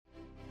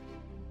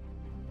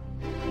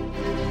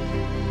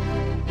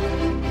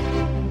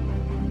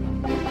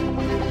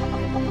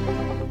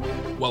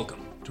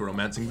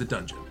Romancing the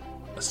Dungeon,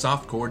 a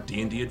softcore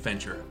D&D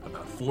adventure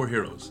about 4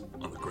 heroes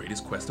on the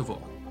greatest quest of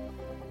all,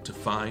 to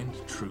find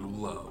true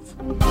love.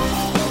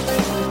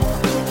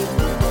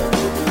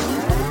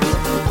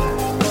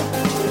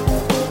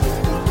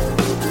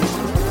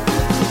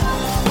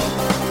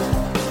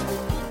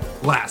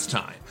 Last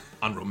time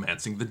on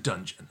Romancing the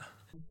Dungeon.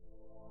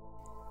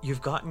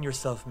 You've gotten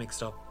yourself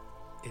mixed up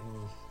in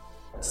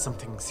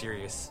something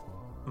serious.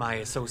 My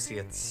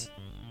associates,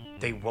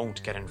 they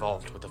won't get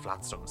involved with the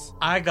Flatstones.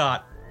 I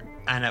got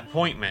an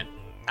appointment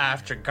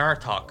after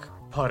Garthok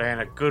put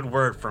in a good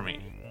word for me.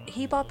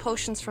 He bought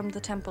potions from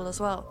the temple as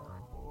well.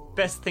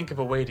 Best think of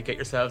a way to get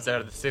yourselves out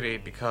of the city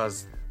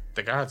because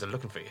the guards are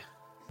looking for you.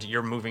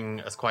 You're moving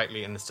as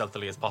quietly and as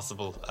stealthily as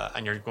possible,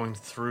 and you're going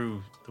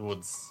through the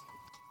woods.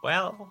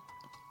 Well.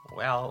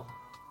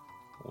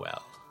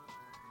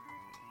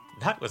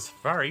 That was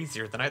far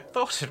easier than I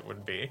thought it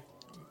would be.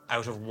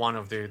 Out of one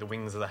of the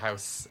wings of the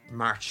house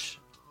march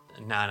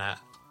Nana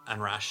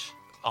and Rash,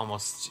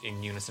 almost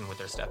in unison with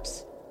their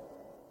steps.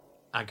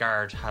 A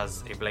guard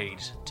has a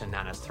blade to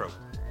Nana's throat.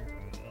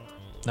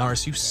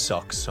 Norris, you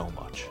suck so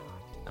much.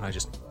 And I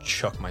just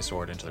chuck my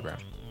sword into the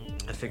ground.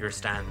 A figure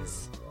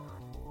stands.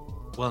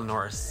 Well,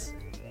 Norris,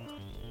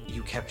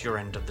 you kept your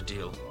end of the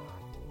deal.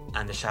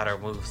 And the shadow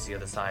moves to the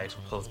other side,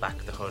 pulls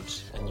back the hood,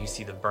 and you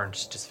see the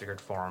burnt,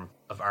 disfigured form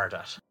of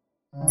Ardat.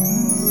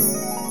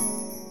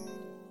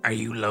 Are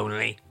you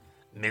lonely,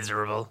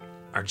 miserable,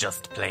 or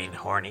just plain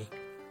horny?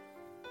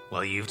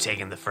 Well, you've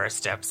taken the first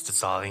steps to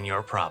solving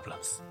your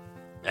problems.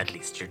 At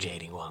least your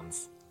jading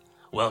ones.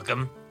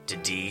 Welcome to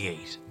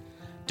D8.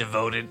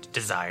 Devoted,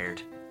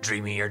 desired,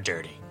 dreamy or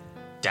dirty.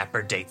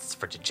 Dapper dates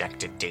for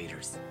dejected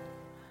daters.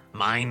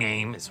 My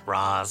name is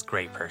Roz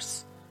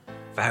Greypurse,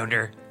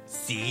 founder,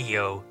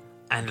 CEO,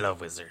 and love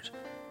wizard.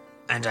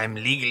 And I'm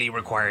legally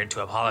required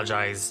to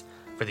apologize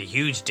for the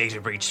huge data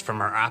breach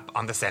from our app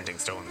on the Sending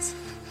Stones.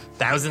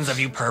 Thousands of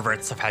you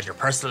perverts have had your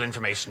personal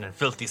information and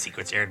filthy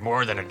secrets aired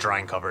more than a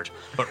drying cupboard,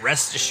 but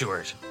rest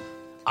assured,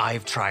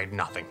 I've tried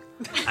nothing,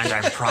 and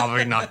I'm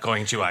probably not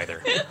going to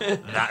either.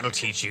 That'll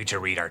teach you to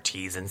read our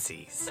T's and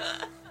C's.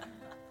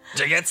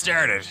 To get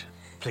started,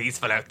 please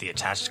fill out the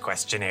attached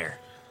questionnaire.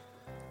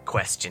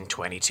 Question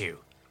 22.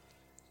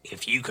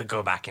 If you could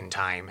go back in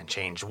time and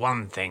change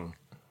one thing,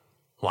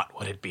 what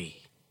would it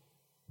be?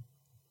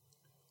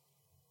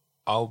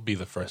 I'll be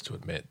the first to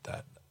admit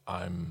that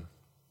I'm,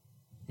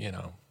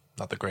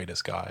 not the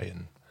greatest guy,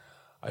 and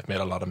I've made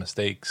a lot of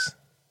mistakes,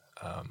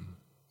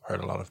 hurt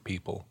a lot of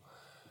people.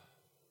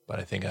 But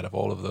I think out of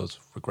all of those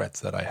regrets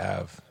that I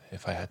have,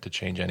 if I had to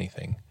change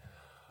anything,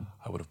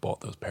 I would have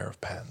bought those pair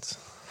of pants.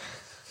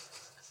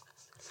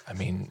 I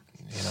mean,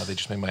 they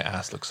just make my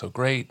ass look so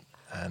great,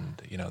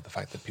 and the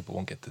fact that people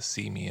won't get to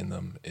see me in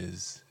them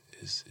is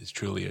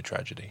truly a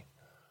tragedy.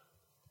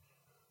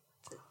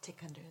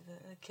 Tick under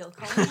the kill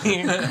column.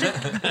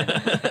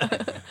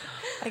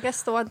 I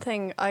guess the one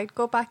thing I'd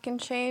go back and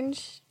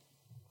change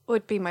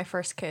would be my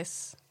first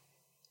kiss.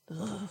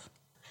 Ugh.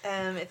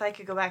 If I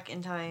could go back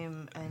in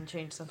time and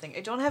change something,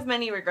 I don't have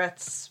many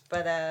regrets,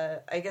 but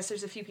I guess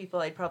there's a few people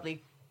I'd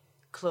probably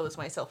close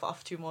myself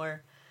off to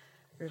more,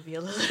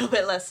 reveal a little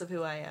bit less of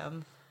who I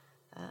am.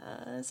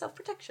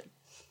 Self-protection.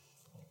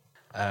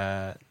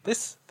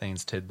 This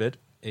Thane's tidbit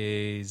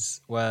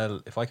is,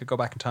 well, if I could go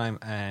back in time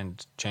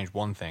and change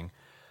one thing,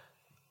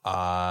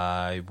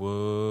 I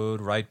would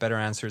write better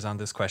answers on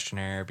this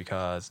questionnaire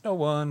because no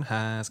one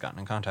has gotten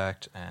in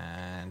contact,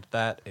 and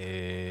that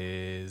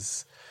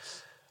is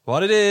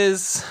what it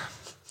is.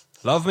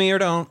 Love me or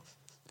don't.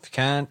 If you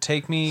can't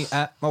take me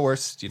at my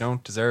worst, you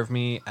don't deserve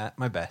me at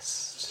my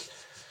best.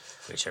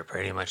 Which are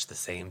pretty much the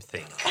same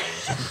thing.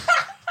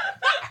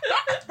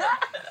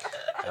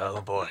 Oh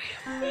boy.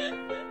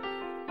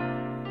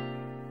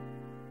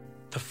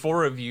 The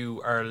 4 of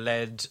you are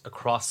led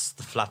across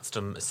the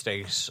Flatstone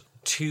estate.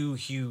 2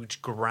 huge,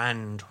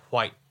 grand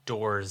white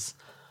doors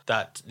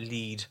that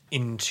lead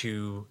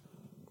into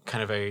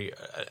kind of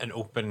an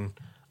open,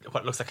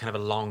 what looks like kind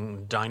of a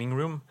long dining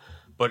room.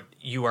 But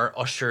you are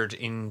ushered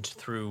in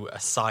through a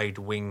side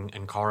wing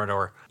and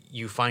corridor.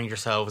 You find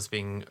yourselves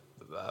being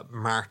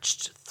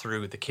marched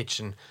through the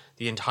kitchen.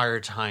 The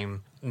entire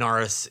time,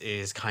 Norris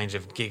is kind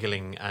of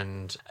giggling,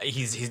 and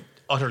he's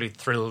utterly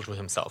thrilled with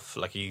himself.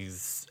 Like,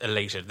 he's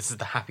elated. This is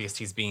the happiest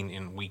he's been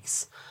in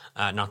weeks,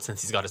 not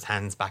since he's got his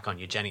hands back on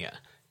Eugenia.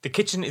 The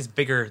kitchen is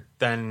bigger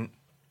than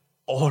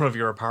all of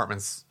your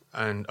apartments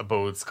and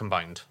abodes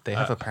combined. They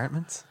have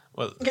apartments?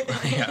 Well,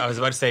 yeah, I was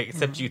about to say,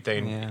 except you,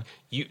 Thane.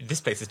 Yeah.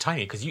 This place is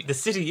tiny because the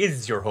city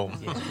is your home.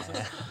 Yeah.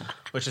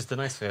 Which is the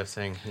nice way of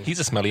saying... He's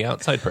a smelly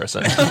outside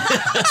person.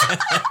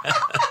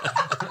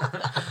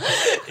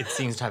 It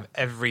seems to have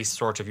every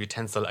sort of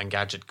utensil and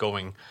gadget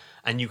going,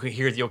 and you could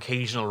hear the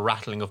occasional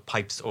rattling of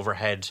pipes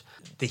overhead.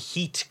 The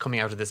heat coming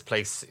out of this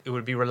place, it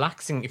would be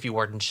relaxing if you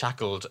weren't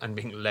shackled and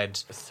being led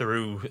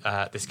through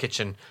this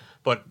kitchen.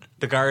 But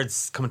the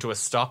guards come to a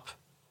stop,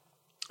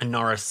 and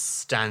Norris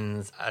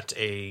stands at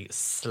a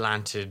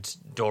slanted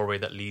doorway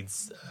that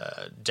leads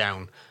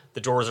down.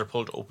 The doors are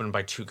pulled open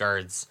by 2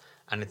 guards,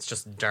 and it's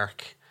just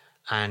dark.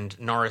 And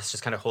Norris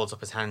just kind of holds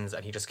up his hands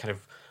and he just kind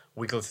of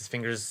wiggles his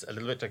fingers a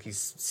little bit, like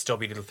he's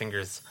stubby little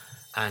fingers,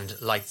 and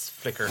lights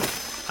flicker,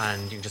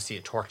 and you can just see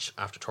a torch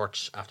after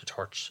torch after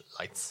torch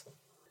lights.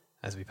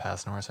 As we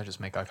pass Norris, I just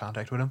make eye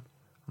contact with him.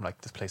 I'm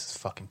like, this place is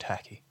fucking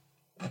tacky.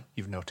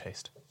 You've no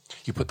taste.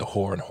 You put the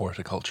whore in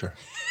horticulture.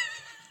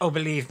 Oh,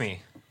 believe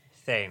me,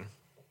 Thane,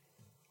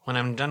 when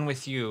I'm done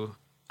with you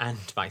and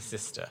my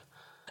sister,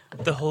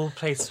 the whole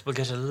place will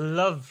get a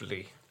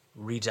lovely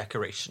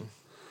redecoration.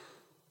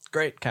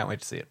 Great, can't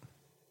wait to see it.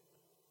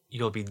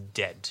 You'll be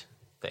dead,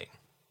 Thane.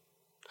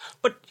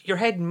 But your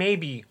head may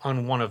be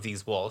on one of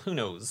these walls, who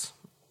knows?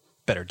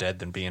 Better dead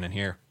than being in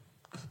here.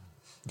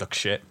 Look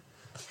shit.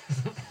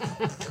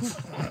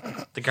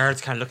 The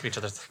guards kind of look at each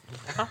other.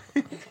 Huh?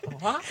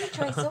 What? He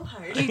tries so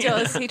hard. He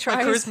does. He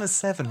tries. Charisma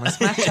 7. My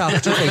smack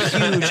talk took a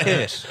huge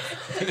hit.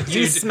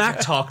 You smack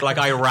talk like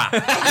I rap.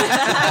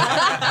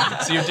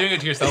 So you're doing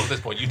it to yourself at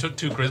this point. You took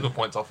 2 charisma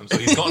points off him, so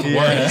he's gotten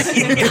worse.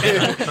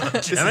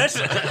 Damn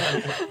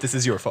it. This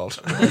is your fault.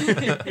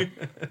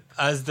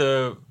 As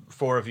the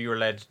 4 of you are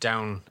led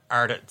down,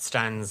 Arda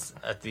stands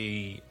at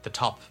the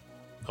top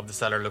of the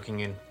cellar looking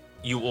in.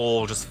 You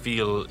all just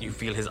feel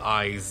his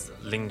eyes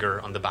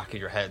linger on the back of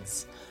your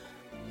heads.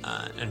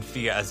 And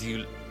Fia, as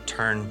you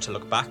turn to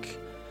look back,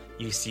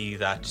 you see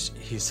that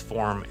his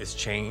form is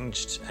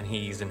changed and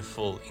he's in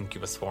full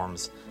incubus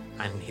forms.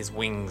 And his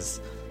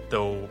wings,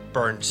 though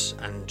burnt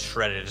and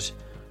shredded,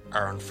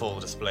 are on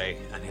full display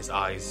and his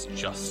eyes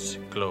just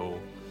glow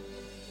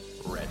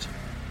red.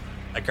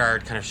 A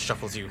guard kind of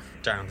shuffles you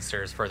down the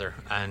stairs further,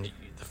 and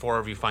the 4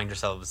 of you find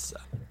yourselves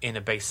in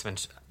a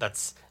basement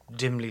that's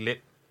dimly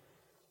lit.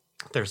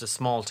 There's a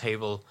small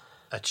table,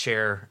 a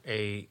chair,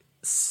 a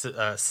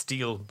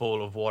steel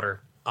bowl of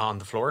water on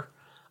the floor.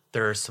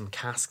 There are some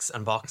casks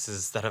and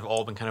boxes that have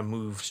all been kind of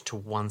moved to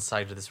one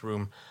side of this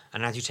room.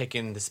 And as you take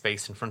in the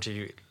space in front of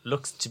you, it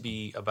looks to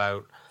be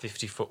about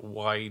 50 foot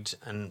wide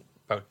and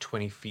about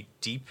 20 feet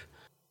deep.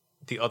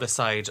 The other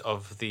side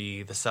of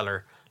the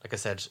cellar, like I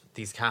said,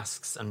 these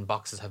casks and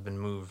boxes have been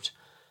moved.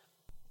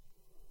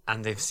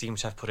 And they seem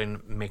to have put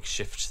in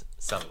makeshift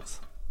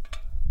cells.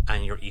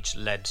 And you're each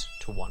led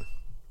to one.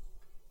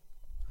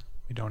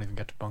 We don't even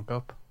get to bunk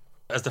up.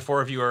 As the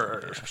 4 of you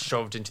are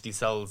shoved into these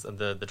cells and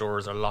the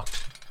doors are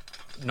locked,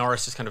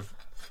 Norris just kind of,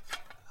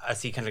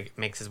 as he kind of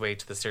makes his way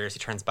to the stairs, he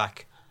turns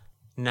back.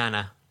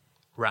 Nana,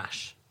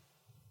 Rash,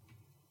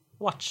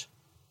 watch.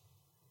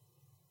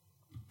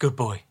 Good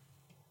boy.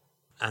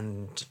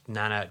 And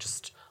Nana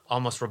just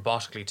almost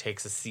robotically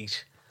takes a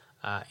seat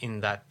in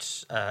that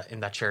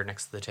chair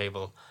next to the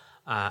table,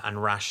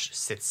 and Rash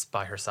sits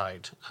by her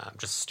side,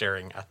 just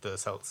staring at the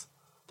cells.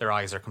 Their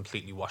eyes are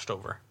completely washed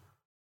over.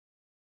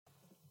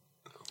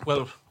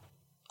 Well,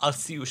 I'll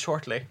see you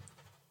shortly.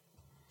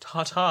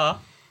 Ta-ta.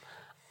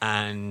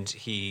 And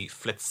he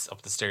flits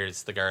up the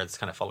stairs, the guards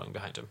kind of following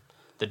behind him.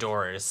 The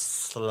door is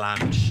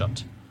slammed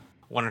shut.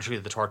 1 or 2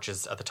 of the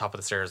torches at the top of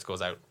the stairs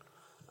goes out.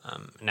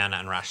 Nana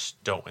and Rash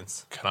don't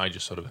wince. Can I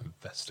just sort of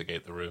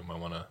investigate the room? I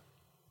want to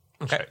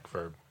Okay. check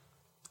for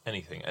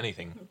anything.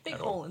 Big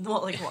at all. hole in the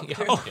wall, like walk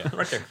through. Oh,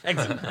 right there.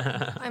 Exit.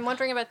 I'm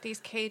wondering about these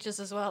cages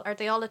as well. Are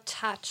they all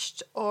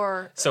attached,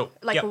 or So,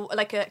 like yeah.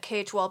 like a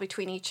cage wall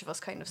between each of us,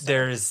 kind of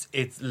stuff?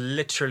 It's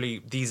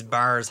literally, these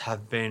bars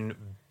have been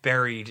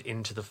buried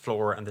into the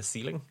floor and the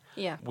ceiling.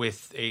 Yeah.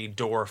 With a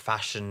door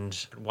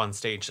fashioned at one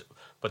stage,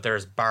 but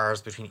there's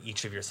bars between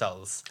each of your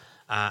cells.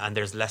 And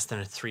there's less than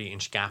a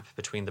 3-inch gap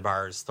between the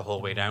bars the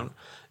whole way down.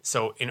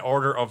 So in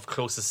order of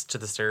closest to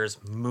the stairs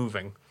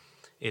moving,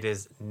 it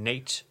is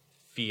Nate,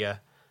 Fia,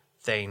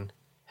 Thane,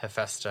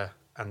 Hephaestus,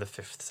 and the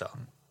 5th cell.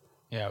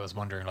 Yeah, I was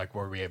wondering, like,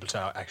 were we able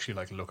to actually,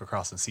 like, look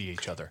across and see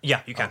each other?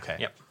 Yeah, you can. Okay,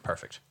 Yep.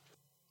 perfect.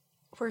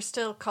 We're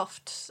still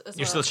cuffed as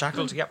You're well. still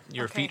shackled. Yep.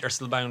 Your Okay. feet are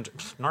still bound.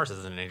 Norris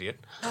is an idiot.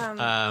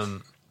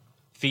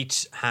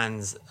 Feet,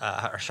 hands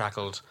are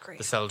shackled. Great.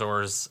 The cell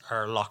doors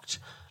are locked.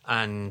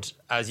 And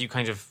as you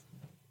kind of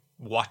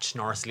watch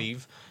Norris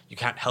leave, you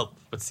can't help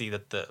but see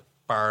that the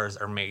bars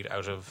are made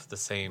out of the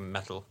same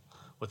metal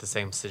with the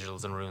same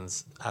sigils and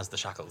runes as the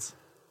shackles.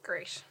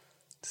 Great.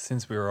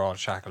 Since we were all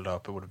shackled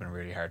up, it would have been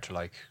really hard to,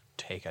 like,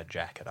 take a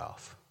jacket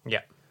off.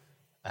 Yeah.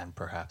 And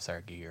perhaps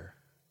our gear.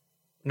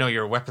 No,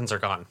 your weapons are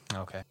gone.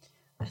 Okay.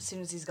 As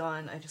soon as he's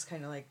gone, I just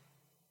kind of like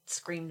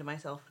scream to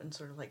myself and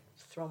sort of like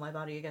throw my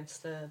body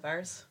against the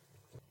bars.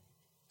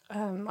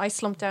 I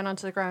slump down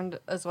onto the ground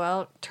as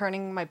well,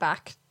 turning my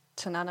back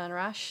to Nana and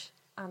Rash,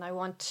 and I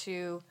want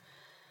to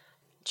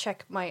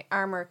check my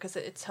armor because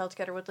it's held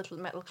together with little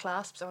metal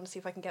clasps. I want to see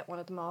if I can get one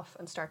of them off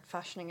and start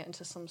fashioning it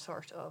into some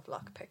sort of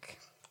lockpick.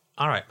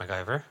 All right,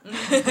 MacGyver.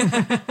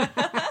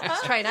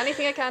 Just trying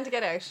anything I can to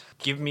get out.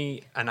 Give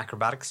me an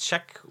acrobatics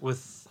check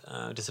with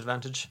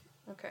disadvantage.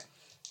 Okay.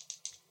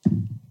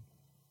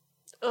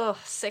 Oh,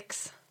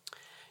 6.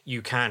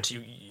 You can't.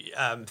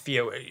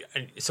 Theo.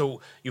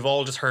 So you've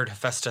all just heard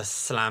Hephaestus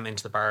slam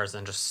into the bars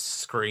and just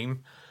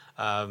scream.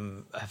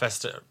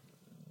 Hephaestus,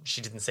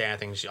 she didn't say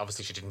anything. She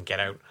didn't get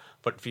out.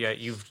 But Fia,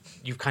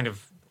 you've kind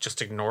of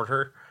just ignored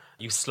her.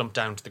 You slump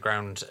down to the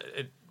ground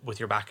with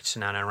your back to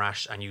Nana and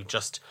Rash, and you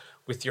just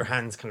with your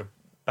hands kind of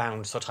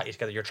bound so tightly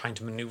together, you're trying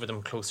to maneuver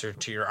them closer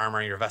to your armor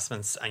and your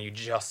vestments, and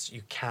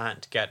you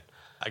can't get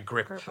a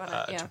grip Grip on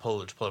it, yeah. to pull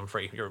them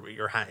free.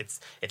 Your hand,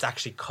 it's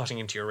actually cutting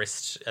into your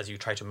wrist as you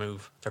try to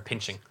move. They're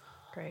pinching.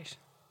 Great.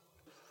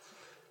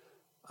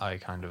 I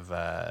kind of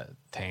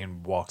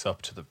Thane walks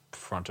up to the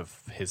front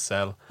of his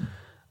cell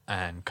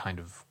and kind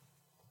of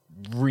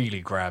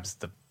really grabs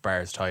the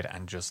bars tight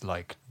and just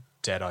like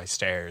dead eye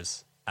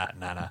stares at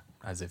Nana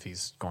as if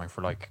he's going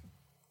for like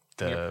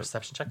Your the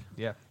perception check.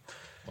 yeah.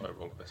 Well, I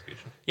roll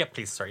investigation. Yeah,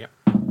 please. Sorry. Yeah.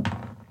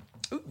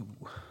 Ooh,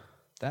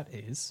 that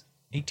is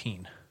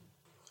 18.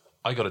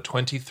 I got a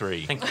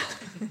 23. Thank you.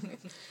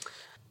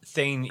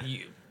 Thane,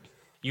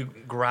 you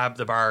grab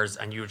the bars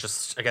and you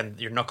just, again,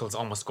 your knuckles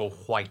almost go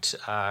white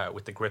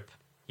with the grip.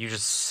 You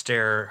just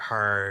stare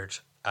hard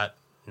at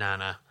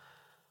Nana.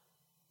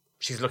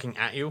 She's looking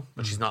at you,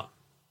 but she's not.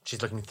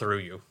 She's looking through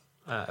you,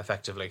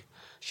 effectively.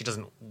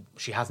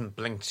 She hasn't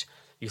blinked.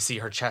 You see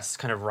her chest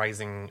kind of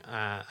rising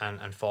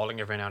and falling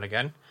every now and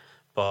again,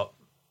 but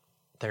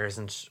there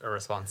isn't a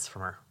response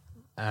from her.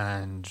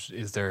 And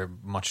is there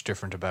much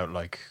different about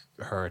like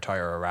her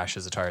attire or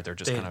Rash's attire? They're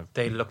just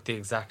They look the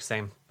exact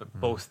same, but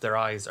both their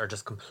eyes are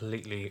just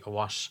completely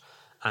awash.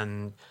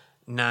 And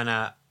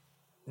Nana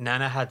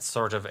had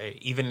sort of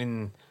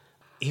even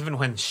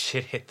when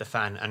shit hit the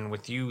fan, and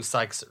with you,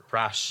 Sykes,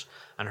 Rash,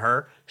 and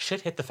her,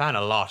 shit hit the fan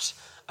a lot.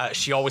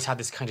 She always had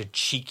this kind of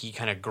cheeky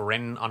kind of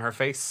grin on her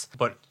face,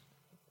 but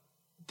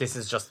this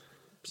is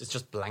it's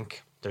just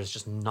blank. There's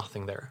just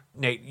nothing there.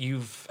 Nate,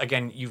 you see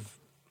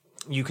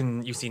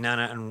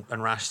Nana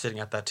and Rash sitting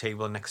at that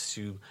table next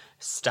to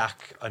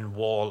stack and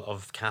wall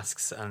of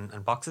casks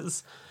and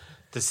boxes.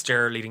 The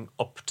stair leading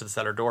up to the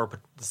cellar door,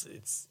 but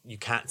you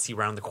can't see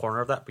around the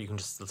corner of that, but you can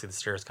just still see the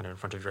stairs kind of in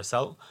front of your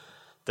cell.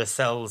 The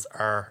cells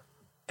are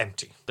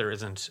empty. There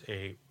isn't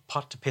a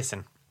pot to piss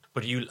in.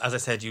 But you, as I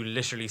said, you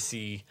literally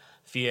see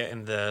Fia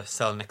in the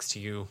cell next to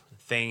you,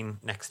 Thane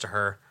next to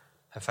her,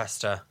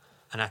 Hephaestus,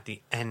 and at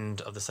the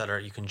end of the cellar,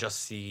 you can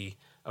just see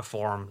a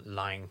form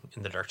lying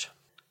in the dirt.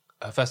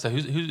 Festa,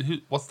 who?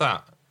 What's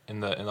that in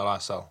the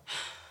last cell?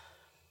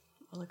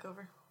 I'll look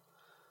over.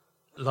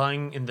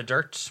 Lying in the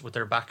dirt with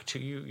their back to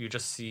you, you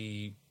just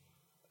see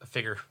a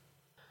figure.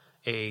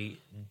 A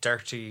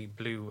dirty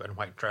blue and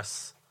white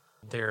dress.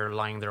 They're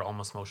lying there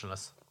almost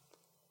motionless.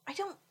 I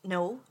don't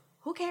know.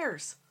 Who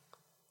cares?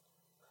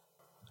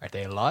 Are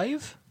they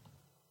alive?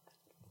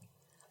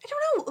 I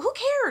don't know. Who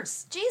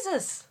cares?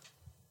 Jesus.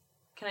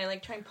 Can I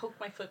like try and poke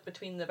my foot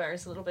between the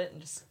bars a little bit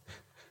and just...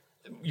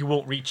 You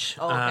won't reach.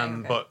 Oh,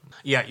 okay. But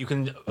yeah, you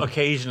can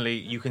occasionally,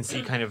 you can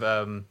see kind of,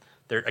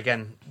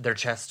 their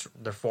chest,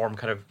 their form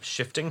kind of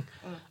shifting,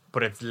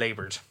 but it's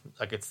labored.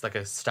 Like it's like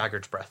a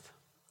staggered breath.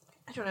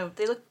 I don't know.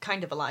 They look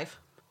kind of alive.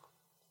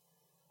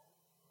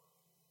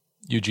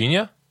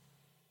 Eugenia?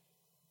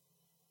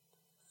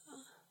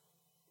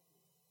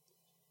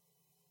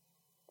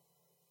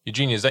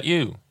 Eugenia, is that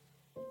you?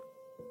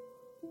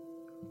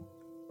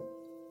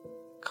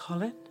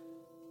 Colin?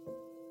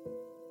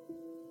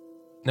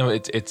 No,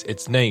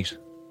 it's Nate.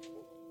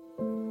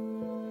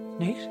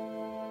 Nate?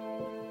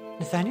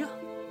 Nathaniel?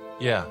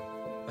 Yeah.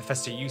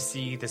 Hephaestus, you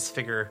see this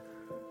figure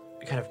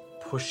kind of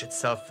push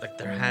itself, like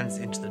their hands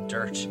into the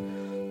dirt,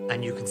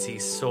 and you can see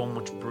so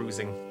much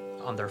bruising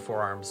on their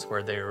forearms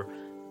where they're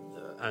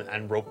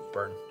and rope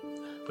burn,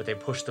 but they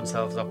push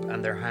themselves up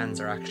and their hands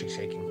are actually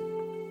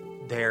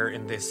shaking. They're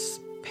in this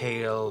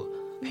pale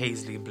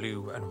paisley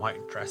blue and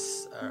white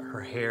dress. Her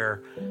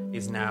hair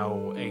is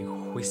now a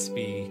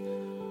wispy.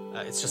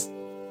 It's just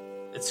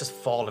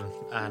fallen,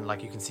 and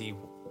like you can see,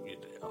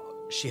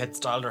 she had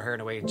styled her hair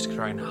in a way to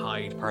try and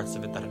hide parts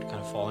of it that had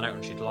kind of fallen out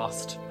and she'd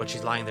lost. But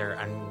she's lying there,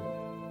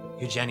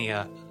 and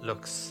Eugenia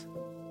looks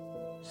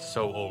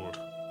so old.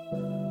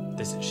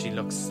 She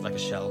looks like a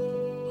shell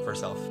of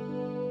herself.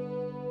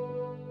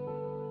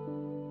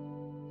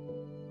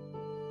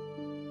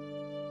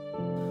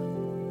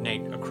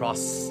 Nate,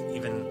 across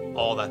even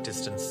all that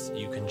distance,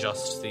 you can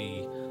just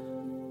see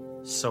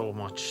so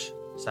much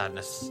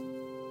sadness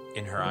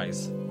in her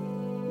eyes.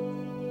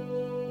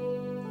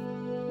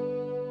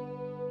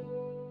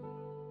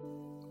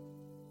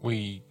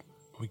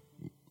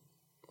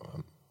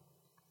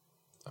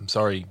 I'm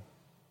sorry,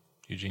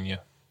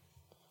 Eugenia.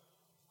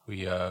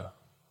 We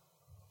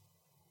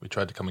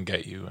tried to come and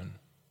get you, and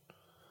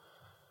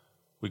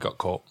we got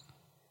caught.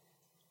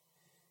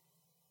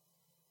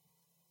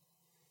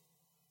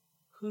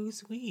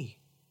 Who's we?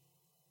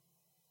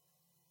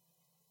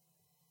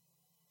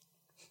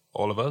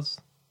 All of us?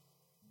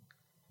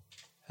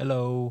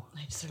 Hello.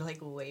 I just sort of like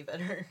wave at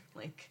her,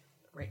 like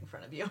right in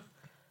front of you.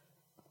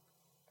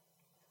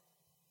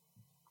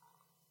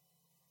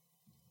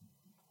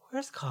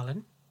 Where's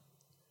Colin?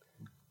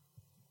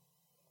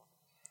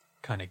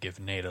 Kind of give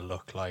Nate a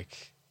look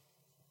like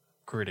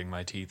gritting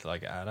my teeth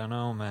like, I don't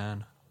know,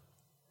 man.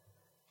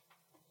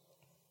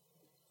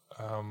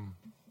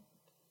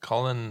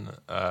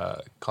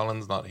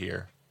 Colin's not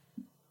here.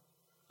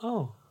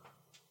 Oh.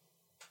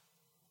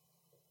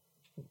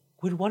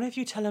 Would one of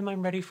you tell him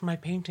I'm ready for my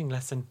painting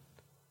lesson?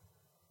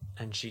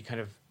 And she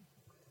kind of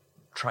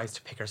tries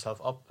to pick herself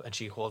up, and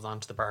she holds on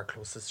to the bar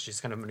closest.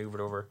 She's kind of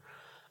maneuvered over,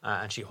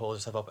 and she holds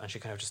herself up, and she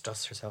kind of just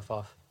dusts herself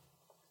off.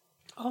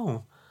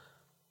 Oh,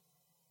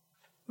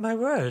 my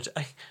word!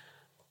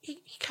 He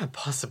can't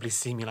possibly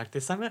see me like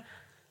this. I'm in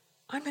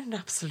an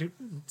absolute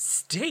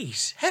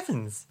state.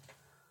 Heavens!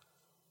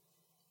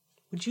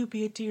 Would you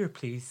be a dear,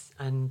 please,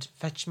 and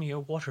fetch me a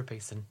water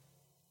basin?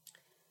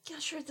 Yeah,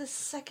 sure, the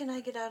second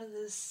I get out of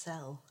this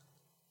cell.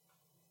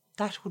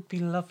 That would be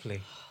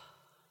lovely.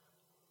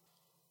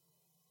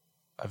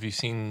 Have you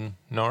seen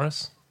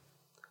Norris?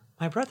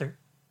 My brother?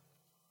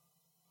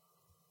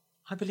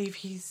 I believe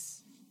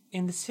he's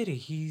in the city.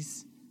 He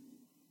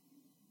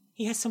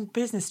has some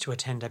business to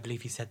attend, I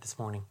believe he said this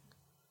morning.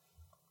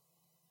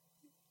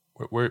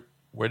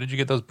 Where did you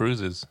get those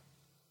bruises?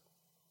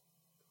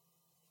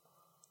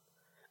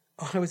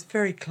 Oh, I was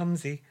very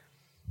clumsy.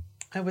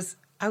 I was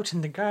out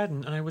in the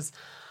garden and I was...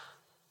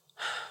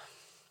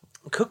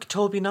 Cook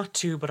told me not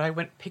to, but I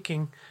went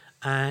picking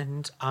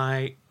and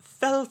I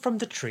fell from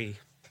the tree.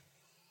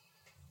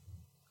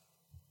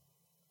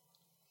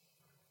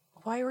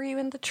 Why were you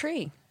in the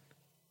tree?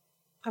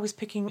 I was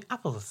picking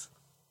apples.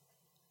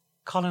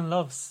 Colin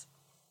loves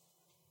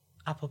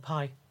apple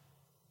pie.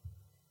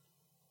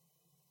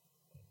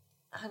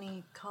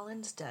 Honey,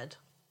 Colin's dead.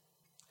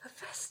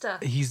 Hephaestus.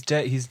 He's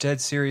dead. He's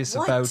dead serious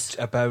What?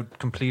 about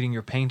completing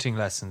your painting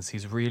lessons.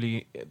 He's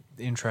really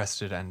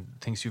interested and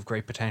thinks you've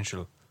great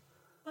potential.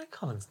 My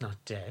Colin's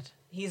not dead.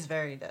 He's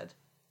very dead.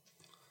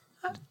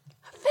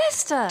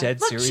 Hephaestus. Dead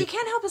Look, serious. she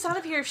can't help us out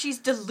of here if she's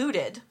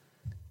deluded.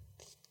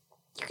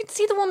 You can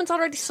see the woman's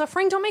already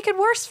suffering. Don't make it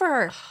worse for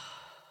her.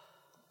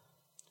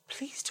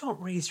 Please don't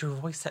raise your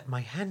voice at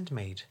my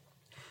handmaid.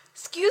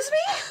 Excuse me?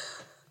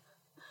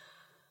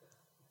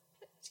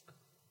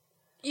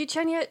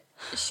 Eugenia,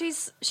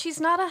 she's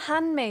not a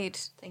handmaid.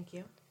 Thank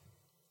you.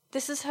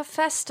 This is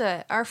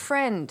Hephaestus, our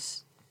friend.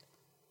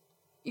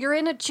 You're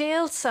in a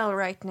jail cell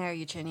right now,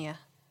 Eugenia.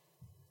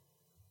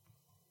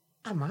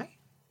 Am I?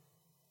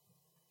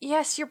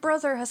 Yes, your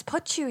brother has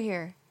put you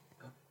here.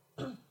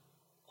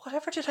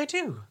 Whatever did I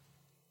do?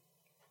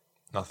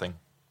 Nothing.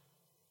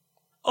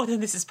 Oh, then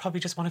this is probably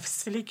just one of his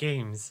silly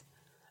games.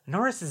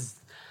 Norris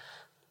is...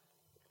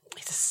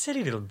 He's a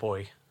silly little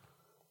boy.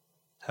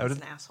 He's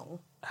an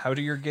asshole. How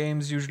do your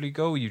games usually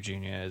go,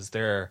 Eugenia? Is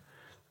there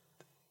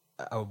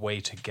a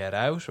way to get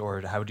out, or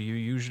how do you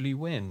usually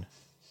win?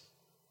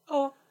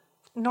 Oh,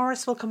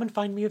 Norris will come and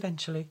find me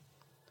eventually.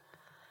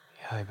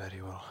 Yeah, I bet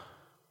he will.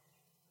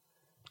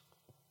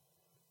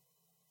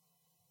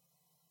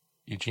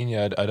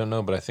 Eugenia, I don't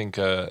know, but I think,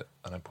 and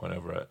I point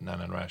over at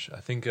Nana and Rash,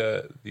 I think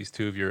these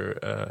two of your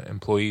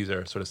employees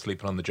are sort of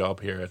sleeping on the job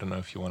here. I don't know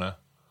if you want to...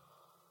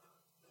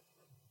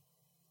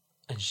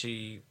 And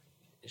she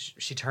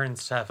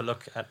turns to have a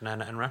look at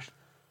Nana and Rash.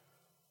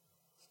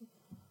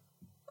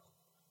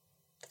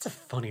 That's a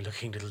funny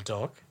looking little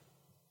dog.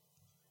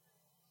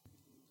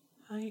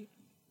 I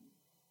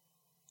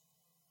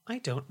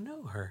don't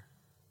know her.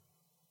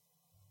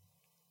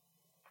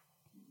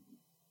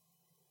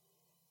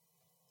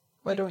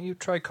 Why don't you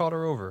try call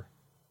her over?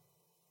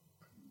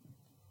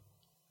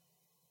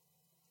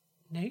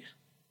 Nate?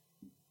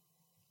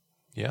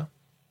 Yeah?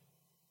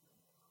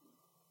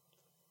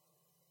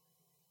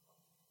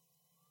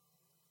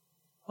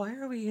 Why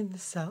are we in the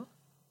cell?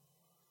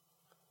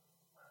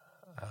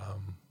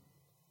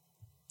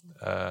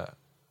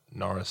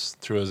 Norris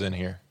threw us in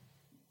here.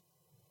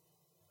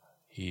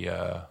 He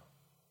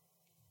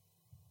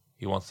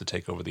wants to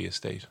take over the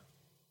estate.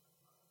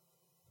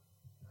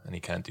 And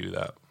he can't do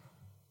that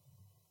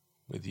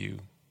with you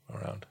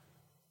around.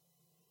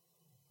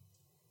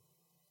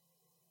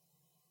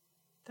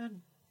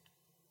 Then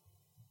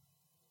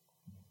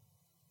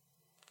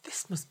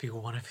this must be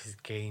one of his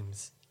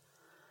games.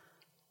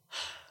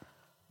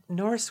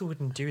 Norris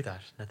wouldn't do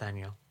that,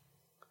 Nathaniel.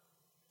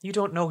 You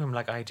don't know him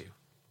like I do.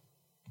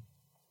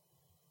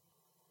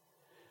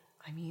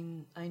 I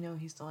mean, I know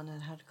he's the one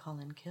that had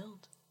Colin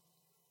killed.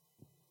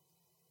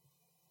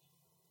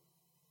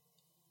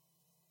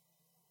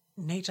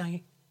 Nate,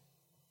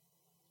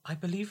 I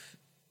believe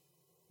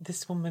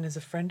this woman is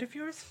a friend of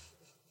yours?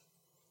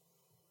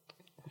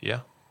 Yeah?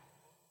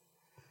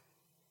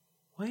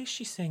 Why is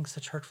she saying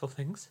such hurtful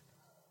things?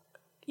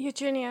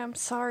 Eugenia, I'm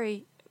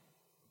sorry,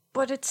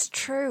 but it's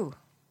true.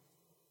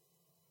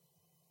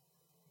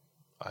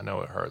 I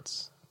know it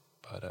hurts,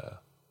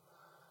 but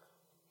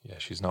yeah,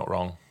 she's not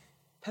wrong.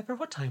 Pepper,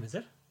 what time is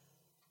it?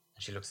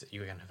 And she looks at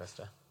you again,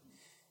 Hephaestus.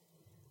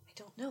 I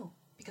don't know,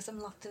 because I'm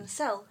locked in a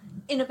cell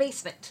in a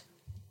basement.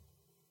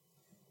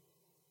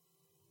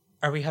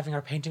 Are we having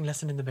our painting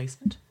lesson in the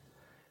basement?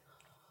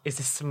 Is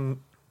this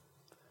some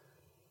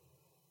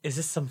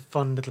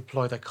fun little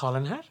ploy that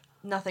Colin had?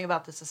 Nothing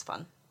about this is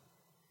fun.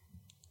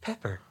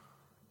 Pepper.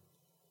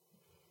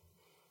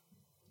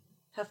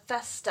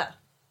 Hephaestus.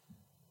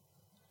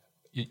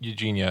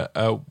 Eugenia,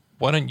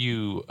 why don't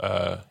you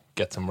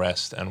get some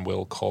rest and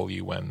we'll call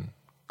you when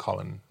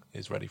Colin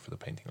is ready for the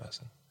painting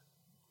lesson.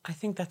 I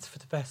think that's for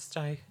the best.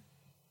 I'm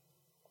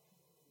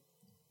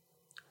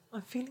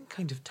feeling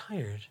kind of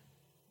tired.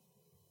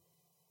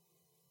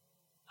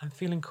 I'm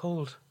feeling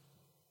cold.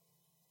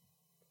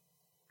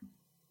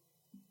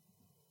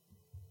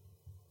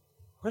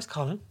 Where's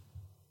Colin?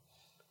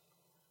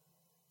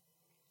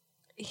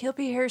 He'll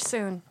be here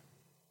soon.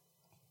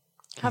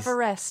 Have a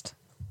rest.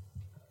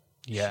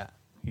 Yeah,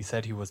 he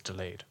said he was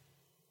delayed.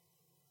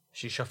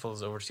 She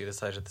shuffles over to the other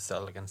side of the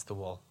cell against the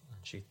wall.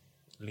 She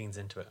leans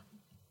into it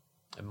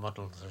and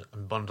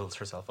bundles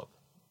herself up.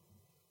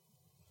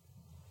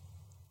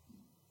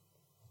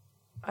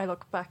 I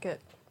look back at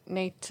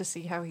Nate to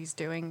see how he's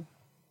doing.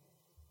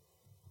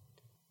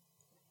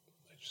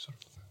 I just sort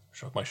of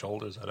shrug my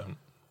shoulders. I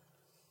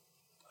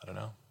don't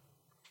know.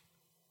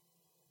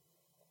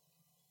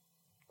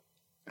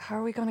 How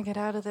are we going to get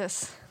out of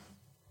this?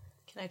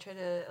 Can I try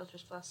to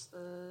Eldritch Blast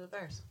the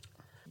bars?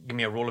 Give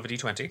me a roll of a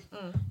d20.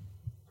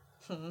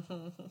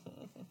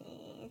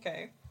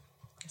 Okay.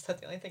 Is that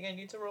the only thing I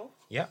need to roll?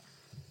 Yeah.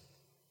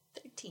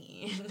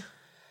 13.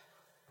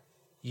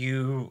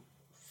 You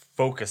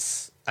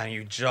focus and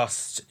you're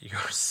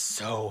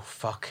so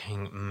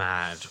fucking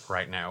mad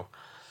right now.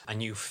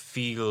 And you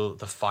feel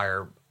the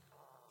fire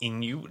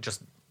in you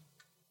just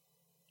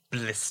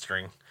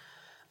blistering.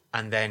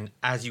 And then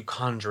as you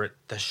conjure it,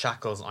 the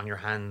shackles on your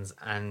hands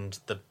and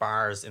the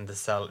bars in the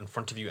cell in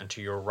front of you and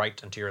to your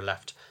right and to your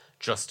left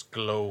just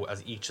glow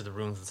as each of the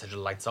runes and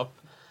sigil lights up.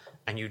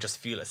 And you just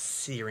feel a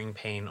searing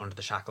pain under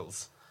the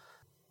shackles.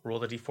 Roll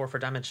the d4 for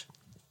damage.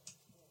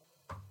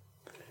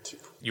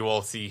 You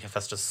all see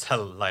Hephaestus'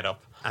 cell light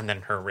up, and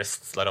then her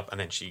wrists light up, and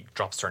then she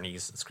drops to her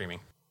knees screaming.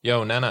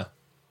 Yo, Nana.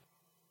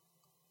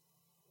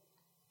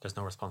 There's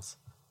no response.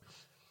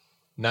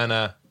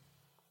 Nana.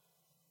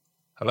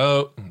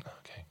 Hello?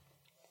 Okay.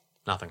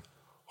 Nothing.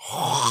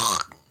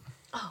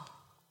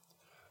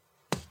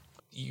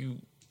 You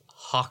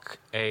huck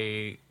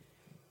a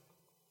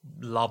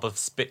lob of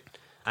spit,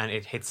 and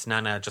it hits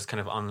Nana just kind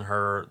of on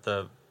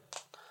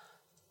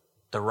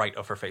the right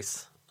of her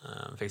face,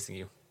 facing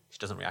you. She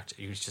doesn't react.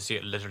 You just see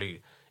it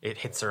literally, it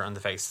hits her on the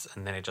face,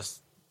 and then it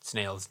just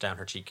snails down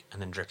her cheek,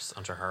 and then drips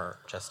onto her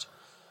chest.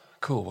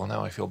 Cool, well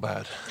now I feel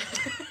bad.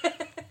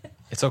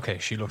 It's okay,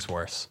 she looks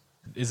worse.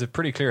 Is it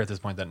pretty clear at this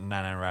point that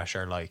Nana and Rash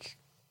are like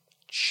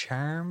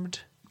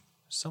charmed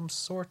some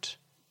sort?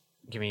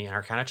 Give me an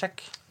Arcana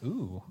check.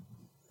 Ooh.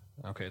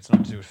 Okay, it's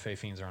not to do with Fey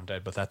Fiends or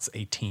Undead, but that's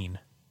 18.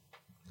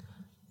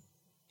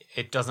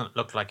 It doesn't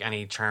look like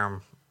any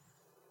charm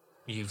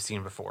you've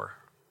seen before,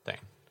 Thane.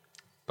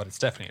 But it's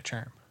definitely a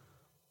charm.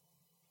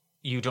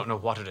 You don't know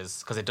what it is,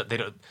 because they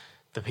don't.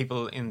 The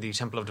people in the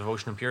Temple of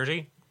Devotion and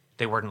Purity,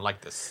 they weren't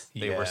like this.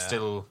 They were Yeah.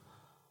 still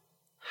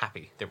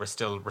happy. They were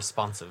still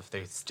responsive.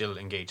 They still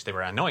engaged. They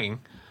were annoying,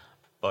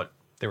 but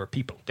They were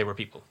people. they were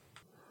people.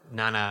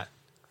 Nana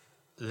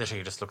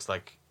literally just looks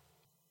like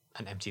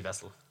an empty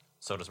vessel.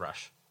 So does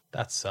Rash.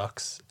 That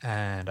sucks.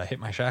 And I hit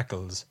my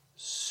shackles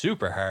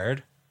super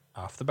hard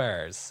off the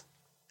bars.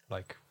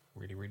 Like,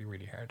 really, really,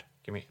 really hard.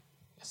 Give me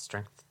a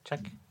strength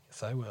check.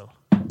 Yes, I will.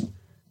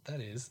 That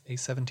is a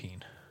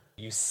 17.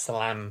 You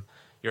slam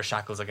your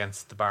shackles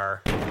against the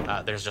bar.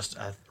 There's just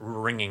a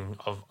ringing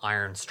of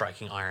iron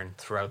striking iron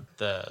throughout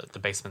the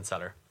basement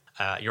cellar.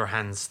 Your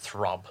hands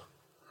throb.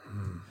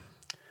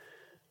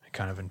 I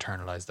kind of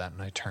internalized that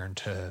and I turned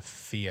to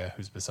Thea,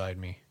 who's beside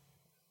me.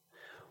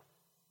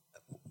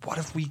 What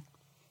if we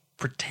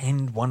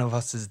pretend one of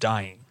us is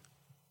dying?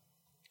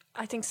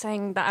 I think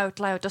saying that out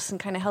loud doesn't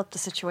kind of help the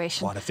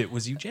situation. What if it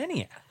was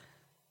Eugenia?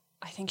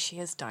 I think she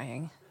is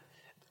dying.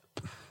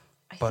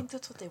 I But- think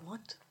that's what they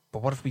want.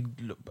 But what if we...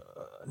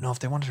 no, if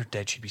they wanted her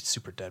dead, she'd be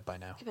super dead by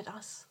now. Give it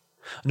us.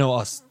 No,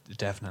 us,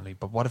 definitely.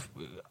 But what if...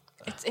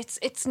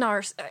 It's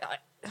Nars.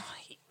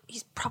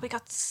 He's probably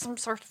got some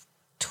sort of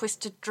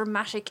twisted,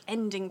 dramatic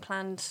ending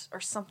planned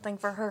or something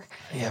for her.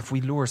 yeah, if we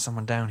lure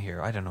someone down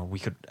here, I don't know, we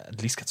could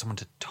at least get someone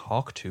to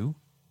talk to.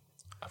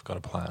 I've got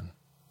a plan.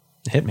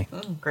 Hit me.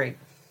 Great.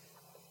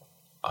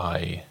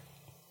 I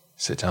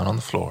sit down on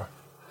the floor.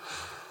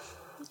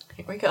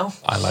 Here we go.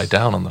 I lie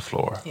down on the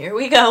floor Here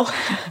we go.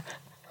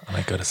 and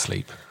I go to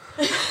sleep.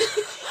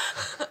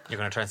 You're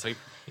going to try and sleep?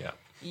 Yeah.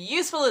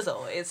 Useful as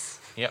always.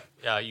 Yep.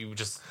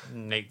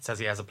 Nate says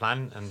he has a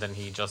plan, and then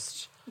he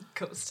just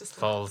Goes to sleep.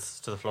 falls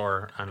to the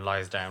floor and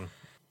lies down.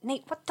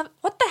 Nate, what the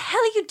hell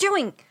are you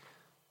doing?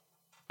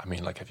 I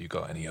mean, like, have you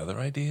got any other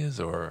ideas?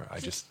 Or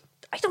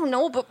I don't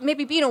know, but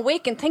maybe being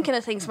awake and thinking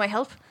of things might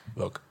help.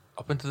 Look,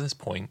 up until this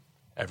point,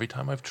 every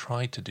time I've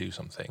tried to do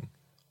something,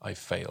 I've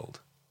failed.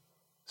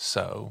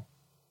 So,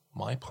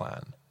 my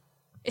plan...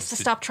 It's to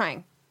stop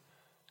trying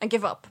and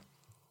give up.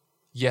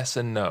 Yes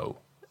and no.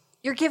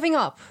 You're giving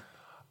up.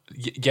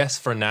 Yes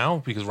for now,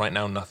 because right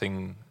now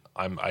nothing...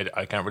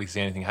 I can't really see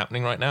anything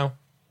happening right now.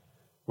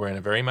 We're in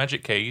a very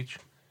magic cage.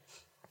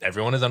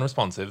 Everyone is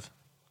unresponsive.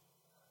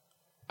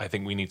 I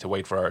think we need to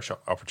wait for our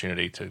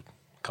opportunity to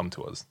come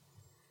to us.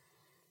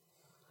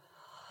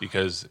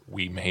 Because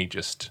we may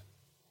just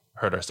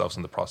hurt ourselves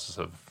in the process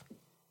of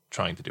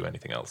trying to do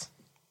anything else.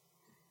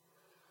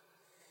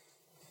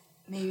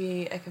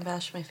 Maybe I can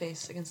bash my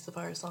face against the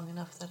bars long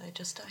enough that I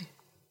just die.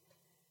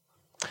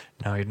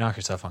 No, you'd knock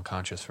yourself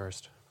unconscious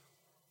first.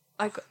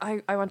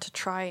 I want to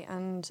try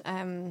and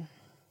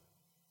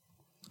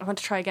I want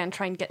to try again,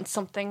 trying getting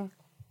something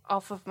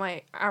off of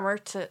my armor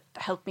to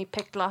help me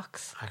pick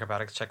locks.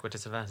 Acrobatics check with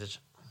disadvantage.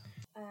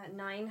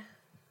 9.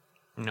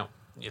 No,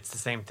 it's the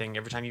same thing.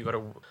 Every time you go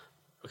to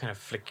kind of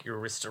flick your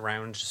wrist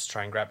around, just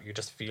try and grab it, you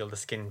just feel the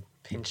skin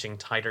pinching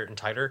tighter and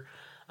tighter,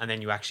 and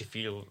then you actually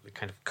feel it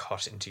kind of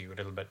cut into you a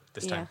little bit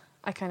this time.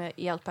 I kind of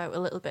yelp out a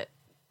little bit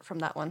from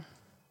that one.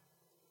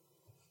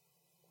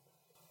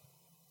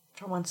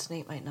 For once,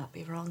 Nate might not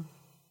be wrong.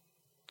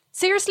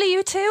 Seriously,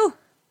 you too?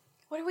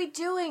 What are we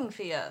doing,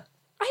 Fia?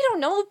 I don't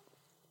know.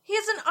 He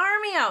has an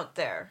army out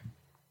there.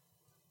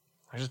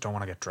 I just don't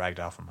want to get dragged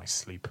off in my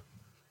sleep.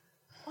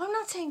 Well, I'm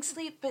not saying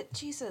sleep, but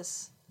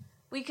Jesus.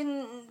 We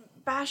can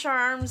bash our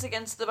arms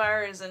against the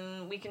bars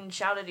and we can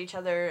shout at each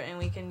other and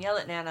we can yell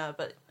at Nana,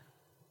 but...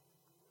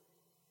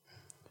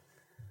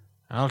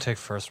 I'll take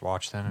first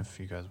watch then if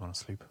you guys want to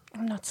sleep.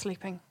 I'm not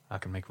sleeping. I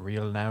can make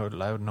real loud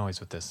noise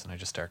with this, and I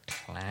just start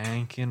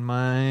clanking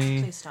my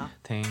Please stop.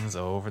 things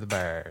over the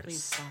bars.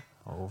 Please stop.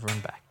 Over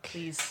and back.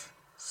 Please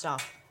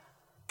stop.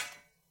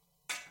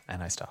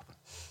 And I stop.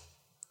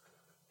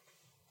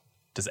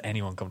 Does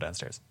anyone come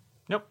downstairs?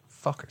 Nope.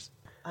 Fuckers.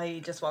 I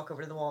just walk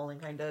over to the wall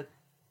and kind of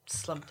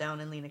slump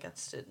down and lean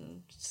against it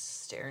and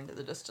stare into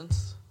the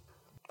distance.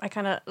 I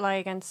kind of lie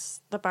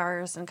against the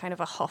bars in kind of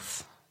a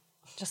huff.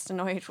 Just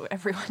annoyed with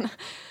everyone.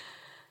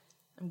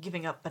 I'm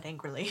giving up, but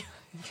angrily.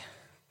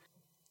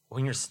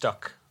 When you're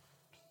stuck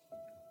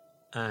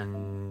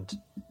and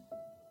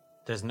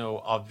there's no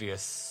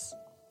obvious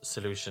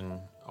solution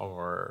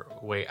or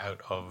way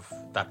out of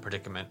that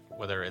predicament,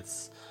 whether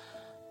it's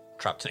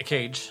trapped in a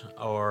cage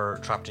or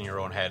trapped in your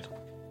own head,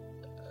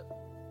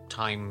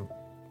 time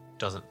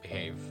doesn't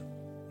behave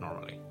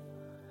normally.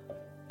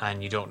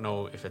 And you don't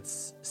know if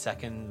it's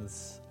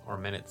seconds or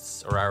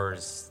minutes or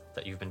hours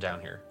that you've been down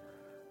here.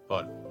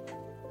 But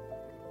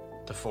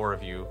the four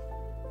of you,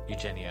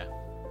 Eugenia,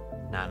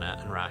 Nana,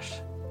 and Rash,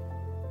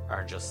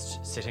 are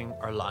just sitting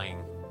or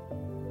lying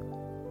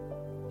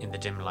in the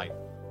dim light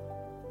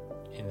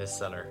in this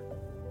cellar.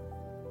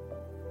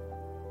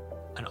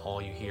 And all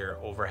you hear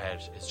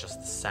overhead is just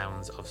the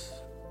sounds of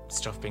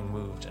stuff being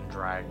moved and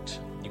dragged.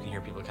 You can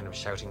hear people kind of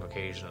shouting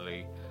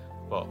occasionally,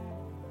 but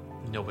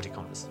nobody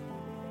comes.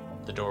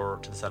 The door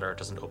to the cellar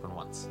doesn't open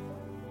once.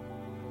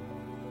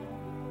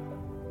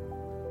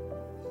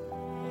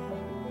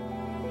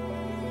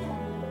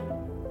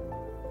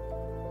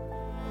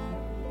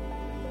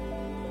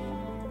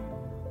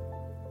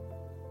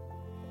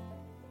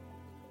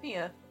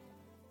 Fia,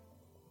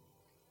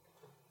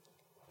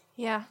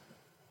 Yeah.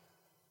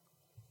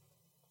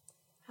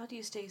 how do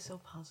you stay so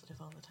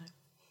positive all the time?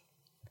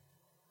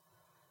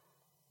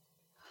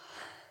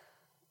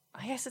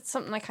 I guess it's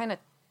something I kind of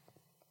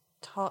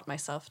taught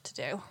myself to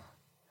do.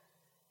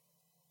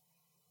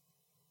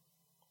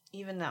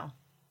 Even now.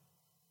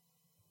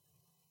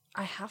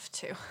 I have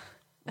to.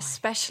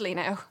 Especially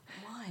now.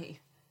 Why?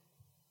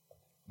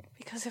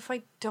 Because if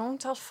I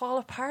don't, I'll fall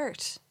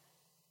apart.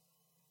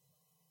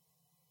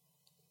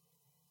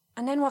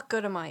 And then what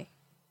good am I?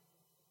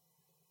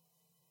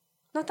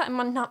 Not that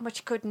I'm not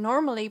much good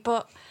normally,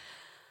 but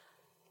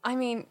I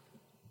mean,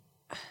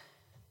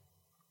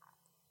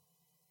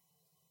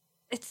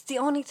 it's the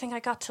only thing I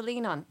got to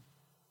lean on.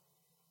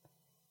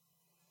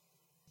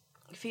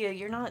 Fia,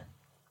 you're not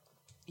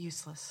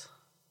useless.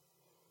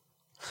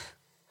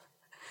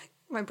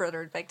 My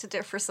brother would beg to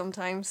differ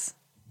sometimes.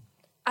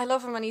 I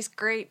love him and he's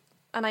great,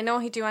 and I know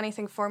he'd do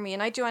anything for me,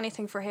 and I do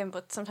anything for him,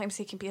 but sometimes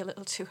he can be a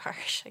little too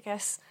harsh, I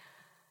guess.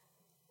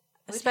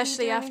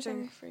 Especially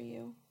after... for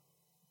you.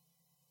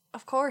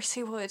 Of course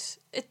he would.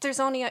 There's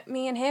only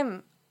me and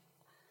him.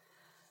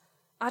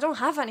 I don't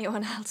have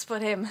anyone else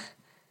but him.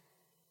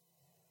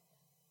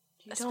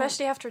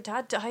 Especially after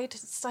Dad died.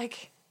 It's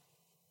like...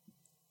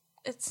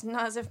 It's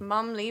not as if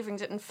Mom leaving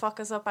didn't fuck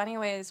us up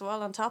anyway as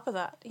well on top of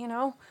that, you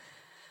know?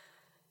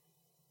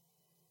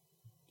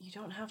 You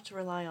don't have to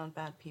rely on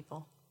bad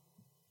people.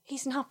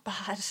 He's not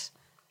bad.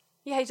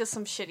 Yeah, he does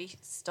some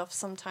shitty stuff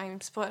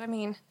sometimes, but I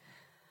mean...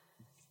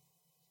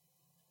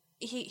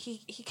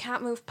 He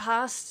can't move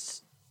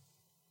past...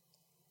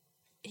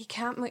 He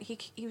can't move...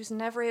 He was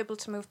never able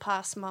to move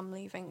past Mom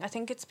leaving. I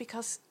think it's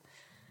because...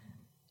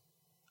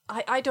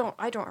 I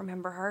don't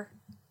remember her.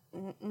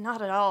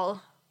 Not at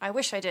all. I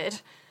wish I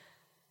did.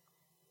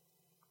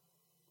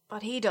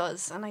 But he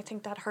does, and I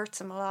think that hurts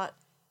him a lot.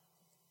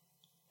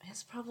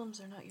 His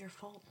problems are not your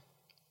fault.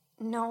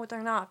 No,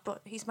 they're not,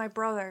 but he's my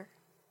brother.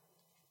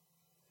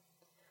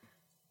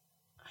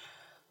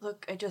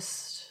 Look,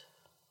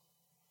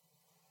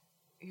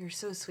 you're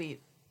so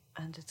sweet,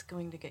 and it's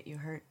going to get you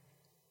hurt.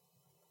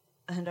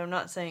 And I'm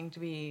not saying to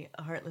be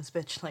a heartless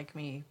bitch like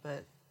me,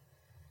 but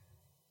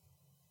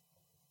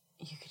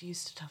you could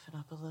use to toughen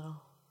up a little.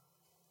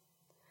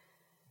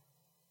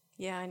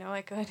 Yeah, I know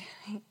I could.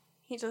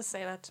 He does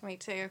say that to me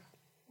too.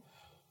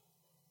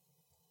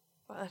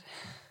 But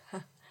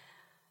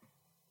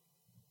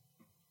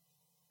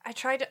I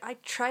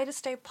try to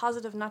stay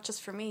positive, not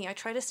just for me. I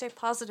try to stay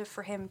positive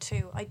for him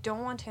too. I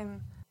don't want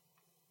him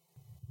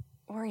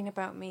worrying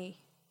about me.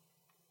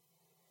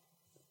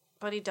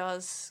 But he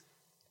does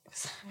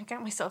I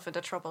get myself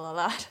into trouble a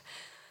lot.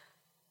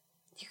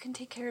 You can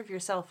take care of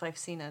yourself. I've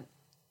seen it.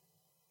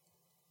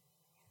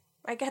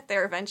 I get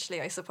there eventually,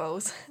 I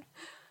suppose.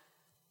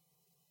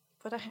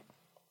 But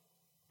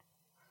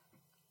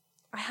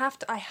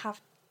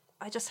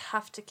I just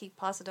have to keep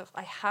positive.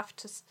 I have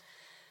to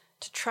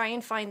try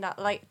and find that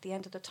light at the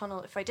end of the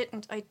tunnel. If I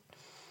didn't, I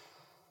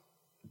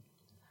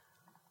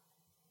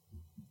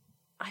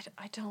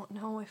don't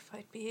know if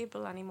I'd be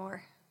able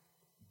anymore.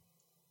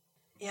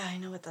 Yeah, I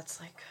know what that's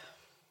like.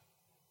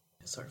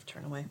 Just sort of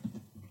turn away.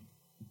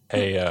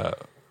 Hey,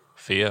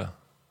 Fia,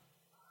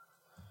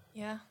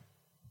 Yeah.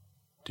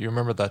 do you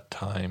remember that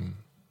time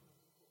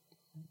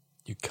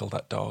you killed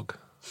that dog?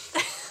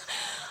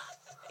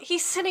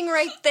 He's sitting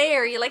right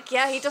there. You're like,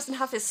 yeah, he doesn't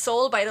have his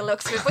soul by the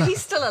looks of it, but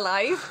he's still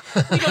alive.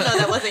 You don't know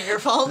that wasn't your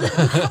fault.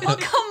 Oh,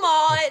 come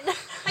on.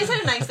 I said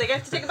a nice thing. I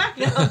have to take it back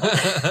now.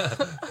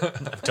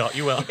 I've taught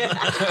you well.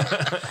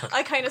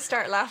 I kind of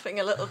start laughing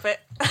a little bit.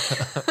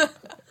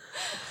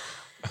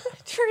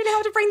 Do you really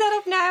have to bring that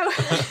up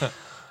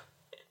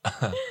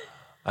now?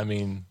 I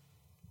mean,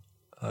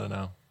 I don't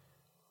know.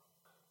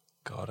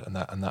 God, and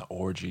that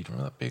orgy. Do you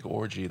remember that big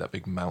orgy, that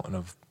big mountain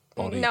of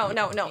body? No.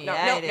 Yeah,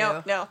 I do.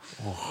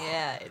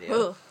 Yeah, I do.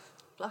 Ooh,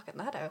 blocking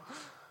that out.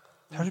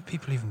 How do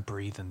people even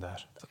breathe in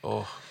that?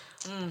 Oh,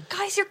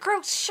 Guys, you're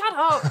gross. Shut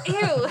up.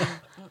 Ew.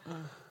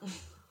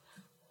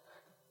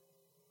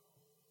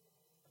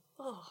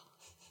 Oh,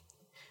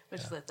 We'll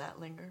just let that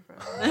linger for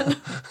a minute.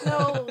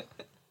 no.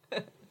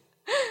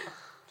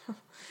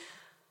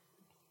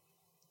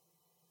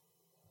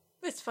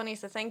 It's funny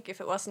to think if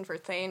it wasn't for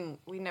Thane,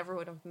 we never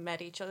would have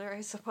met each other,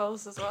 I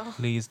suppose, as well.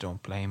 Please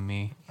don't blame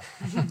me.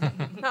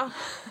 No.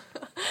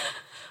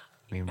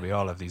 I mean, we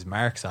all have these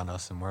marks on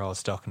us, and we're all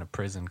stuck in a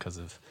prison because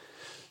of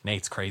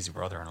Nate's crazy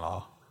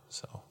brother-in-law.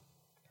 So,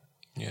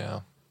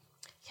 yeah.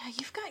 Yeah,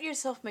 you've got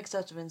yourself mixed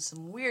up in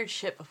some weird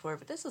shit before,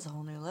 but this is a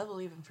whole new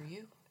level even for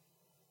you.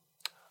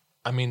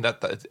 I mean,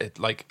 it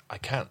like, I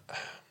can't.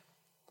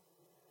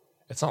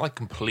 It's not like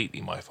completely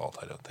my fault,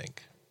 I don't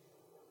think.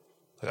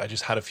 Like, I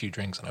just had a few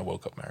drinks and I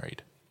woke up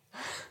married.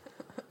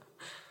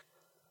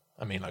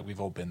 I mean, like,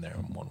 we've all been there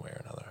in one way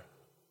or another,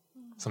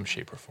 some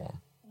shape or form.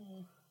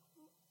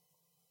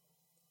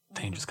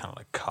 Thane just kind of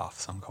like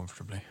coughs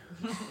uncomfortably.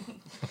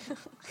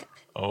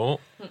 Oh,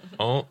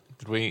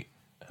 did we?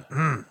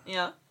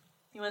 Yeah.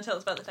 You want to tell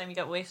us about the time you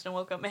got wasted and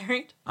woke up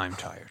married? I'm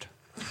tired.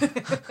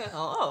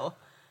 Oh.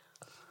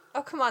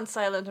 Oh, come on,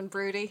 silent and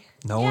broody.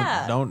 No,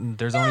 Yeah. no,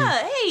 there's only...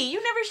 Yeah, hey,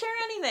 you never share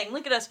anything.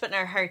 Look at us putting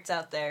our hearts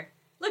out there.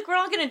 Look, we're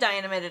all going to die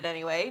in a minute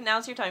anyway.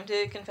 Now's your time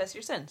to confess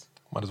your sins.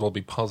 Might as well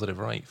be positive,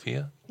 right,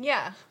 Fia?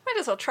 Yeah, might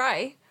as well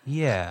try.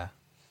 Yeah.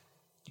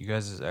 You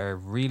guys are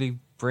really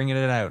bringing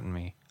it out in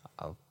me.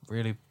 I'll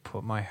really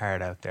put my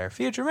heart out there.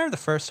 Fia, do you remember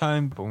the first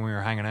time when we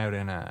were hanging out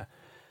in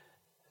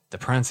the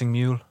Prancing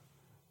Mule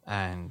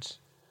and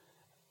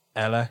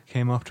Ella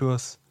came up to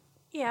us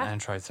Yeah.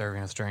 and tried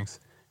serving us drinks?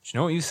 Do you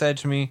know what you said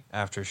to me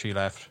after she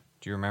left?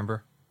 Do you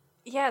remember?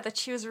 Yeah, that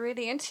she was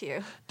really into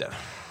you.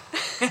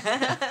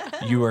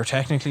 You were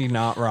technically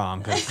not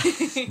wrong,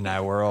 because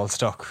now we're all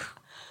stuck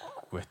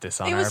with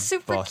this on It our was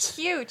super butt.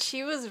 cute.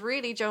 She was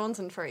really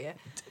jonesing for you.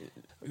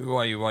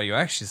 What you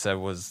actually said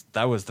was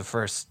that was the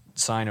first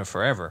sign of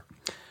forever.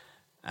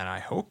 And I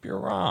hope you're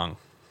wrong.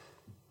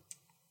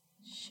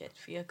 Shit,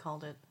 Fia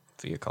called it.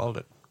 Fia called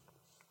it.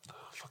 Oh,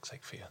 fuck's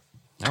sake, Fia.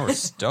 Now we're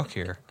stuck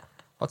here.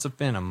 What's it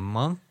been, a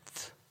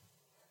month?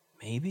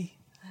 Maybe?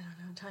 I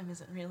don't know, time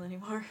isn't real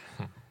anymore.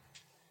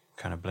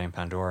 Kind of blame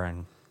Pandora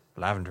and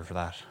Lavender for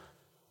that.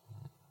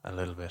 A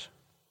little bit.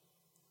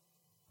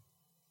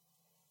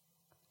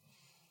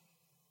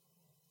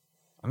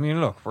 I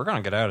mean, look, we're going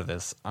to get out of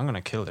this. I'm going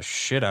to kill the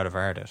shit out of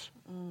Ardit.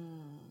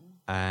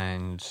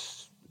 And...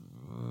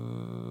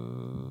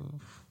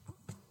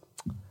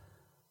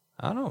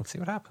 I don't know. See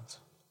what happens.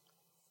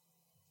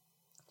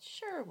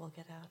 Sure, we'll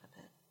get out of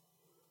it.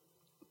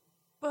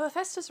 Well,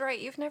 Hephaestus right.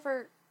 You've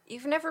never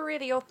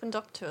really opened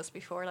up to us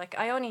before. Like,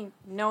 I only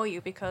know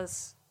you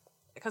because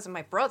of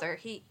my brother.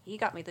 He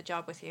got me the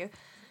job with you.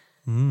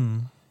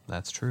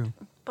 That's true.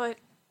 But,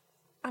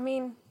 I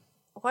mean,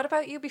 what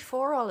about you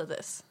before all of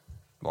this?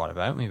 What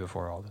about me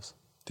before all this?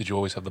 Did you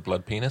always have the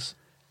blood penis?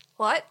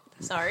 What?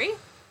 Sorry?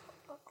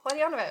 What are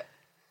you on about?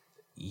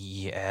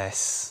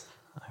 Yes.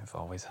 I've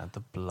always had the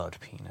blood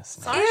penis.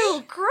 Now. Sorry?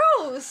 Ew,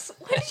 gross!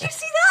 When did you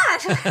see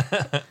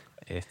that?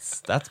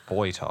 That's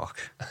boy talk.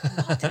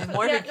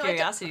 Morbid Yeah, no,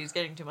 curiosity is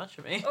getting too much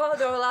for me. Oh,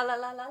 no, la la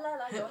la la la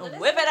la. don't listen.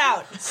 Whip it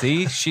out!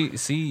 See,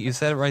 you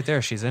said it right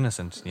there. She's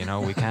innocent. You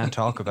know, we can't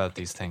talk about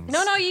these things.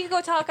 No, you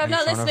go talk. I'm in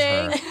not front of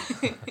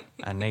listening. her.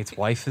 And Nate's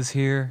wife is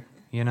here.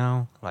 You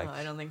know, like, Oh,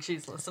 I don't think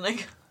she's listening.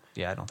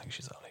 yeah, I don't think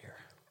she's all here.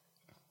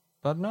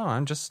 But no,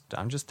 I'm just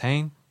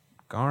Thane,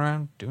 going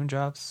around doing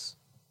jobs,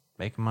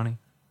 making money,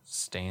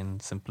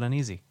 staying simple and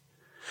easy,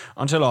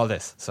 until all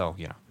this. So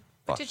you know.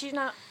 But Did you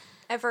not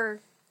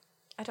ever,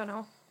 I don't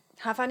know,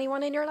 have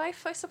anyone in your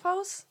life, I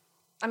suppose?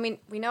 I mean,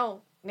 we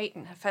know Nate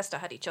and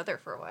Hephaestus had each other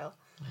for a while.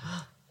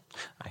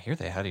 I hear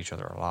they had each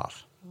other a lot.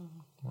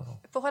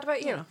 But what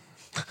about you?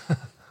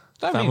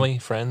 I mean, Family,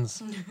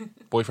 friends,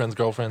 boyfriends,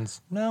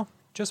 girlfriends, no,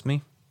 just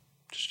me.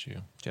 just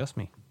you. Just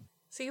me.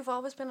 So you've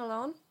always been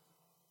alone?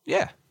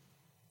 Yeah.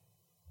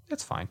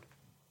 It's fine.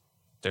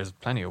 There's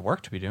plenty of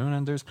work to be doing,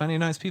 and there's plenty of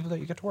nice people that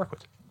you get to work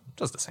with.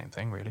 Does the same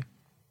thing, really.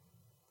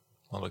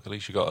 Well, look, at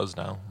least you got us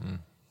now.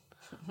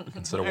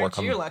 Consider Aren't work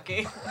on you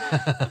lucky?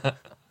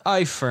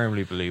 I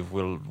firmly believe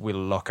we'll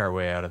luck our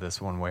way out of this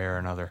one way or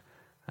another.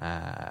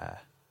 Yeah,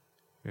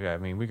 I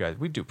mean,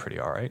 we do pretty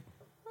all right.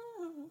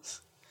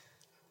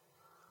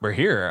 We're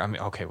here. I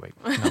mean, okay, wait.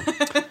 No.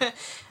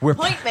 We're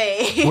Point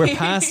made.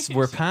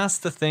 we're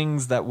past the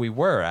things that we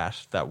were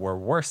at that were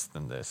worse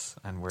than this,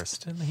 and we're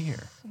still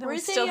here. Then Were we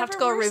they still have to ever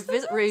go worse than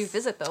this?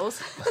 revisit those.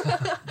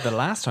 The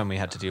last time we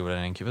had to deal with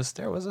an incubus,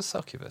 there was a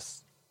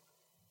succubus.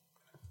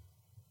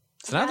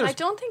 So now And I there's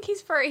don't think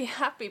he's very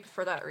happy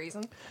for that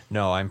reason.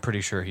 no. I'm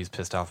pretty sure he's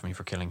pissed off at me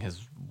for killing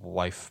his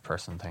wife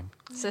person thing.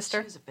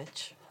 Sister. She's a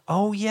bitch.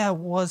 Oh yeah, it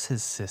was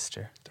his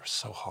sister. They're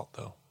so hot,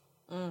 though.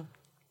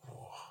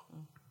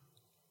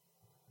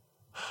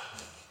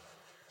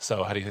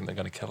 So, how do you think they're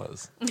going to kill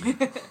us?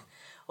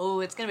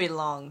 Oh, it's gonna be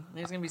long.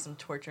 There's gonna be some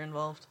torture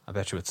involved. I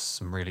bet you it's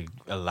some really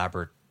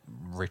elaborate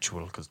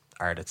ritual because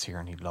Ardit's here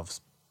and he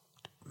loves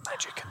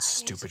magic and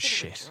stupid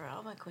shit.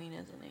 Drama queen,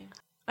 isn't he?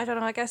 I don't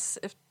know. I guess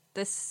if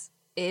this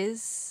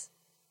is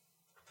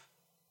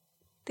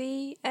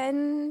the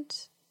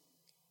end,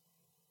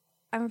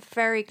 I'm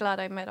very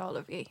glad I met all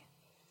of you.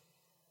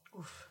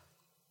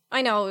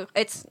 I know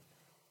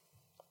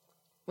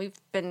we've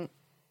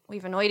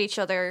annoyed each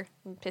other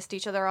and pissed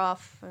each other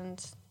off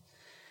and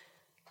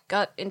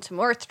got into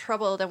more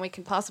trouble than we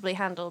can possibly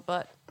handle,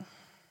 but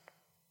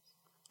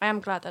I am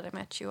glad that I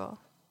met you all.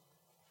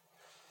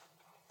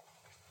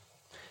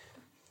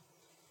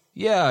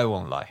 Yeah, I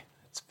won't lie.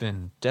 It's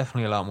been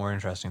definitely a lot more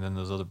interesting than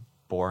those other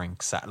boring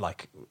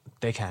like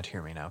they can't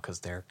hear me now because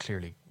they're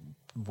clearly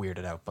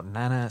weirded out. But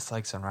Nana,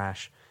 Sykes, and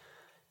Rash,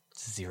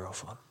 it's zero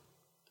fun.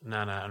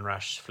 Nana and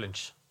Rash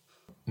flinch.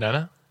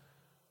 Nana?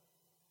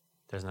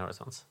 There's no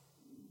response.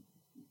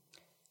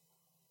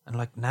 And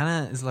like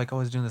Nana is like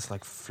always doing this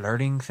like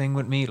flirting thing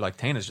with me. Like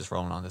Tana's just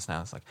rolling on this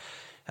now. It's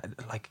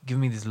like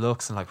giving me these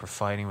looks and like we're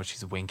fighting, but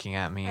she's winking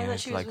at me. I and thought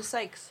it's she was like, with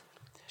Sykes.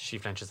 She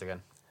flinches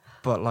again.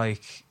 but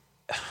like,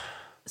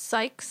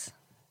 Sykes?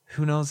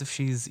 who knows if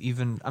she's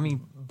even? I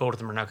mean, Both of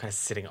them are now kind of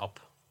sitting up,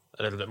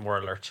 a little bit more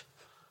alert.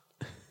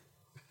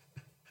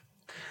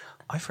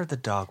 I've heard the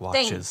dog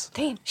watches.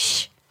 Thane,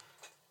 shh.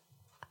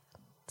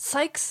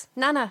 Sykes,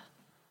 Nana,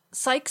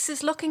 Sykes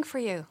is looking for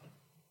you.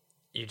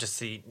 You just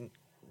see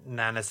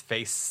Nana's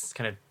face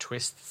kind of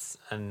twists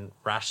and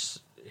Rash,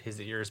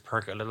 his ears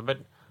perk a little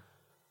bit.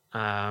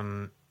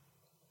 And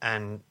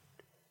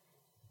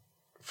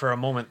for a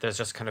moment, there's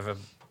just kind of a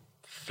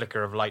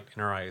flicker of light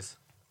in her eyes.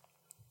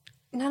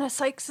 Nana,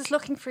 Sykes is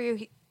looking for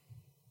you.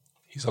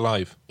 He's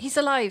alive. He's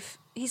alive.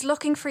 He's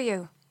looking for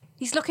you.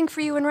 He's looking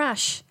for you and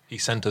Rash. He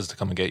sent us to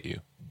come and get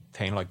you.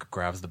 Tane like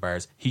grabs the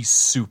bars. He's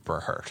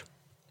super hurt.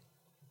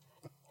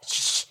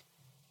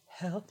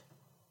 Help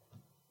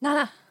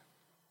Nana,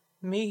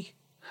 me.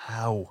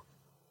 How?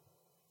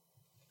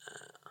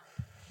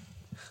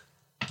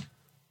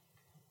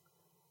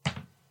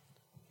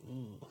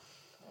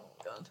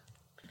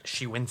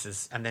 She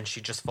winces and then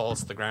she just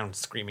falls to the ground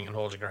screaming and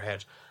holding her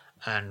head.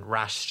 And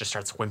Rash just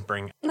starts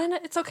whimpering. Nana,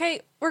 it's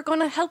okay. We're going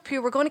to help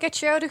you. We're going to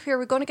get you out of here.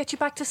 We're going to get you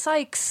back to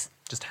Sykes.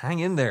 Just hang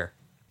in there.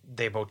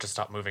 They both just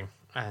stop moving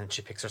and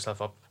she picks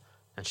herself up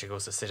and she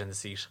goes to sit in the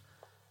seat.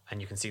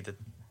 And you can see that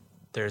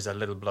there's a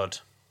little blood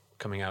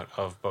coming out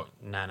of both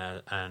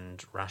Nana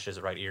and Rash's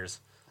right ears.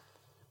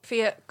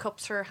 Fia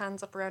cups her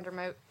hands up around her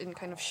mouth in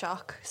kind of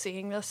shock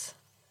seeing this.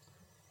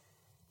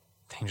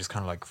 Tane just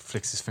kind of like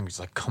flicks his fingers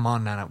like, come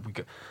on, Nana.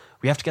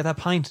 We have to get that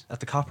pint at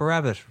the Copper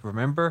Rabbit.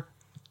 Remember?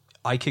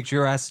 I kicked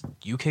your ass.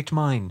 You kicked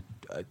mine.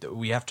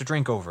 We have to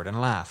drink over it and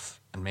laugh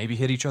and maybe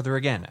hit each other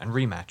again and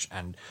rematch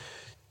and,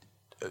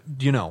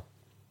 you know.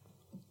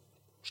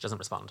 She doesn't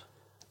respond.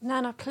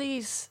 Nana,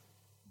 please.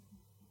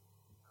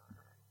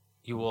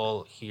 You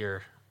all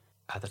hear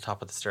at the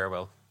top of the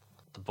stairwell,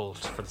 the bolt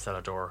for the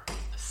cellar door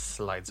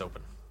slides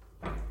open.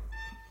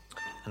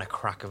 And a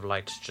crack of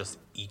light just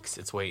ekes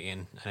its way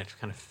in and it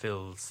kind of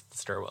fills the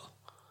stairwell.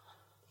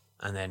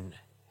 And then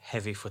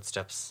heavy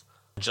footsteps.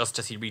 Just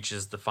as he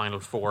reaches the final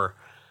four,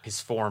 his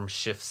form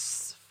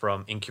shifts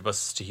from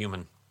incubus to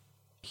human.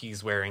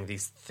 He's wearing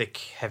these thick,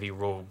 heavy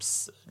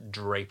robes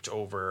draped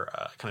over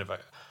kind of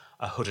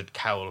a hooded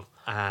cowl.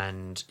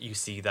 And you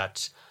see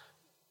that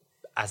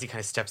as he kind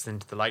of steps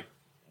into the light,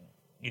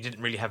 you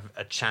didn't really have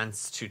a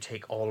chance to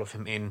take all of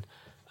him in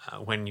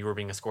when you were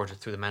being escorted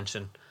through the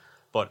mansion.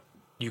 But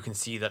you can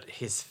see that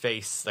his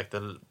face, like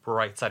the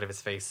right side of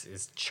his face,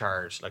 is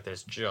charged. Like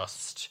there's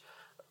just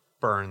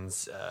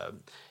burns.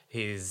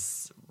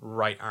 His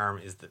right arm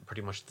is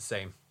pretty much the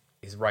same.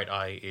 His right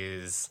eye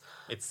it's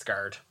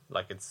scarred.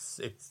 Like it's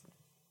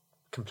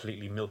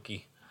completely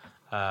milky.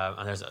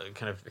 And there's a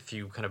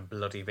few kind of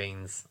bloody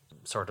veins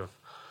sort of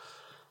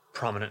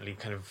prominently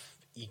kind of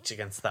eked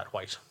against that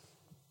white.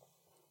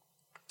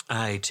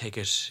 I take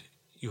it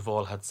you've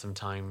all had some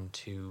time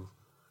to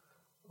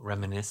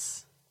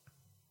reminisce,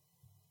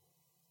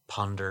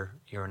 ponder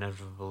your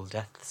inevitable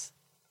deaths.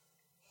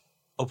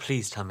 Oh,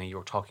 please tell me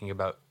you're talking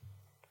about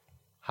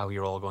how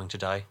you're all going to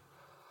die.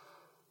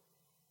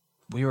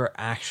 We were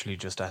actually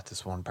just at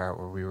this one part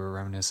where we were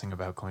reminiscing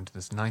about going to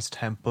this nice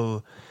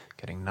temple,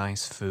 getting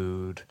nice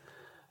food,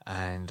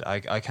 and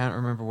I can't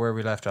remember where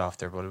we left off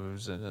there, but it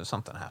was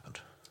something happened.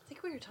 I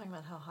think we were talking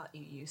about how hot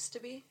you used to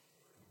be.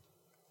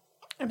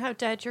 And how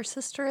dead your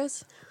sister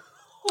is.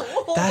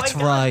 That's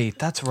right.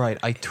 That's right.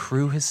 I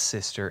threw his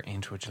sister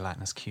into a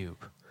gelatinous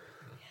cube.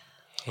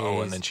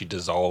 Oh, and then she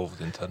dissolved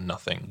into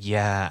nothing.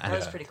 Yeah, and That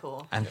was pretty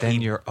cool. And then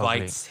He you're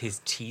ugly. bites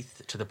his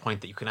teeth to the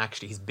point that you can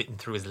actually, he's bitten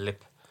through his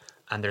lip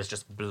and there's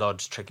just blood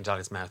trickling down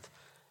his mouth.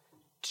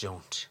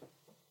 Don't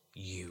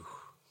you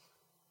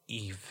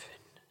even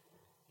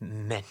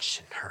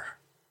mention her.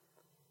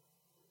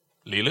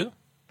 Lilu?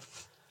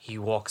 He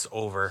walks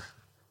over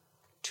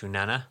to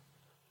Nana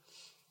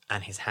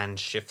and his hand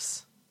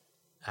shifts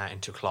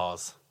into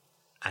claws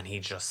and he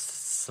just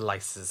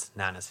slices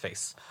Nana's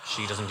face.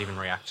 She doesn't even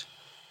react.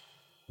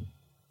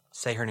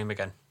 Say her name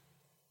again.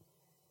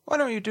 Why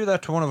don't you do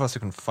that to one of us who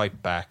can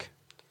fight back?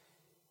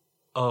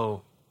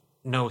 Oh,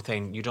 no,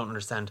 Thane, you don't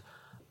understand.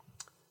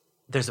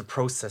 There's a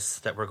process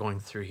that we're going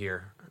through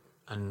here,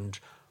 and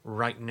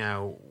right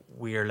now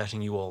we are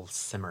letting you all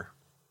simmer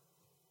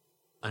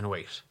and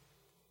wait.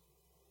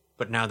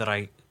 But now that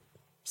I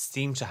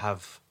seem to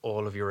have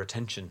all of your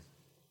attention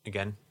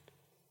again,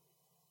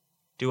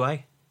 do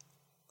I?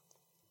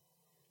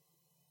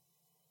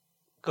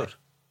 Good.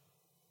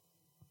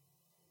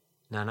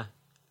 Nana,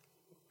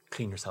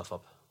 clean yourself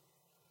up.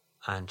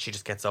 And she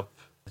just gets up,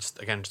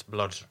 just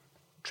blood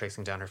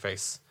tracing down her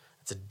face.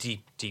 It's a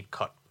deep, deep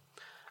cut.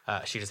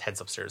 She just heads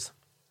upstairs.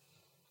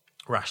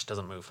 Rash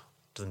doesn't move,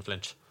 doesn't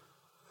flinch.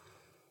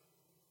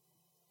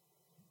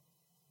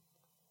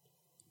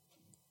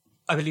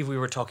 I believe we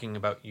were talking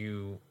about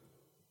you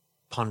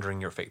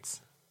pondering your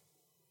fates.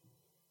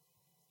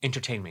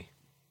 Entertain me.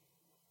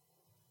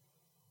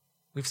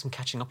 We've some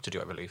catching up to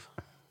do, I believe.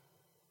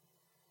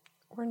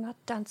 We're not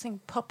dancing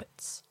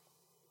puppets.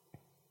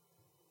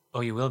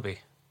 Oh, you will be.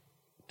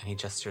 And he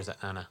gestures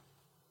at Anna.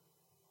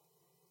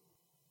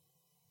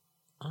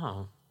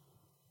 Oh.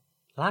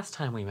 Last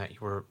time we met, you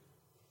were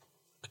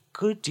a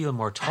good deal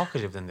more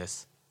talkative than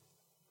this.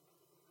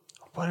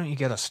 Why don't you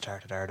get us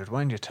started, Arded?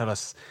 Why don't you tell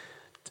us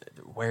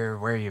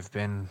where you've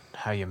been,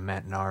 how you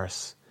met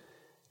Norris?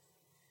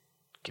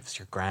 Give us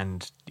your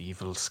grand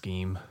evil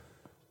scheme.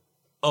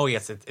 Oh,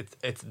 yes,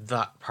 it's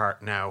that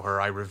part now where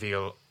I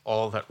reveal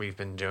all that we've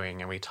been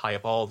doing and we tie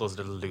up all those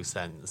little loose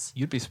ends.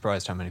 You'd be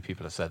surprised how many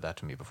people have said that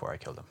to me before I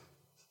killed them.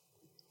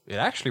 It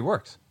actually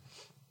works.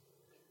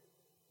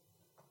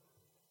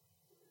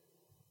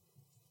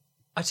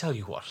 I tell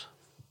you what.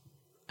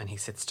 And he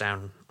sits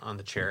down on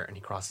the chair and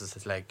he crosses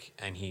his leg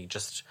and he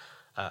just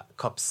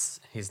cups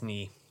his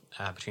knee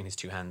between his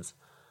two hands.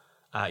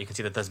 You can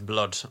see that there's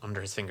blood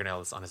under his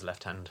fingernails on his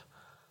left hand.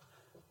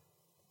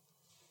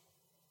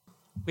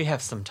 We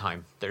have some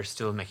time. They're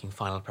still making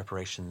final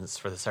preparations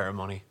for the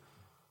ceremony.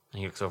 And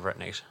he looks over at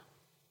Nate.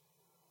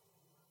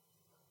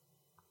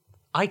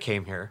 I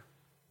came here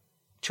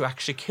to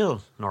actually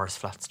kill Norris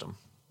Flatstum.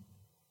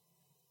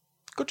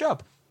 Good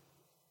job.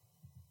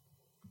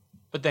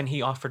 But then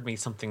he offered me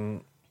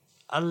something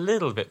a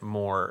little bit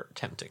more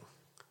tempting.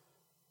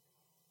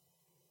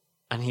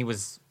 And he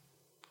was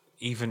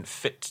even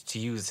fit to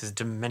use his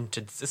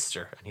demented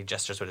sister, and he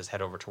gestures with his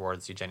head over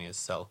towards Eugenia's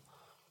cell,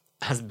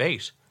 as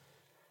bait,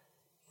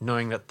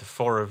 knowing that the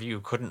four of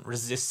you couldn't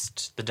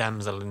resist the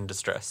damsel in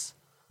distress.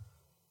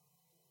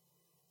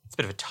 It's a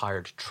bit of a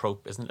tired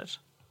trope, isn't it?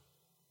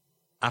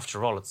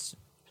 After all,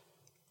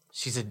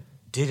 she's a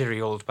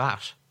diddery old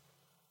bat.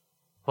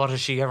 What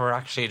has she ever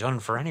actually done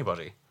for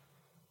anybody?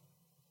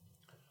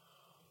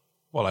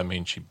 Well, I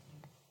mean, she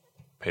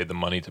paid the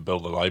money to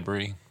build a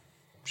library.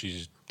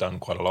 She's done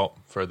quite a lot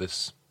for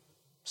this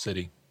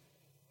city,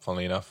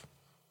 funnily enough.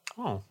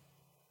 Oh.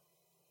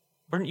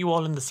 Weren't you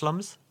all in the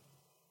slums?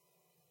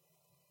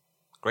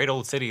 Great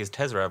old city is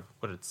Tezrab,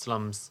 but its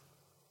slums.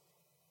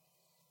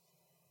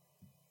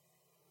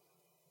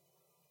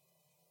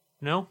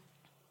 No?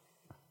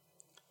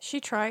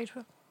 She tried.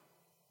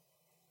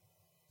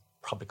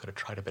 Probably could have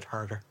tried a bit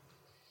harder.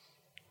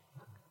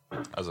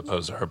 As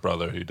opposed to her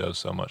brother, who does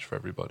so much for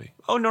everybody.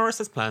 Oh, Norris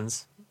has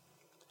plans.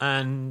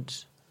 And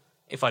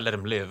if I let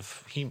him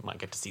live, he might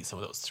get to see some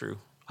of those through.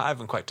 I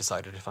haven't quite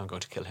decided if I'm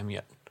going to kill him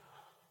yet.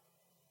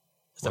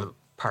 There's a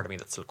part of me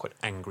that's still quite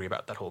angry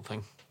about that whole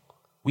thing.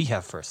 We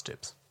have first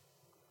dibs.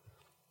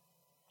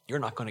 You're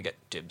not going to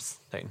get dibs,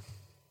 Thane.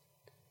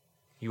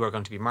 You are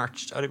going to be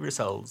marched out of your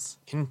cells,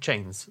 in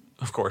chains,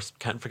 of course,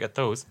 can't forget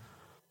those.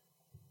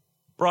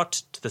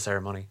 Brought to the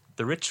ceremony.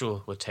 The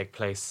ritual will take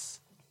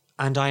place,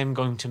 and I am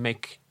going to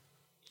make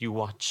you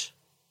watch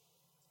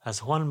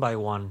as one by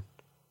one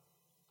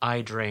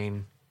I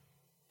drain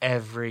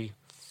every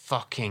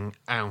fucking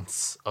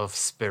ounce of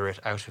spirit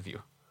out of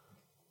you.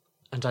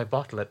 And I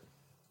bottle it.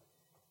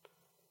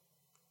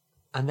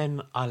 And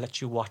then I'll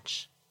let you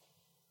watch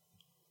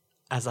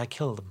as I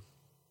kill them.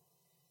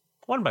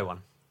 one by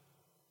one,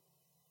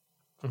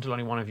 until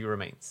only one of you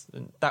remains.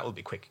 And that will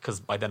be quick, because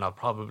by then I'll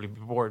probably be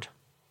bored.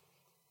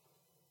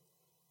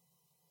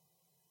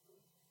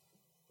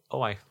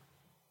 Oh, I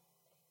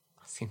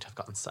seem to have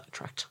gotten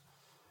sidetracked.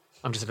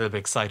 I'm just a little bit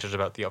excited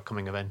about the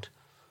upcoming event.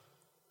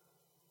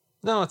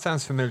 No, it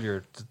sounds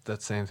familiar.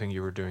 That same thing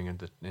you were doing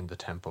in the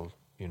temple,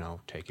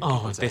 taking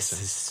people's This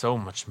essence. is so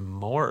much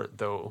more,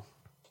 though,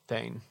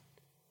 Thane.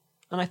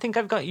 And I think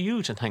I've got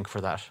you to thank for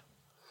that.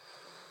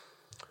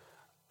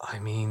 I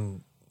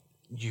mean,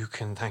 you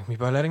can thank me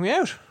by letting me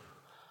out.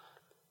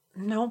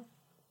 No,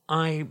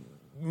 I'm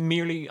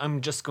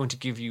just going to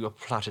give you a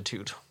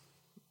platitude.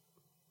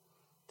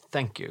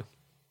 Thank you.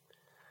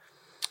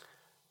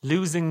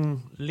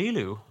 Losing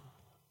Lilu.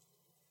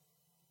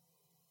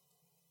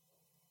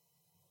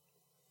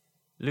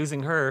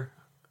 Losing her.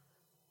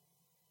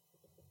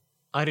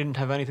 I didn't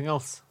have anything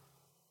else.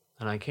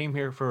 And I came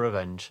here for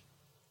revenge.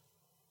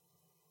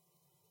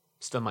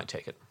 Still might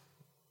take it.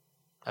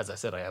 As I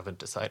said, I haven't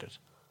decided.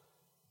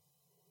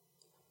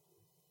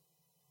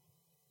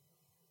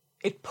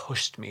 It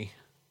pushed me.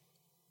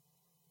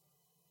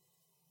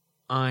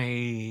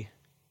 I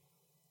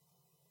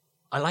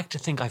like to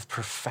think I've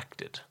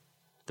perfected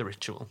the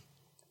ritual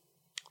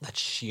that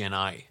she and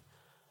I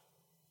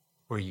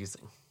were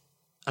using.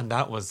 And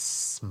that was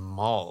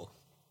small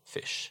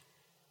fish.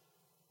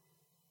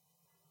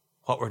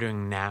 What we're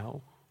doing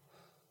now,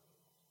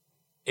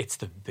 it's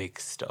the big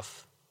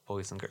stuff,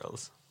 boys and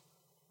girls.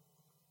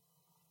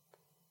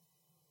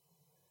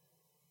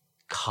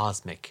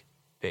 Cosmic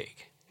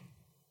big.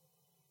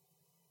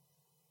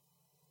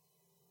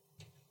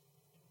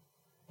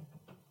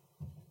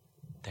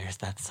 There's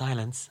that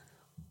silence.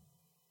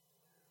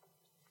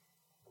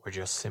 We're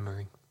just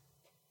simmering.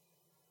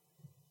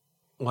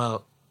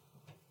 Well,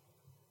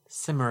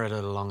 simmer a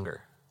little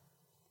longer.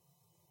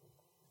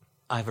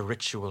 I have a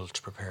ritual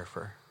to prepare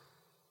for.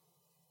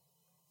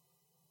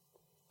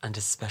 And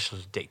a special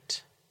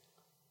date.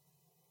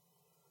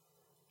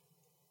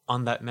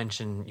 On that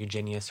mention,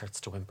 Eugenia starts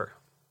to whimper.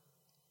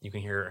 You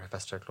can hear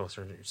Hephaestus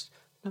closer. Just,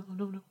 no,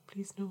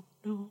 please, no,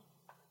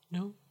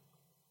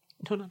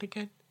 not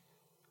again.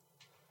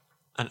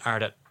 And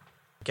Ardat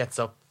gets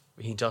up,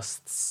 he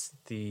dusts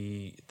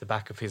the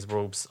back of his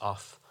robes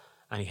off,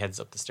 and he heads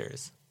up the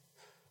stairs.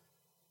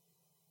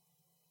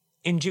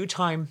 In due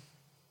time,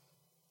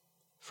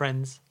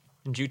 friends,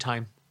 in due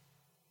time.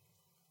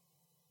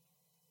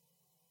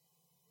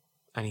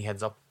 And he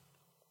heads up.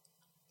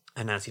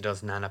 And as he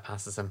does, Nana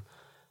passes him,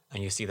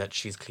 and you see that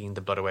she's cleaned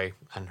the blood away,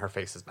 and her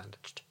face is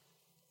bandaged.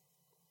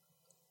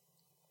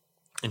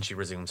 And she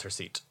resumes her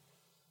seat.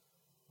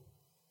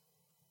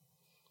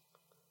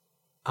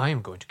 I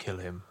am going to kill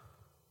him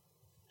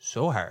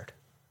so hard,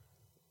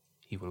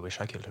 he will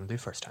wish I killed him the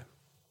first time.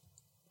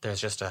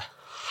 There's just a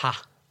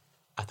ha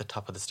at the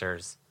top of the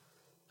stairs,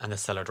 and the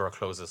cellar door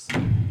closes,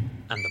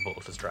 and the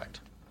bolt is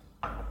dragged.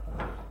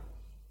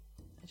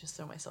 I just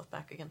throw myself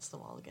back against the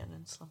wall again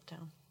and slump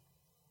down.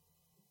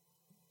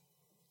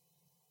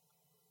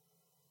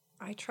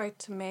 I tried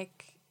to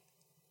make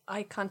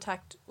eye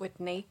contact with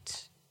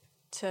Nate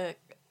to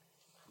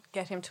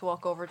get him to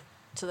walk over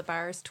to the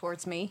bars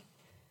towards me.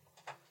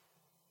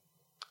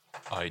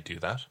 I do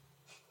that.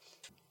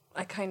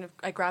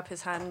 I grab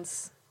his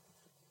hands,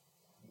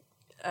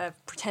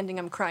 pretending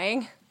I'm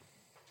crying,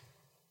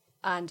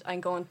 and I'm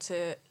going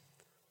to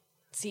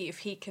see if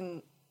he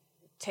can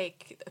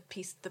take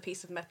the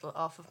piece of metal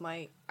off of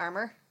my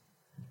armor.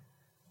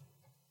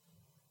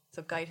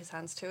 So guide his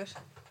hands to it.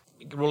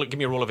 Give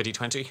me a roll of a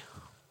d20,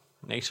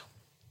 Nate.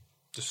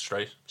 Just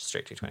straight.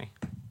 Straight d20.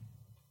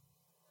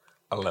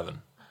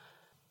 11.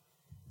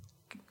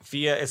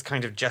 Fia is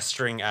kind of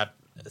gesturing at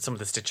some of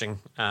the stitching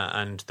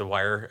and the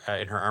wire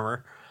in her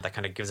armor that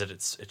kind of gives it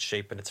its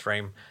shape and its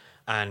frame,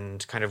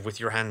 and kind of with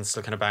your hands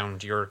still kind of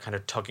bound, you're kind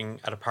of tugging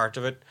at a part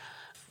of it.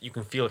 You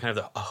can feel kind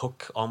of a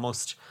hook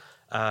almost,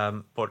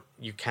 but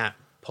you can't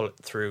pull it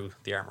through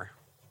the armor.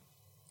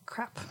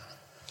 Crap.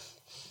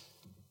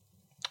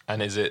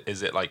 And is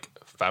it like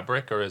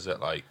fabric or is it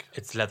like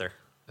It's leather.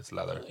 it's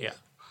leather? Yeah.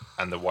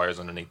 And the wire's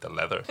underneath the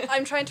leather.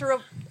 I'm trying to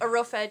rub a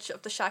rough edge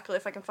of the shackle,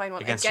 if I can find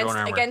one, Against your own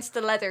armor. against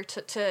the leather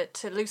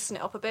to loosen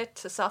it up a bit,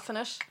 to soften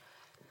it.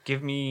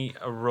 Give me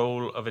a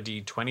roll of a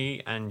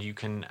d20, and you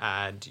can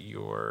add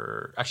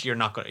your... Actually, you're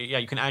not going to... Yeah,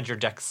 you can add your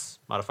dex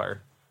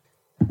modifier.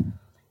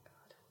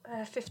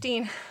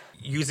 15.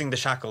 Using the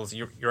shackles,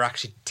 you're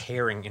actually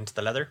tearing into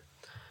the leather.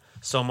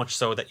 So much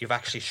so that you've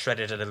actually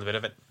shredded a little bit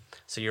of it.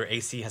 So your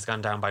AC has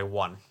gone down by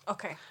 1.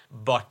 Okay.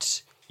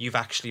 But you've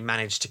actually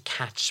managed to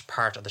catch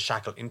part of the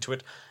shackle into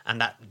it. And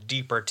that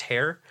deeper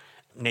tear,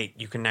 Nate,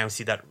 you can now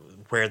see that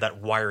where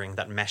that wiring,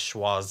 that mesh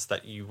was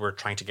that you were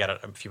trying to get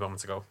at a few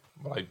moments ago.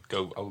 Well,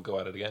 I'll go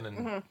at it again.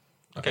 And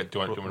Okay, do you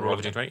want to roll roll a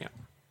again? d20? Yeah.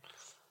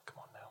 Come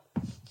on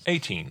now.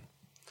 18.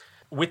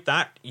 With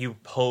that, you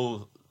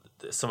pull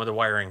some of the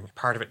wiring.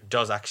 Part of it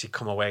does actually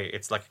come away.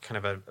 It's like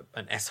kind of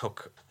an S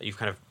hook that you've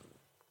kind of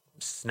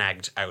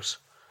snagged out.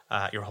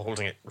 You're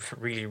holding it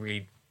really,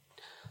 really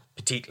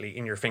petitely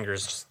in your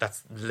fingers.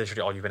 That's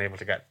literally all you've been able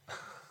to get.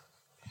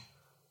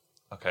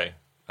 Okay.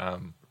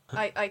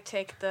 I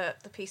take the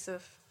piece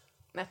of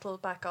metal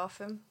back off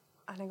him,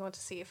 and I'm going to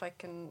see if I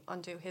can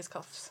undo his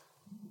cuffs.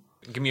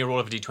 Give me a roll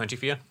of a d20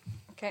 for you.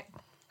 Okay.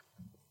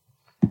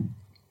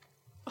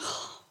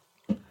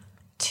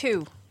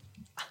 2.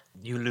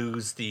 You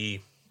lose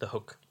the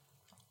hook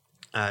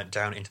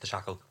down into the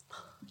shackle.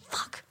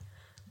 Fuck.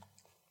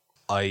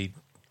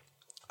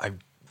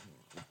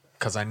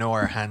 Because I know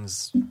our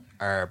hands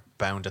are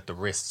bound at the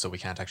wrist, so we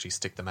can't actually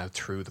stick them out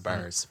through the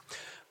bars.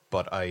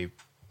 But I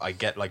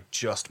get like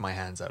just my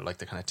hands out, like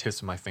the kind of tips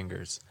of my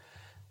fingers,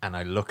 and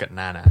I look at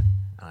Nana,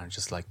 and I'm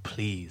just like,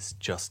 please,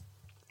 just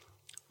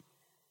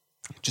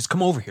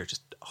come over here,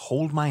 just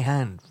hold my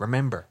hand.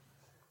 Remember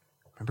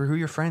who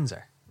your friends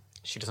are,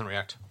 She doesn't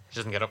react. She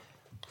doesn't get up.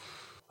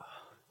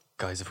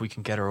 guys. If we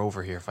can get her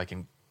over here,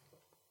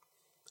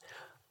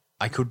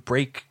 I could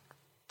break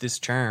this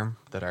charm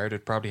that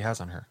Ardit probably has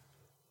on her.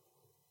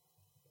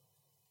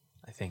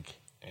 I think.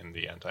 In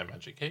the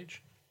anti-magic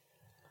cage?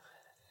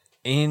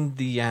 In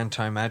the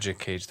anti-magic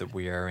cage that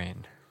we are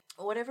in.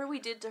 Whatever we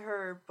did to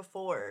her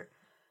before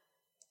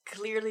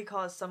clearly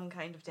caused some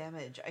kind of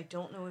damage. I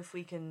don't know if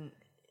we can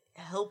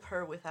help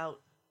her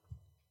without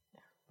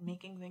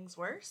making things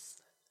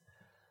worse.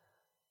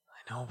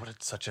 I know, but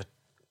it's such a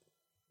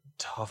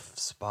tough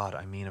spot.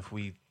 I mean, if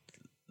we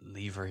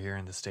leave her here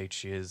in the state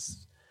she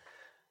is,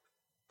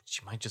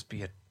 she might just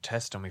be a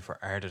test dummy for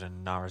Ardit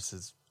and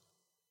Norris's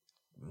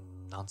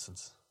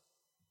nonsense.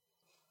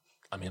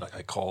 I mean, like,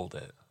 I called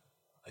it.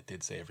 I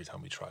did say every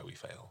time we try, we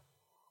fail.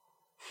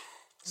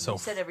 So You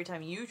said every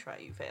time you try,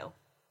 you fail.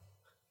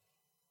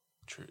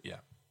 True, yeah.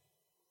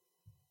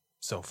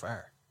 so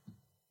far,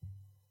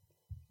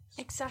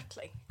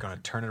 Exactly. gonna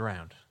turn it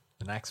around.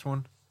 The next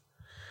one,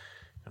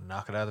 gonna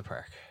knock it out of the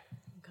park.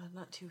 God,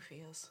 not two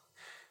feels.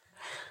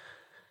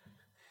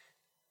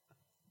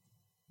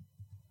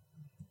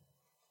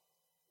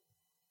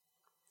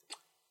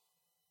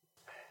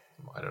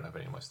 I don't have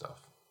any of my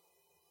stuff.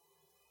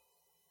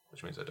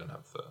 Which means I don't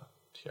have the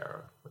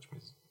tiara, which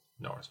means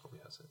Norris probably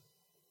has it.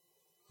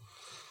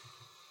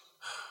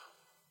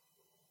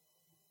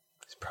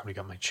 He's probably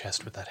got my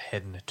chest with that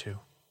head in it too.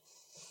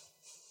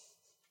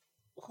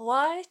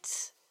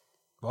 What?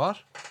 What?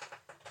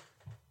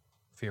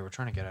 Fear, we're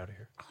trying to get out of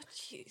here. Oh,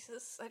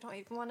 Jesus. I don't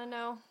even want to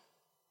know.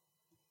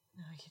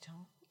 No, you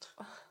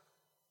don't.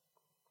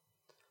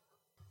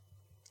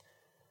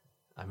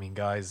 I mean,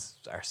 guys,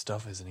 our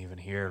stuff isn't even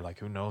here. Like,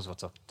 who knows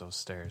what's up those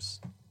stairs?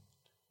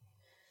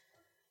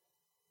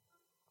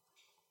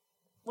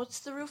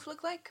 What's the roof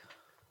look like?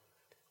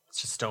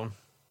 It's just stone.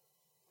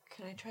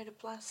 Can I try to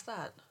blast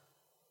that?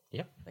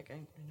 Yep. Like, I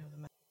know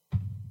the map.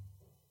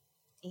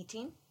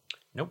 18?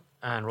 Nope.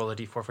 And roll a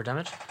d4 for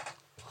damage.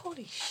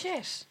 Holy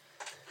shit.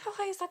 How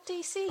high is that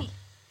DC?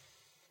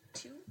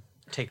 2?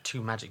 Take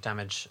 2 magic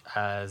damage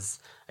as,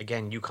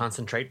 again, you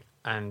concentrate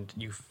and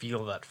you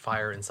feel that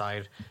fire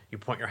inside. You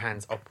point your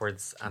hands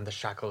upwards and the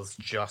shackles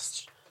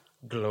just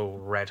glow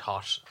red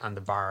hot and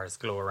the bars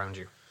glow around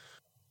you.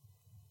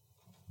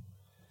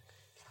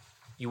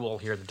 You all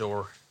hear the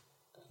door,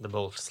 the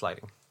bolt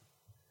sliding.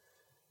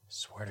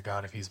 Swear to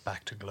God, if he's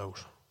back to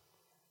gloat.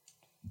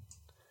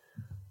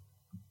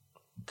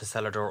 The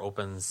cellar door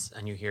opens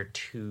and you hear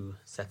 2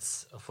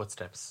 sets of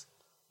footsteps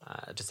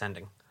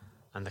descending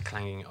and the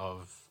clanging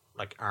of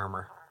like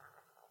armor.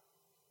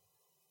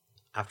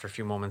 After a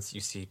few moments, you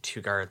see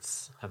 2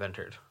 guards have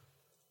entered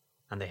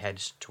and they head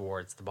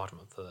towards the bottom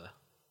of the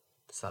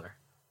cellar.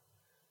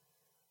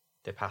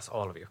 They pass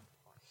all of you.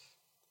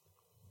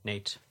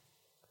 Nate,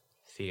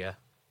 Thea,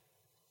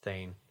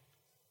 Thane,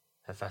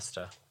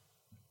 Hephaestus.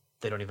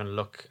 They don't even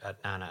look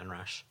at Nana and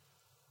Rash.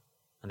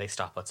 And they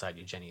stop outside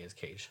Eugenia's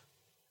cage.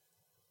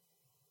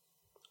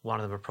 One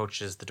of them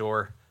approaches the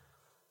door,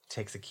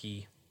 takes a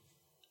key,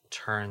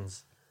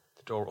 turns,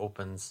 the door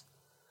opens,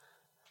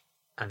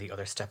 and the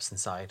other steps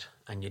inside,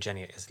 and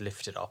Eugenia is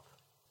lifted up.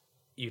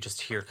 You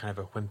just hear kind of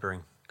a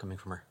whimpering coming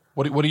from her.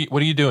 What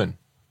are you doing?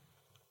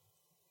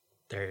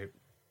 They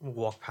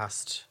walk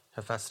past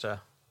Hephaestus.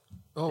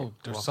 Oh,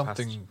 there's walk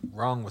something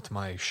wrong with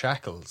my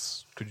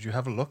shackles. Could you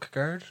have a look,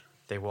 guard?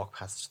 They walk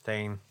past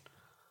Thane.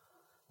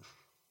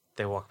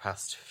 They walk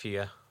past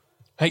Fia.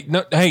 Hey,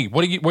 no, hey,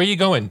 where are you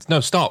going? No,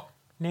 stop.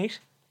 Nate?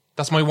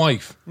 That's my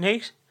wife.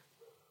 Nate?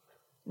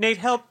 Nate,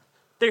 help!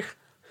 There!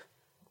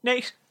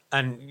 Nate!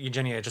 And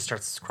Eugenia just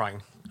starts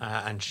crying,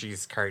 and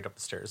she's carried up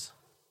the stairs.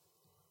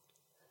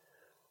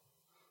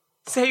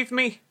 Save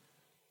me!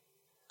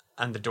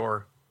 And the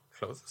door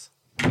closes.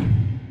 I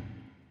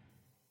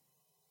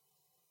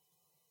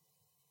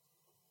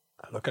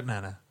look at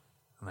Nana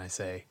and I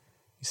say,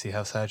 you see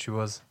how sad she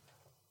was?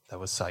 That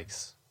was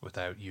Sykes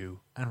without you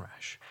and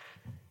Rash.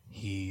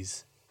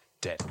 He's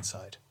dead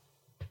inside.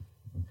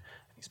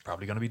 He's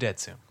probably going to be dead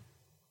soon.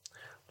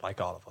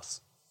 Like all of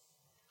us.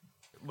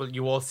 Well,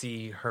 you all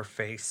see her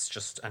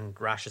face and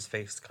Rash's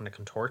face kind of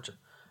contort.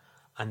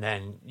 And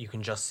then you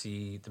can just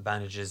see the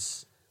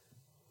bandages,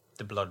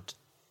 the blood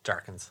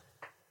darkens.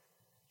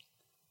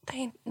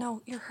 Thane,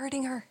 no, you're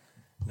hurting her.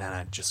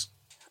 Nana, just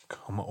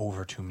come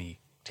over to me.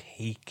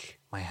 Take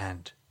my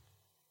hand.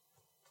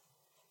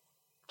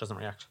 Doesn't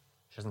react.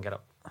 She doesn't get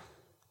up.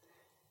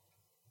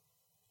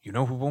 You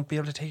know who won't be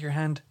able to take your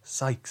hand?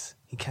 Sykes.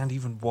 He can't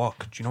even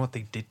walk. Do you know what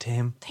they did to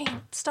him?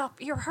 Thane,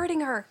 stop. You're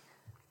hurting her.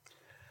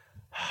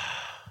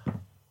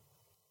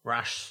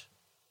 Rash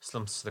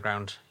slumps to the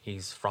ground.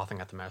 He's frothing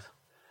at the mouth.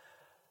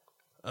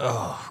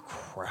 Oh,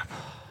 crap.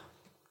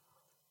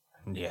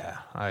 Yeah,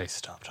 I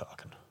stopped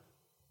talking.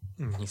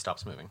 He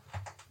stops moving.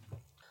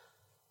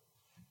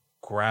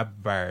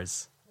 Grab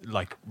bars.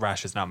 Like,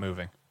 Rash is not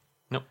moving.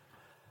 Nope.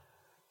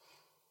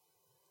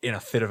 In a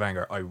fit of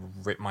anger, I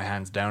rip my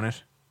hands down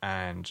it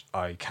and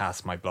I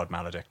cast my Blood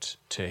Maledict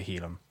to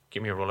heal him.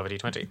 Give me a roll of a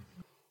d20.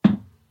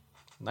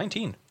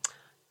 19.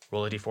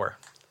 Roll a d4.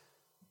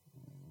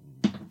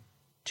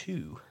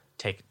 2.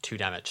 Take 2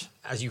 damage.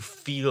 As you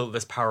feel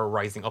this power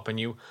rising up in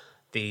you,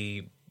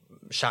 the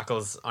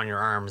shackles on your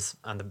arms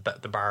and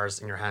the bars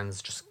in your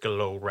hands just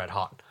glow red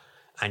hot,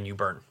 and you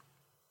burn.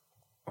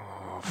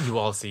 You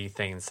all see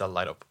Thane's cell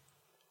light up.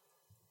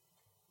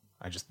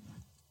 I just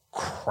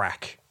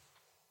crack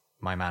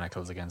my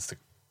manacles against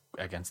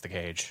the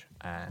cage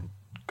and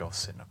go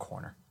sit in a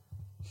corner.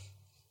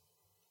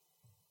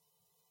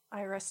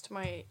 I rest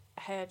my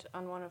head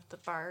on one of the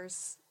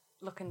bars,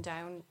 looking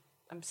down.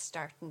 I'm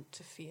starting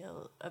to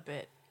feel a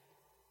bit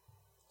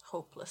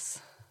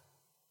hopeless.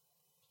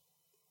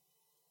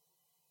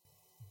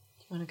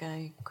 You want to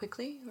go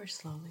quickly or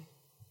slowly?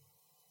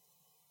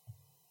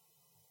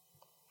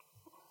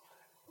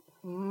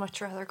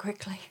 Much rather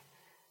quickly.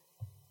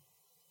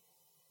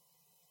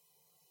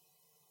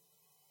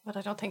 But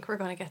I don't think we're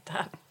going to get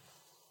that.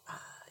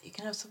 You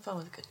can have some fun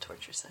with a good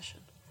torture session.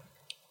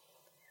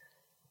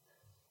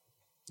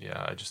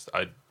 Yeah, I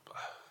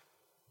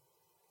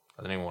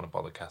don't even want to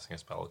bother casting a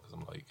spell because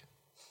I'm like,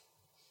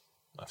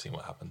 I've seen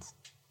what happens.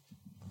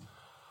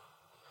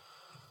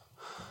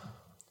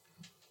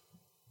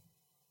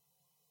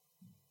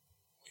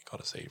 We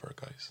gotta save her,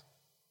 guys.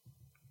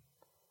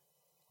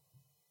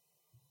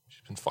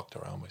 She's been fucked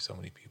around by so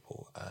many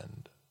people,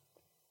 and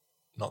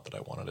not that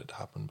I wanted it to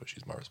happen, but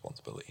she's my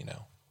responsibility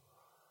now.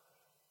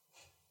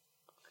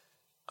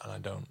 And I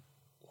don't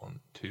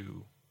want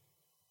to...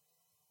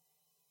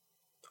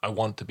 I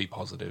want to be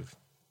positive,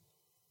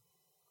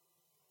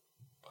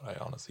 but I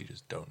honestly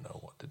just don't know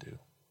what to do.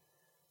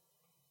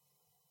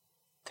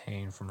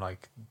 Thane from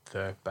like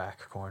the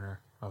back corner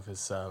of his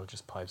cell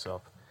just pipes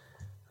up.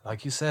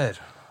 Like you said,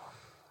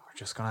 we're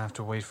just gonna have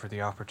to wait for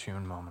the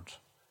opportune moment.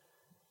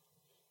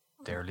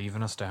 They're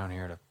leaving us down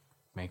here to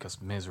make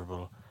us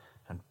miserable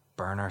and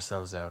burn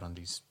ourselves out on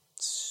these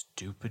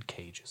stupid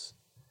cages.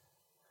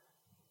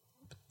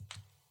 But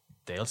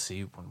they'll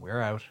see when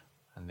we're out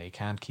and they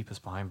can't keep us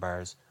behind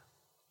bars.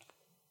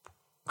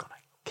 Gonna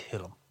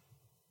kill them.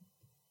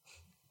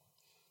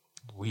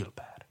 Real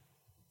bad.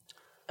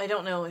 I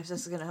don't know if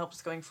this is going to help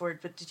us going forward,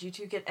 but did you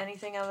two get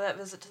anything out of that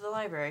visit to the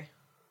library?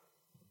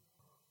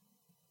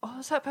 What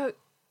was that about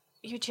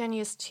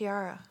Eugenia's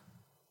tiara?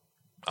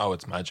 Oh,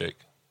 it's magic.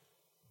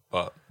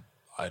 But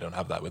I don't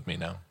have that with me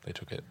now. They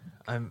took it.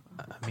 I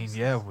mean,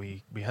 yeah,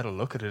 we had a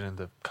look at it in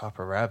the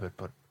Copper Rabbit,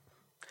 but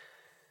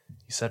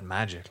you said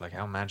magic. Like,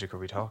 how magic are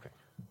we talking?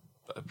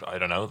 I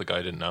don't know. The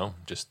guy didn't know.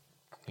 Just,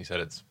 he said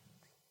it's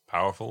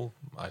powerful.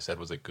 I said,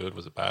 was it good?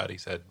 Was it bad? He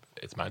said,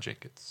 it's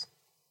magic. It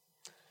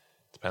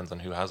depends on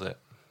who has it.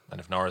 And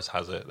if Norris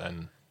has it,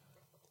 then,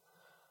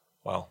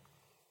 well,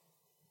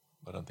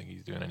 I don't think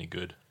he's doing any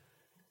good.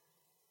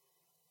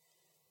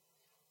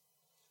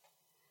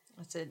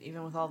 That's it.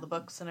 Even with all the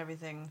books and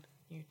everything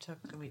you took,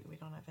 we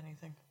don't have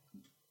anything.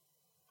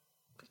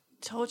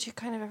 Told you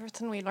kind of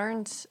everything we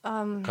learned.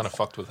 Kind of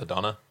fucked with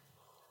Adana.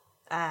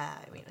 I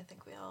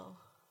think we all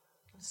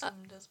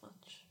assumed as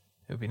much.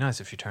 It would be nice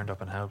if she turned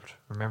up and helped.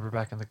 Remember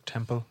back in the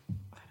temple?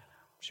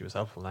 She was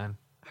helpful then.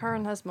 Her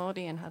and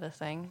Asmodean had a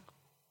thing.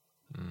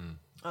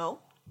 Oh?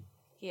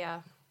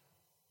 Yeah.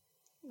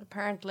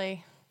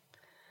 Apparently,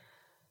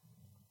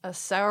 a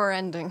sour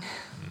ending.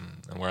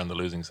 And we're on the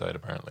losing side,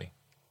 apparently.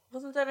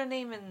 Wasn't that a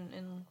name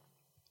in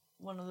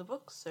one of the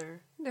books,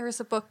 or? There was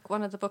a book,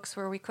 one of the books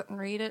where we couldn't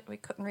read it. We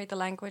couldn't read the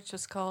language. It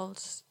was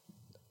called,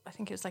 I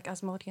think it was like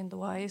Asmodean the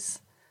Wise.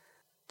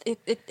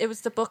 It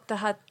was the book that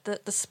had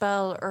the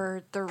spell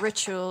or the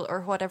ritual or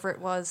whatever it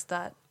was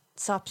that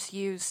Sops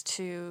used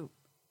to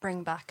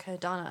bring back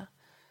Adana.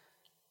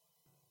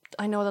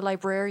 I know the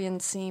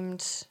librarian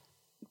seemed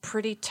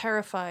pretty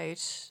terrified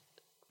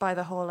by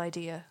the whole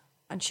idea,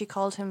 and she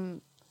called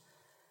him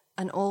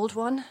an old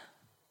one.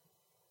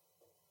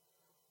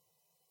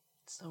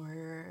 So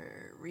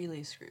we're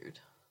really screwed.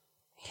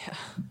 Yeah.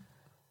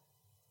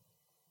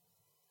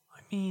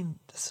 I mean,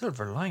 the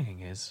silver lining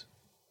is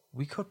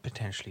we could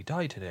potentially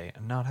die today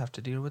and not have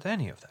to deal with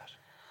any of that.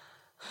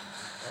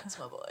 That's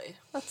my boy.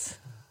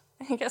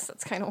 I guess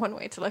that's kind of one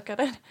way to look at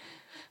it.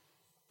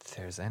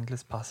 There's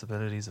endless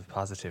possibilities of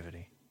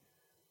positivity,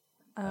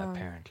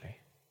 apparently.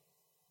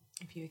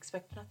 If you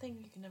expect nothing,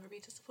 you can never be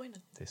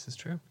disappointed. This is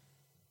true.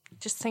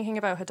 Just thinking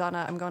about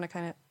Hadana, I'm going to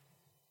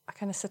I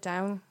kind of sit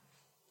down.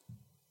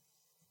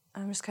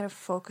 I'm just kind of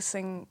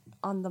focusing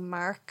on the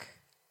mark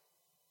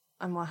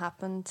and what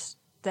happened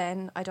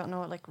then. I don't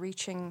know, like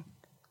reaching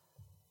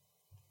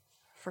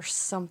for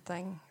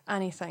something,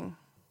 anything.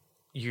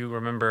 You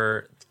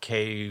remember the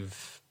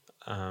cave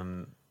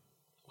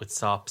with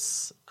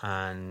Sops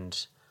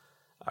and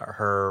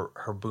her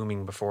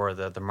booming before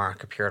the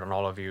mark appeared on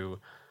all of you.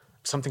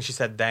 Something she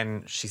said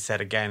then, she said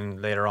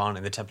again later on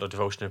in the Temple of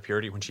Devotion and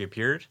Purity when she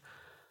appeared.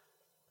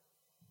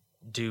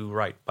 Do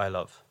right by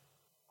love.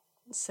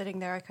 Sitting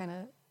there, I kind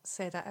of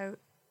say that out.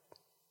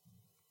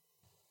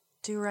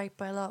 Do right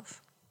by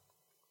love.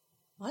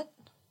 What?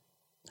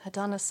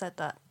 Hadana said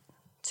that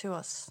to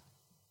us.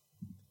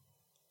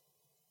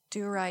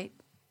 Do right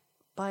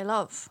by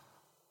love.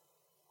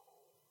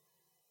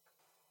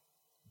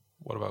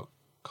 What about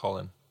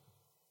Colin?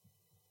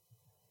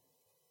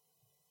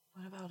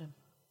 What about him?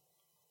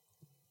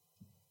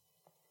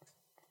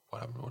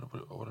 What happened?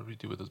 What did we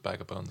do with his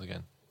bag of bones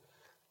again?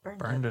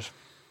 Burned it.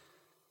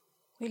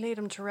 We laid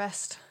him to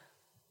rest.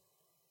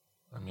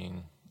 I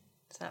mean,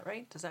 Is that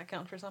right? Does that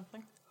count for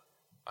something?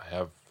 I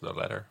have the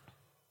letter.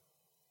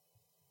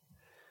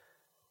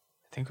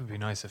 I think it would be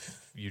nice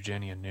if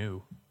Eugenia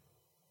knew.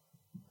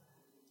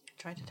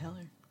 Try to tell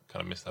her.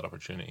 Kind of missed that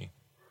opportunity.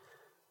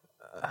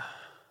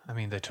 I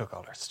mean, they took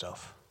all her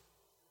stuff.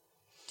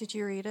 Did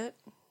you read it?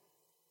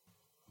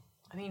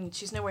 I mean,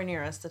 she's nowhere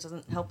near us. That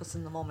doesn't help us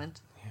in the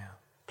moment. Yeah.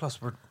 Plus,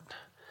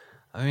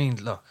 I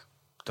mean, look,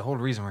 the whole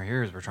reason we're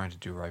here is we're trying to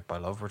do right by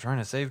love. We're trying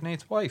to save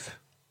Nate's wife.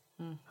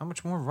 How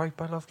much more right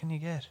by love can you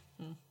get?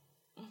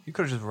 You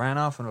could have just ran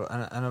off and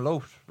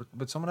eloped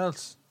with someone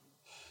else.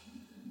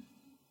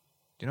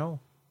 You know,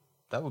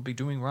 that would be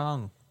doing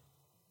wrong.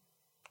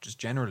 Just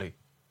generally.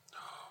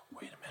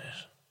 Wait a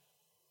minute.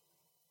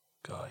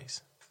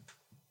 Guys,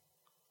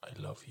 I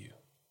love you.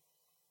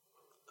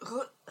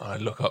 And I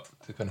look up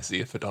to kind of see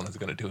if Adonna's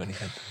going to do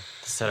anything.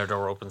 The cellar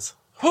door opens.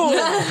 Freedom!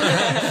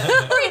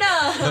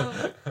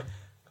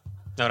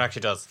 No, it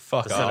actually does.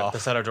 Fuck off. The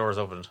cellar door is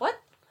opened. What?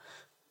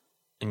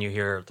 And you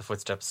hear the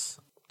footsteps.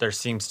 There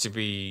seems to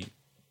be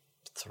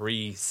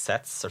 3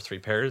 sets or 3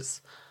 pairs.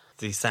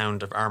 The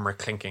sound of armor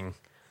clinking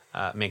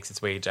makes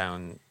its way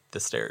down the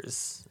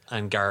stairs,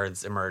 and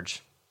guards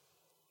emerge.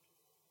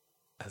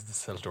 As the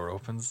cell door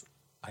opens,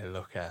 I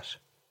look at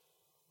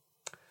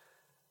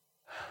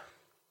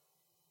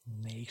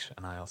Nate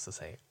and I also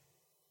say,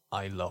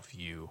 I love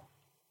you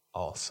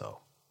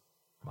also,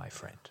 my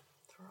friend.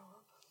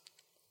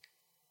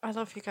 I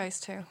love you guys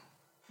too.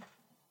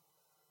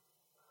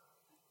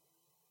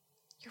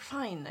 You're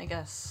fine, I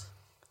guess.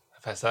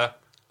 Hephaestus,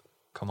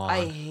 Come on.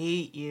 I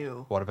hate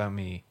you. What about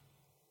me?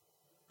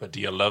 but do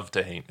you love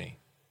to hate me?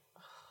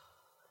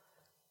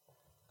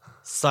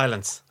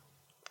 Silence.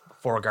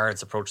 4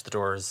 guards approach the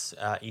doors,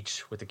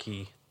 each with a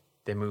key.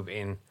 They move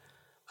in,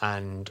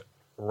 and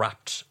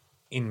wrapped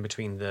in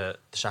between the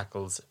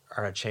shackles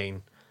are a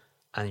chain,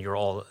 and you're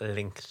all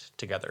linked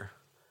together.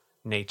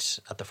 Nate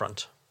at the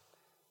front.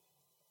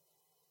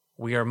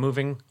 We are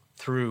moving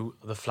through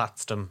the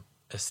Flatstum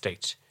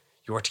estate.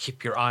 You are to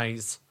keep your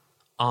eyes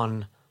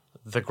on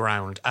the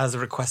ground, as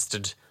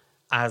requested,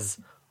 as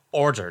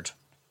ordered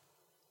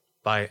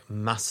by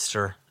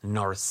Master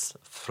Norris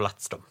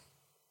Flatstum.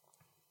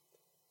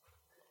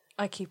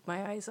 I keep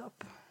my eyes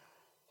up.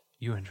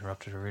 You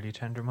interrupted a really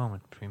tender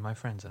moment between my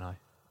friends and I.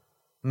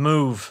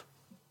 Move.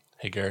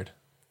 Hey, Gerd,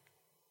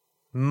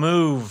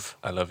 Move.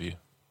 I love you.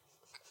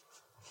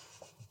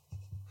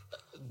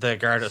 The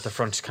guard at the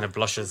front kind of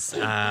blushes,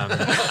 and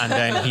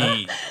then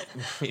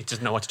he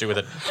doesn't know what to do with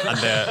it.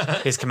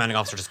 And his commanding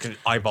officer just kind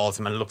of eyeballs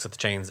him and looks at the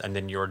chains, and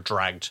then you're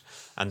dragged.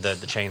 And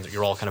the chains,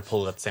 you're all kind of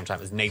pulled at the same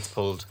time. As Nate's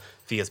pulled,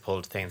 Fia's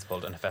pulled, Thane's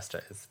pulled, and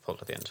Hephaestus is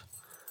pulled at the end.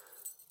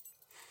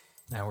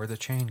 Now we're the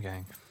chain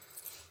gang.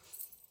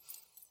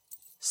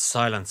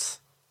 Silence.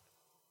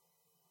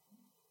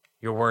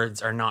 Your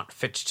words are not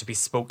fit to be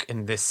spoke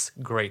in this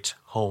great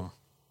home.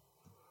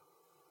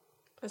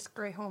 This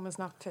grey home is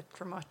not fit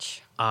for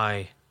much.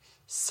 I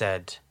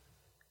said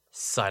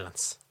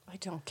silence. I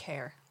don't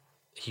care.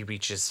 He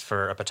reaches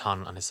for a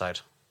baton on his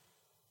side.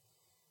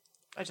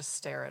 I just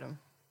stare at him.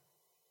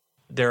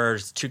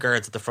 There's 2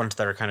 guards at the front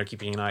that are kind of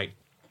keeping an eye.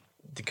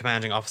 The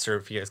commanding officer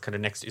of you is kind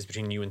of is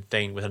between you and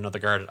Thane, with another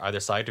guard at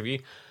either side of you,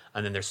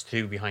 and then there's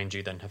 2 behind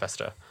you, then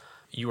Hephaestus.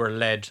 You are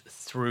led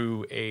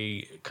through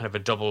a kind of a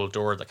double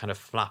door that kind of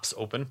flaps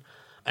open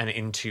and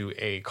into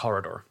a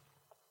corridor.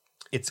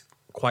 It's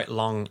quite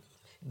long.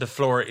 The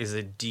floor is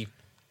a deep,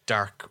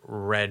 dark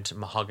red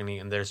mahogany,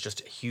 and there's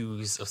just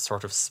hues of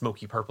sort of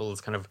smoky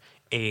purples kind of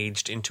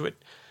aged into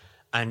it.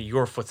 And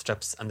your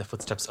footsteps and the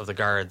footsteps of the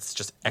guards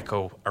just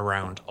echo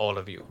around all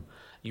of you.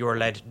 You are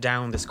led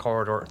down this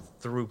corridor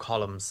through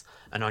columns,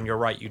 and on your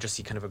right you just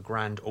see kind of a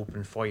grand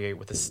open foyer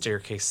with a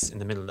staircase in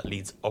the middle that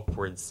leads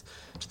upwards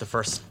to the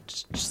first,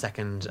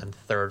 second and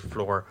third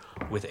floor,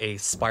 with a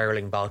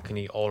spiraling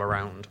balcony all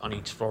around on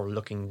each floor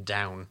looking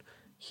down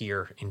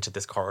here into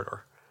this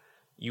corridor.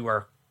 You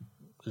are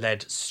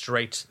led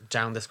straight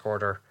down this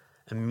corridor.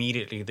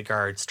 Immediately the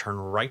guards turn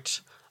right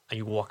and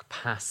you walk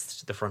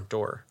past the front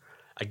door.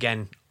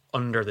 Again,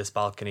 under this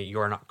balcony, you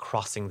are not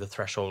crossing the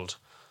threshold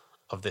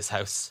of this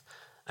house,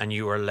 and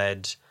you are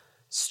led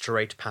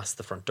straight past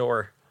the front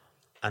door,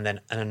 and then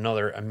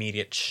another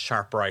immediate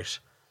sharp right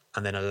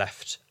and then a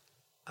left.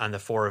 And the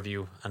four of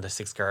you and the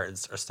 6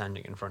 guards are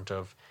standing in front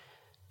of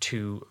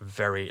 2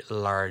 very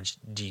large,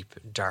 deep,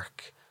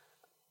 dark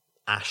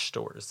ash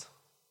doors.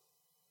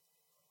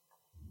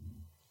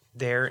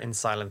 There, in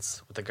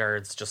silence, with the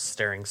guards just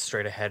staring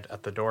straight ahead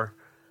at the door,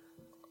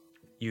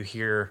 you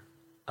hear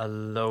a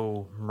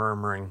low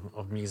murmuring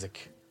of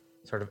music,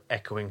 sort of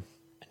echoing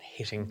and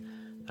hitting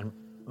and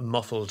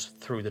muffled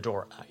through the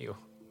door at you.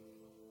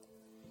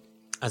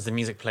 As the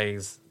music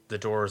plays, the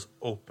doors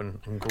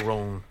open and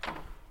groan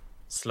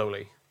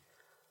slowly.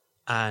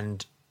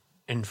 And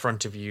in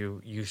front of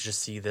you, you just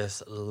see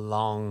this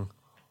long,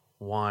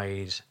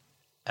 wide,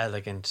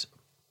 elegant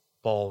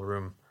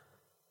ballroom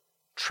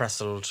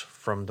trestled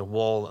from the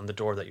wall and the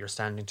door that you're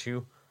standing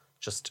to,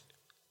 just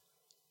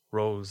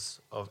rows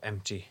of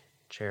empty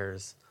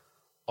chairs,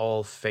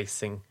 all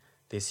facing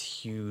this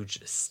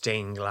huge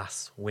stained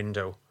glass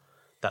window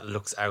that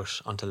looks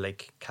out onto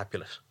Lake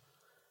Capulet.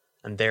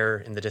 And there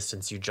in the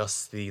distance, you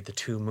just see the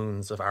 2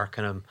 moons of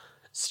Arcanum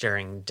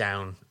staring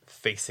down,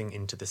 facing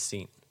into the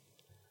scene.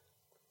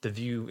 The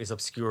view is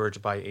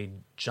obscured by a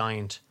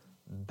giant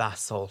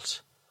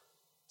basalt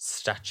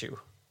statue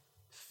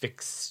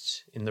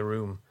fixed in the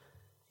room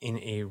in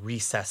a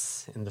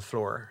recess in the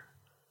floor.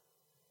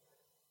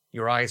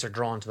 Your eyes are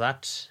drawn to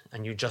that,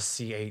 and you just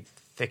see a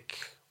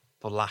thick,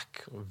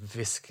 black,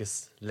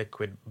 viscous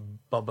liquid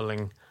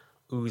bubbling,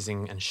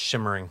 oozing, and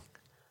shimmering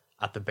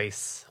at the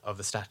base of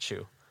the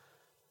statue.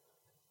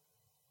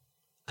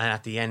 And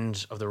at the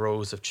end of the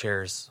rows of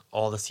chairs,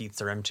 all the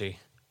seats are empty,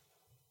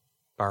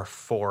 bar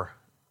 4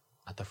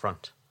 at the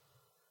front.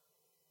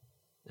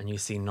 And you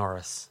see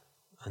Norris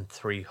and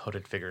 3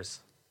 hooded figures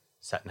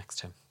sat next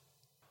to him.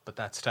 But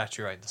that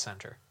statue right in the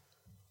center.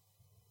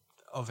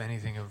 Of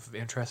anything of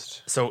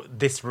interest? So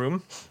this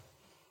room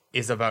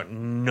is about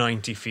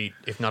 90 feet,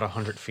 if not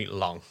 100 feet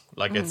long.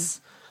 Like this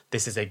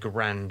is a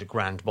grand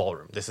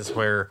ballroom. This is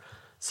where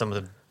some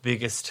of the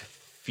biggest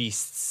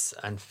feasts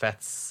and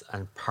fetes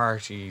and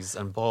parties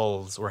and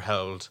balls were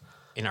held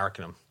in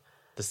Arcanum.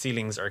 The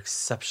ceilings are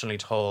exceptionally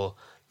tall.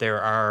 There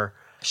are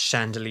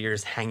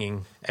chandeliers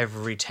hanging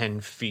every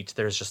 10 feet.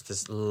 There's just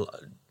this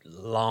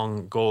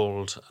long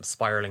gold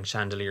spiraling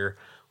chandelier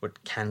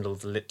with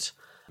candles lit.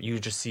 You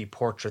just see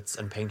portraits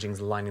and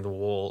paintings lining the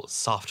wall,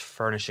 soft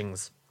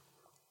furnishings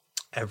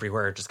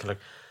everywhere, just kind of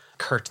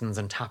curtains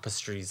and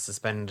tapestries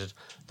suspended.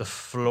 The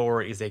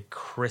floor is a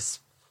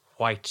crisp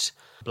white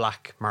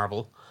black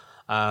marble.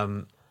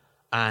 And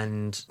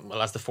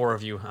well, as the 4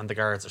 of you and the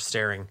guards are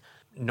staring,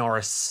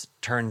 Norris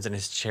turns in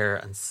his chair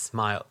and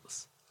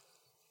smiles.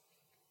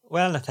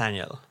 Well,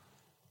 Nathaniel,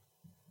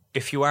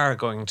 if you are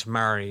going to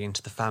marry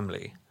into the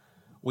family,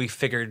 we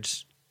figured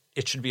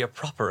it should be a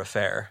proper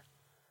affair.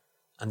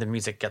 And the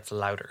music gets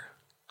louder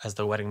as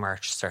the wedding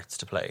march starts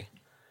to play,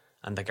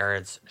 and the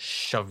guards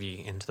shove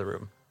you into the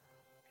room.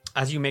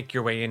 As you make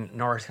your way in,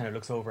 Norris kind of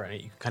looks over,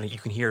 and you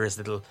can hear his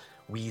little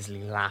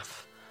Weasley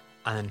laugh,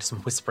 and then some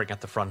whispering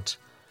at the front,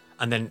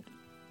 and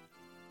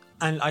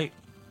I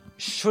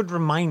should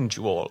remind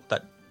you all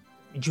that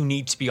you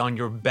need to be on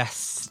your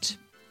best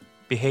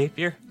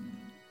behavior.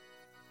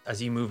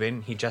 As you move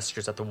in, he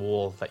gestures at the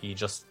wall that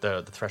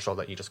the threshold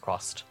that you just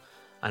crossed,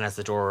 and as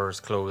the doors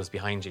close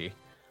behind you,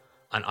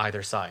 on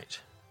either side,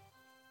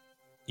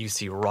 you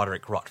see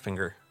Roderick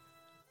Rotfinger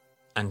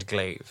and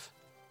Glaive,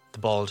 the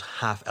bald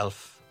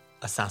half-elf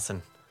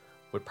assassin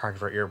with part of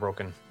her ear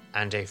broken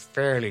and a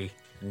fairly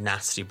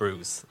nasty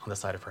bruise on the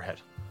side of her head.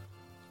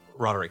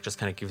 Roderick just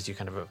kind of gives you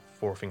kind of a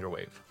 4-finger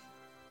wave.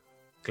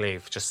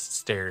 Glaive just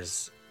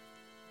stares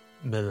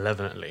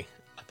malevolently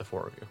at the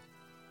 4 of you.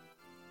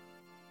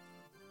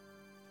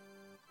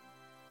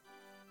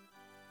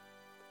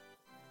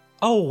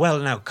 Oh, well,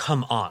 now,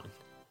 come on.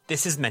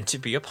 This is meant to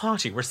be a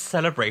party. We're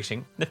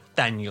celebrating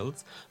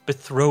Nathaniel's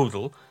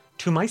betrothal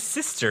to my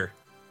sister.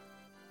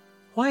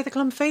 Why the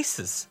glum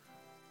faces?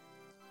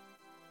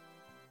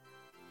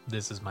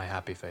 This is my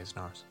happy face,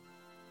 Norris.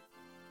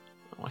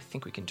 Oh, I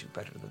think we can do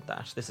better than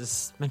that. This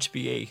is meant to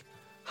be a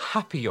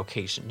happy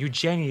occasion.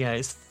 Eugenia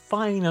is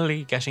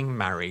finally getting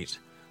married.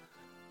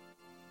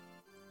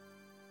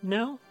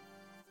 No?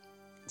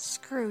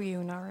 Screw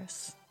you,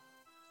 Norris.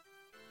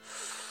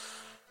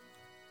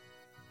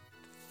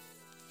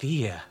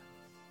 Thea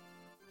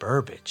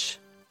Burbage.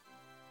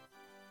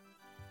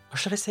 Or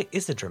should I say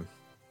Isidrum?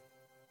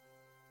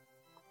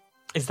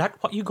 Is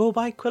that what you go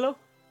by, Quillo?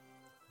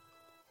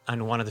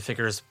 And one of the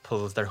figures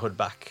pulls their hood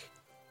back,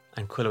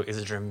 and Quillo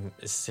Isidrum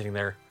is sitting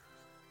there,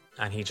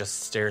 and he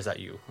just stares at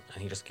you,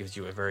 and he just gives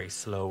you a very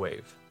slow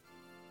wave.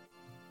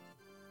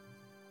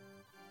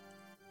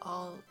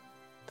 All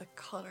the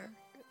colour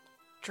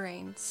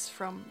drains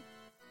from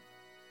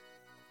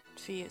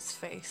Fia's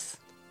face.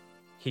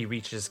 He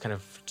reaches kind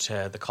of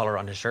to the collar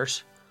on his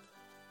shirt,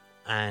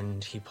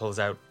 and he pulls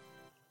out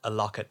a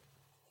locket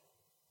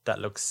that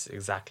looks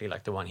exactly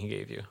like the one he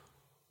gave you.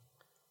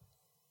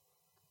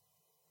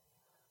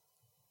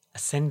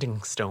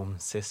 Ascending stone,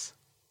 sis.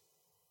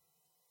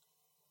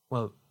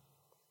 Well,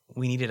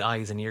 we needed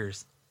eyes and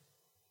ears.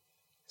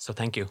 So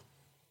thank you.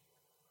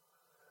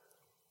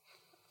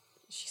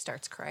 She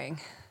starts crying.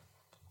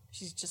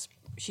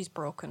 She's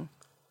broken.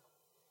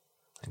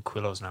 And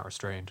Quillow's now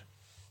restrained.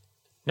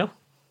 No.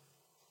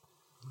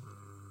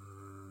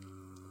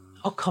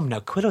 Oh, come now.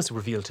 Quillow's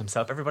revealed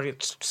himself. Everybody,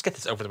 just get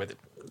this over with.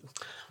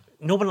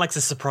 No one likes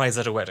a surprise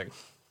at a wedding.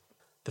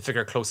 The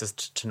figure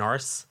closest to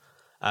Norris,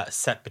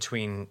 set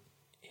between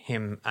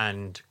him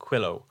and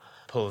Quillow,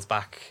 pulls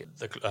back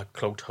the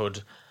cloaked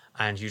hood,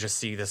 and you just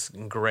see this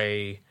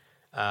grey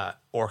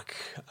orc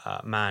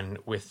man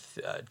with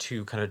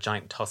two kind of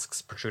giant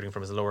tusks protruding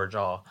from his lower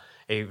jaw,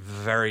 a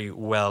very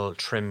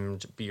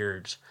well-trimmed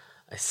beard,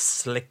 a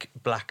slick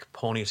black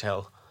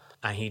ponytail,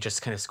 and he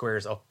just kind of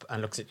squares up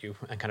and looks at you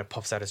and kind of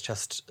puffs out his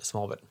chest a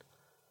small bit.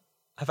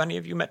 Have any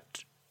of you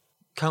met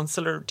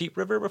Councillor Deep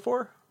River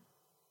before?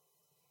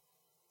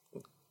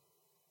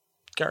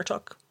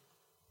 Gartok?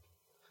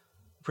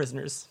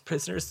 Prisoners,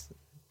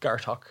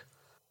 Gartok.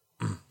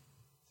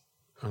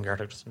 And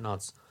Gartok just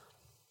nods.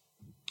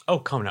 Oh,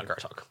 come now,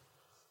 Gartok.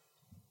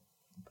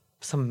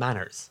 Some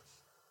manners.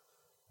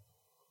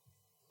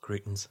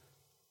 Greetings.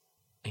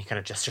 And he kind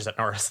of gestures at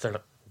Norris. They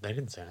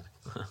didn't say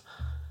anything.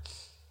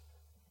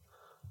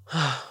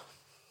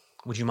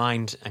 Would you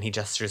mind? And he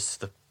gestures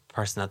to the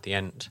person at the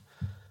end.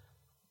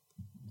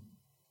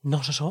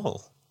 Not at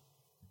all.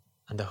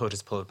 And the hood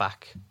is pulled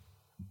back.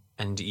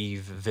 And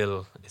Eve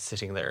Ville is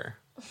sitting there.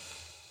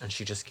 And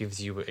she just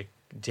gives you a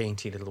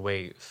dainty little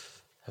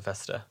wave,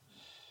 Hephaestus.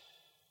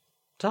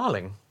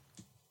 Darling,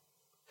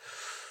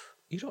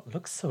 you don't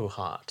look so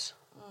hot.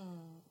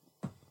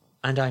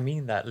 And I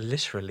mean that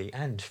literally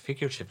and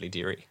figuratively,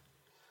 dearie.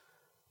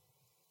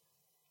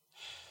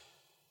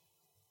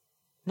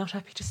 Not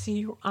happy to see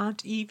your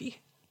Aunt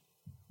Evie?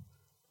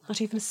 Not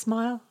even a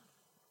smile?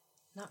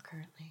 Not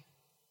currently.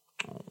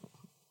 Oh,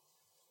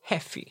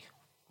 Heffy.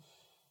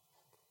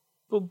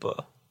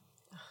 Bubba.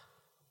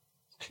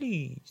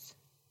 Please.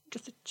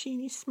 Just a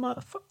teeny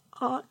smile for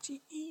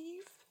Auntie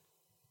Eve.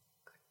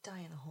 Go die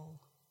in a hole.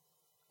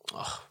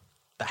 Oh,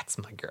 that's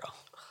my girl.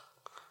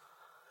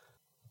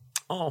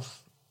 Oh,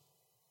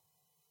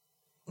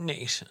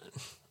 Nate,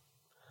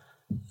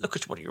 look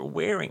at what you're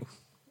wearing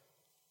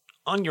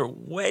on your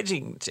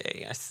wedding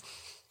day.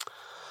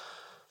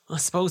 I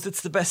suppose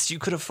it's the best you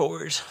could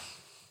afford.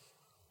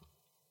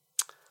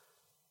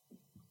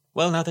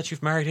 Well, now that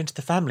you've married into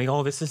the family,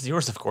 all this is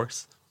yours, of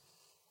course.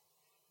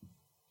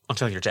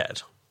 Until you're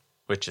dead,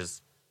 which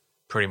is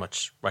pretty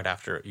much right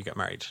after you get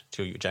married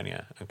to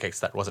Eugenia, in case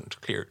that wasn't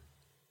clear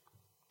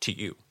to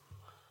you.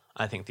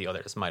 I think the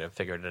others might have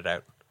figured it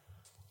out.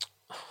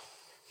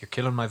 You're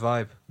killing my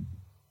vibe.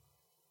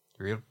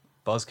 You're real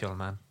buzzkill,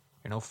 man.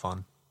 You're no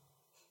fun.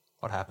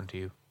 What happened to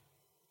you?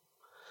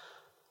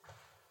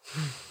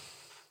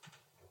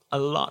 A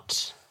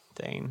lot,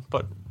 Dane,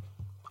 but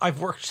I've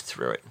worked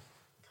through it.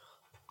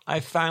 I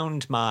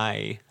found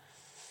my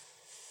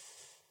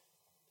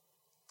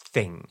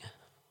thing.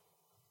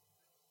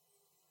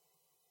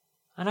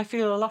 And I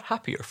feel a lot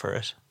happier for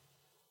it.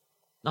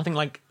 Nothing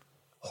like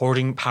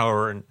hoarding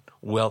power and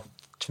wealth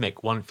to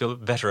make one feel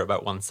better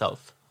about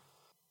oneself.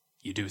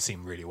 You do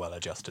seem really well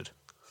adjusted.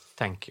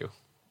 Thank you.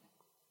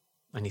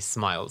 And he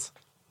smiles.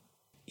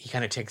 He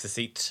kind of takes a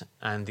seat,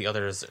 and the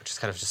others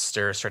just kind of just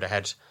stare straight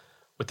ahead.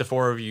 With the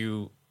four of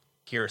you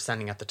here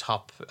standing at the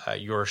top,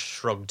 you're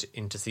shrugged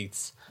into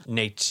seats.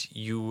 Nate,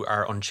 you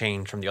are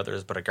unchained from the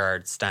others, but a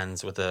guard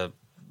stands with a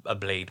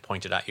blade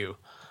pointed at you.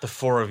 The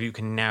four of you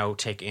can now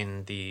take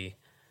in the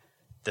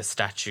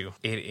statue.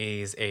 It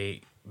is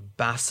a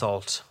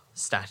basalt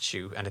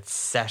statue, and it's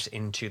set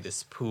into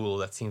this pool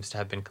that seems to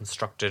have been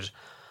constructed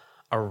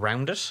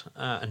around it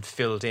and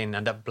filled in.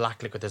 And that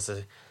black liquid, there's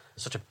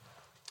such a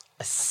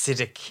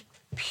acidic,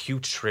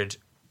 putrid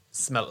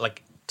smell,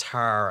 like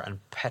tar and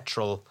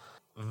petrol,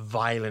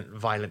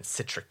 violent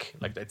citric,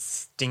 like it's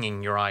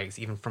stinging your eyes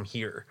even from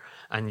here,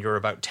 and you're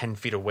about 10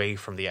 feet away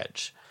from the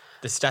edge.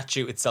 The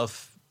statue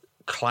itself,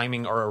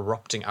 climbing or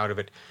erupting out of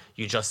it,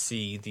 you just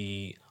see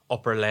the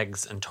upper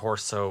legs and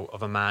torso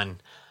of a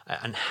man,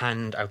 and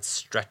hand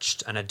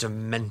outstretched and a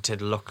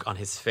demented look on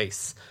his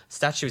face.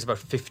 Statue is about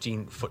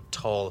 15 foot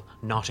tall,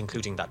 not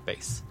including that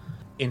base.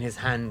 In his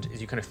hand,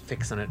 as you kind of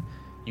fix on it,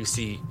 you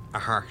see a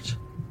heart,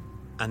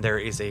 and there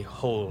is a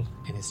hole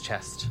in his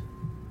chest,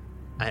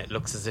 and it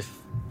looks as if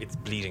it's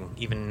bleeding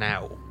even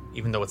now.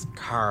 Even though it's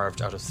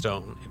carved out of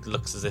stone, it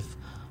looks as if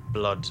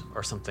blood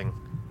or something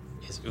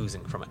is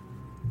oozing from it.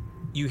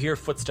 You hear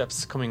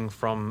footsteps coming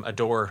from a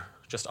door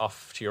just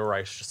off to your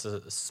right, just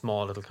a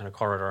small little kind of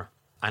corridor,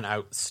 and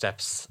out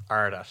steps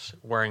Ardat,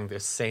 wearing the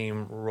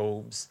same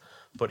robes,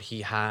 but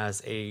he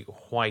has a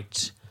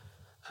white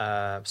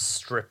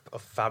strip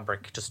of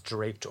fabric just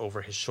draped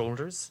over his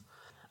shoulders.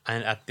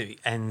 And at the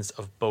ends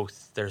of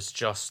both, there's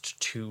just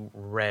two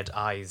red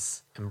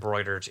eyes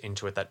embroidered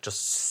into it that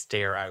just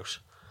stare out.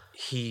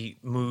 He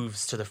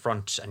moves to the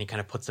front and he kind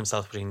of puts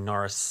himself between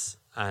Norris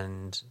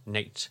and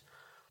Nate.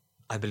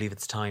 I believe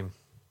it's time.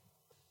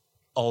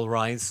 All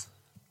rise.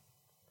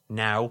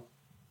 Now.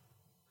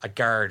 A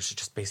guard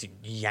just basically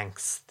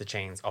yanks the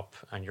chains up,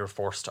 and you're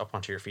forced up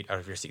onto your feet out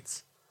of your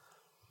seats.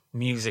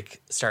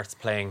 Music starts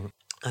playing.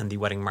 And the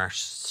wedding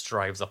march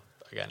strums up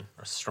again.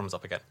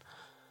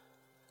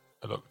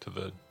 I look to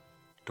the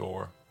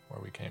door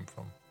where we came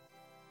from.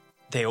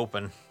 They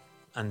open,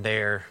 and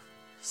there,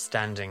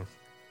 standing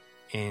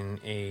in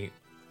a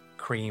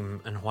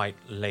cream and white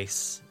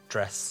lace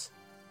dress,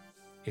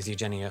 is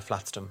Eugenia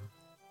Flatstam.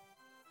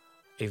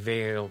 A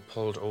veil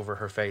pulled over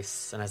her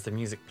face, and as the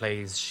music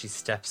plays, she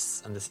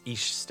steps, and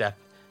each step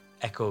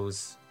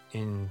echoes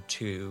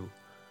into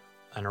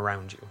and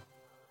around you.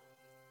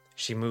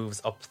 She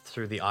moves up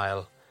through the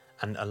aisle,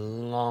 and a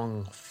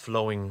long,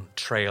 flowing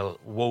trail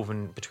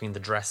woven between the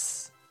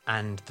dress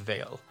and the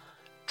veil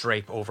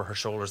drape over her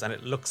shoulders, and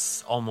it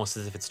looks almost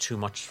as if it's too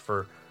much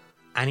for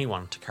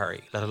anyone to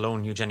carry, let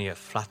alone Eugenia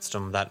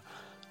Flatstam, that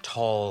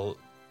tall,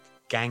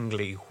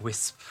 gangly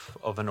wisp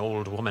of an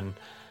old woman.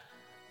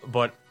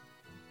 But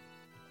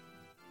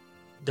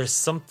there's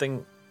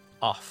something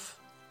off,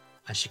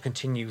 and she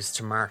continues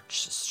to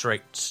march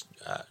straight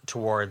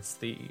towards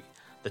the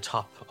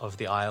top of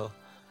the aisle.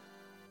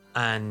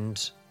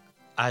 And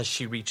as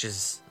she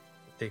reaches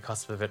the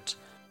cusp of it,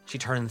 she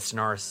turns to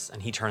Norris,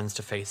 and he turns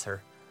to face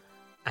her,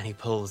 and he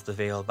pulls the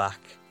veil back.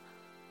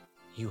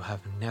 You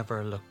have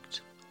never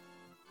looked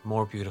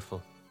more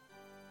beautiful,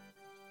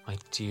 my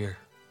dear,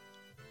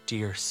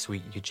 dear,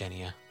 sweet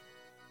Eugenia.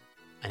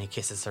 And he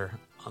kisses her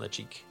on the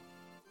cheek.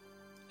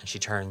 And she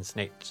turns,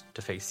 Nate,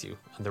 to face you,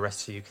 and the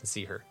rest of you can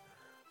see her.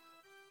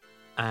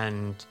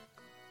 And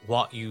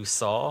what you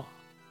saw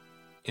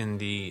in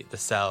the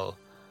cell,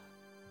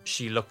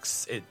 she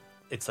looks,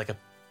 it's like a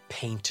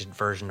painted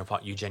version of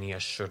what Eugenia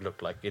should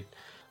look like.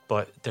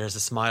 But there's a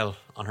smile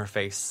on her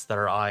face that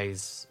her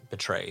eyes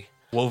betray.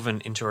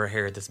 Woven into her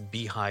hair, this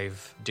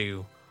beehive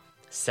dew,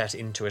 set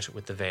into it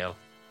with the veil,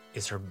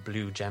 is her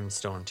blue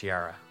gemstone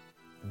tiara,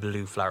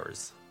 blue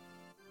flowers.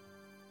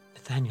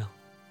 Nathaniel,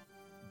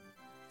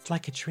 it's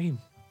like a dream.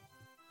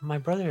 My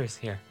brother is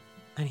here,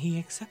 and he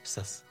accepts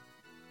us.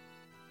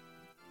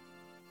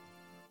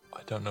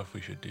 I don't know if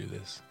we should do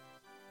this.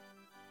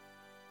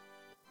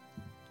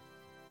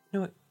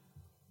 No,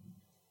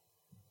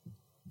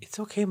 it's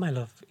okay, my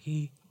love.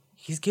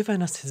 He's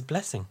given us his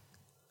blessing.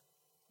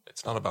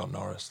 It's not about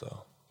Norris,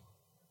 though.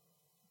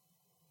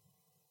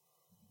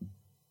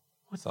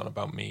 It's not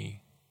about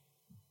me.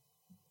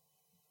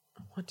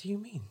 What do you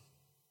mean?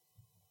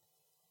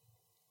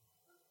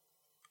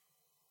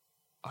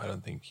 I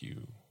don't think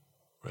you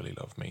really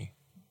love me.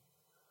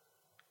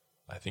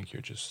 I think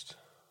you're just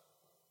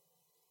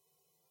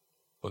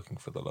looking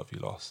for the love you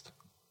lost.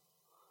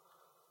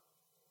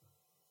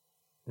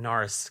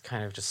 Norris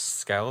kind of just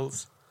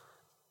scowls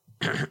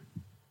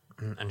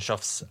and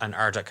shuffs, and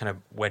Arda kind of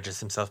wedges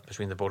himself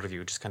between the both of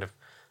you, just kind of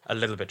a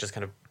little bit, just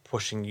kind of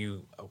pushing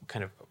you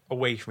kind of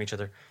away from each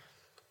other.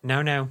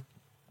 Now,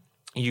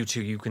 you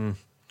two, you can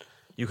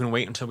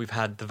wait until we've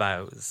had the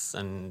vows,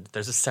 and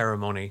there's a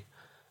ceremony,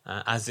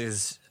 as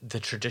is the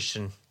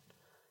tradition.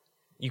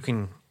 You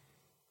can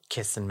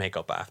kiss and make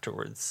up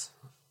afterwards.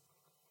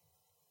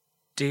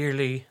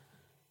 Dearly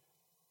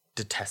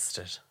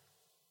detested,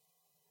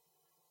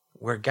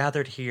 we're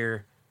gathered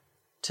here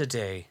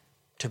today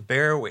to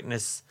bear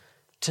witness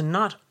to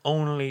not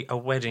only a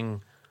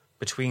wedding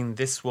between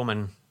this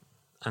woman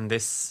and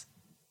this,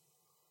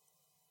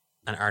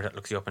 and Ardat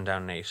looks you up and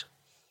down, Nate,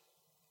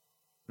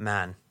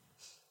 man.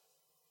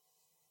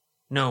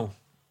 No,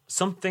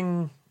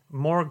 something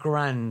more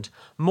grand,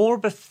 more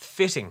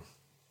befitting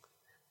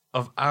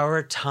of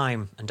our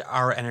time and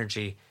our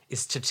energy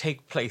is to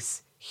take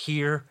place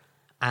here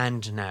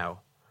and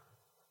now.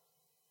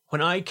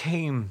 When I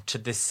came to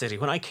this city,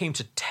 when I came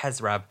to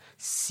Tezrab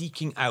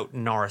seeking out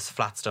Norris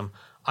Flatstam,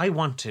 I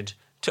wanted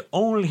to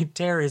only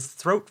tear his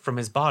throat from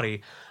his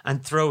body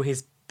and throw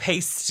his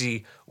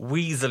pasty,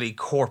 weaselly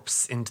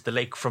corpse into the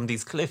lake from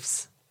these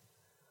cliffs.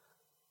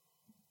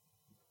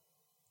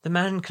 The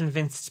man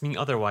convinced me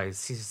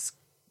otherwise. He's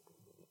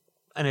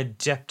an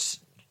adept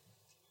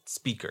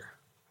speaker.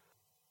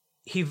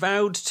 He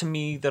vowed to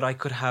me that I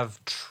could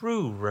have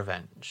true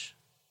revenge.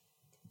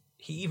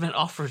 He even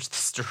offered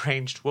this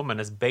deranged woman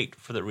as bait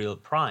for the real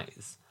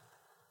prize.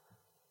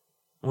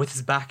 With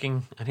his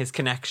backing and his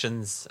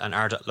connections, and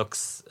Ardat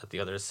looks at the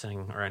others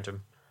sitting around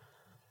him,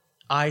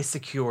 I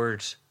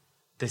secured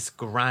this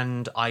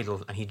grand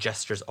idol, and he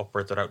gestures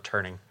upwards without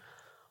turning,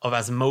 of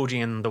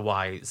Asmodean the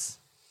Wise.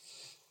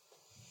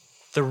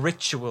 The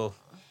ritual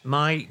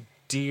my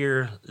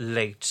dear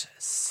late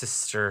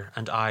sister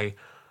and I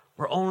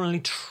were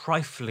only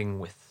trifling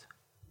with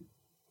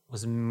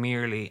was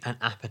merely an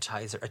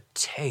appetizer, a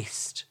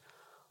taste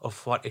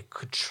of what it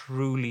could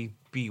truly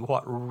be,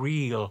 what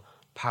real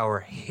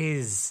power,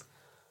 his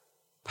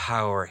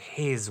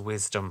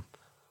wisdom.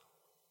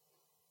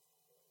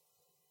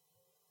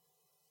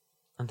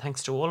 And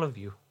thanks to all of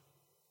you.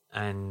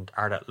 And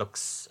Ardat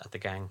looks at the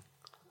gang.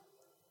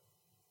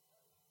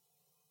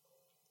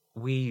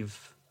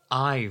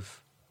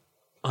 I've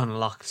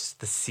unlocked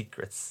the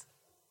secrets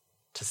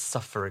to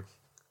suffering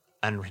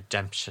and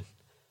redemption,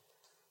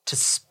 to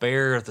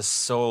spare the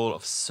soul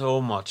of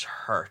so much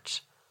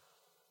hurt,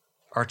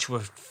 or to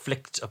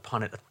inflict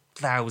upon it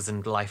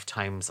 1,000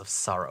 lifetimes of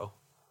sorrow.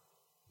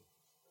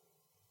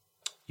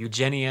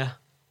 Eugenia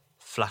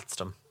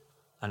Flatstum,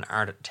 and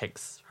Ardit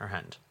takes her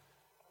hand.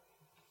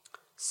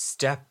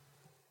 Step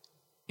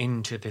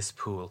into this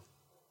pool,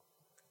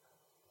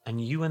 and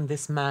you and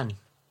this man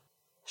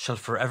shall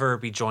forever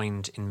be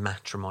joined in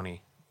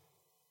matrimony.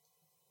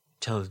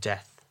 Till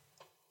death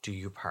do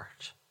you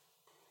part.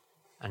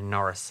 And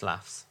Norris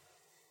laughs.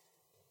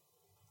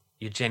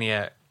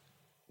 Eugenia,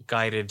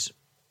 guided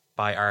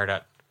by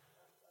Ardit,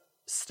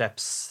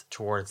 steps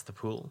towards the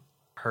pool.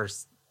 Her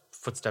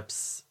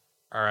footsteps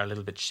are a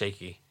little bit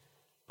shaky,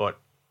 but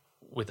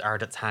with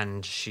Ardit's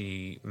hand,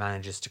 she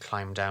manages to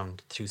climb down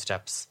 2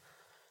 steps,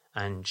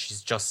 and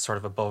she's just sort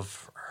of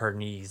above her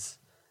knees,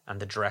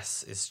 and the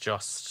dress is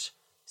just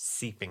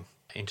seeping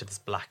into this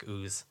black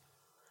ooze.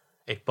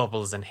 It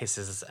bubbles and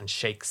hisses and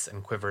shakes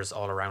and quivers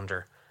all around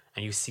her,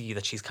 and you see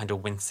that she's kind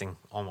of wincing,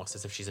 almost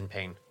as if she's in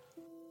pain.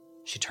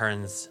 She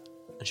turns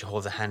and she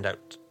holds a hand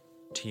out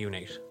to you,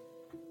 Nate.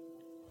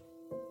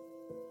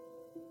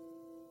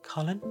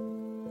 Colin?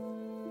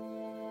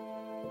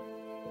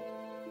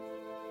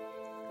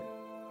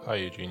 Hi,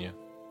 Eugenia.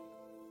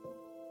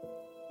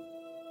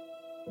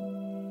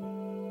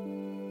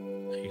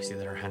 You see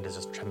that her hand is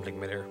just trembling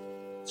midair.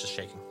 It's just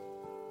shaking.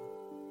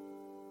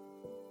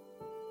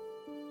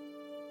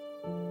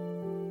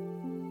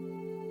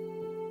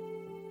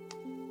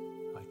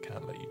 I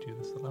can't let you do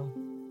this alone.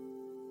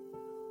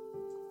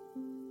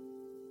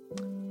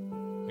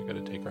 I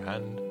gotta take her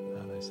hand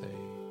and I say,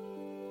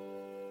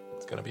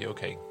 it's gonna be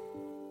okay.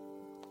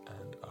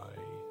 And I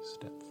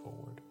step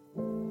forward.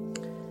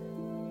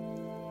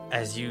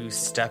 As you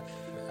step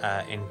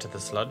into the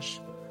sludge,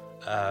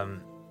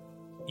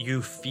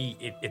 you feel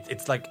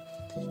it's like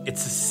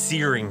it's a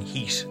searing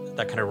heat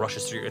that kind of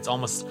rushes through you. It's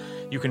almost,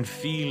 you can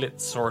feel it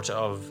sort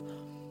of,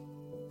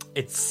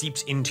 it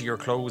seeps into your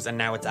clothes and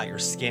now it's at your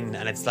skin,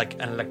 and it's like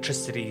an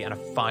electricity and a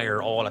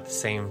fire all at the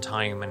same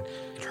time, and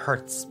it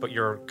hurts, but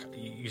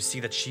you see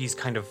that she's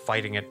kind of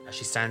fighting it as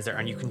she stands there,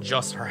 and you can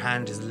just, her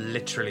hand is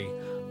literally,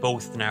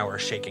 both now are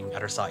shaking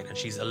at her side, and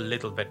she's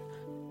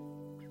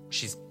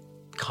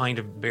kind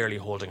of barely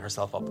holding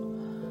herself up.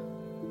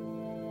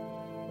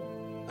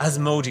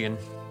 Asmodean,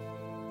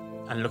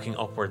 and looking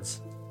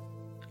upwards,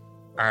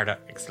 Arda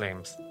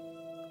exclaims,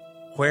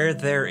 "Where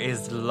there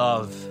is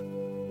love,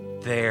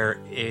 there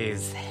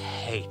is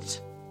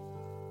hate.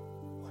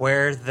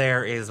 Where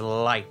there is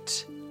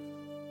light,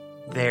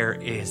 there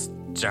is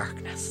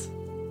darkness.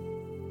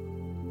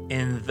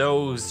 In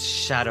those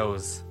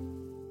shadows,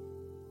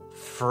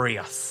 free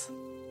us."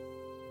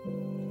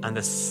 And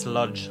the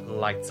sludge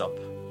lights up.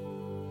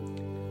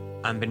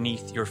 And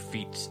beneath your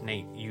feet,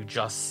 Nate, you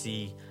just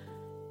see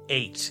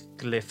 8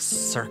 glyphs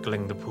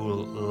circling the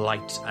pool,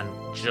 light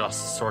and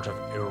just sort of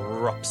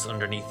erupts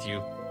underneath you.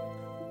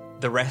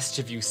 The rest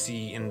of you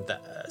see in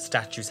the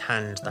statue's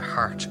hand the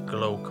heart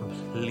glow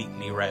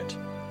completely red.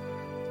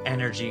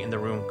 Energy in the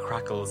room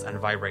crackles and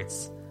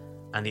vibrates,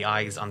 and the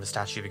eyes on the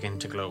statue begin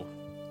to glow.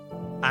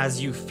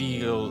 As you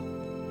feel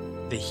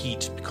the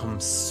heat become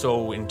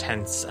so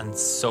intense and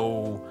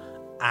so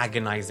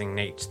agonizing,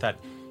 Nate, that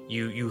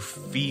you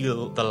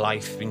feel the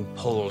life being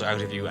pulled out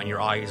of you and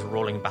your eyes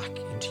rolling back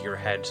into your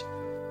head.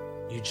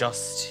 You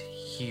just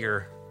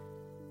hear,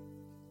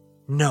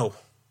 "No."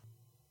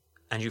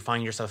 And you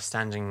find yourself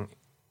standing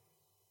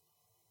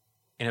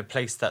in a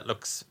place that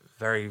looks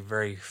very,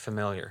 very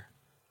familiar.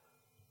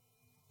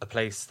 A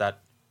place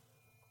that,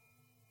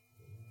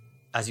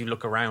 as you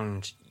look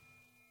around,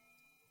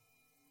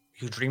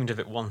 you dreamed of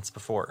it once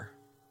before.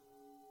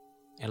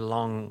 A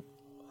long,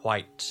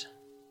 white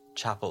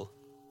chapel.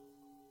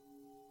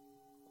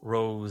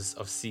 Rows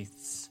of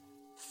seats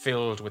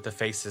filled with the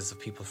faces of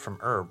people from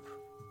Herb.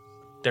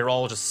 They're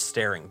all just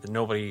staring.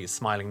 Nobody is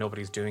smiling.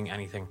 Nobody's doing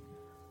anything.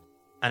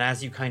 And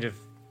as you kind of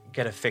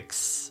get a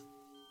fix,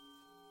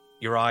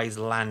 your eyes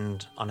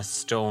land on a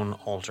stone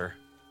altar.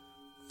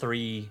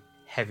 3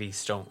 heavy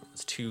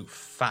stones, 2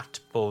 fat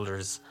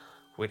boulders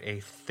with a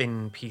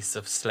thin piece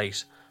of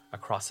slate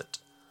across it.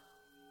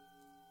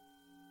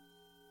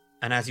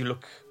 And as you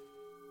look,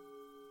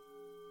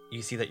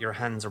 you see that your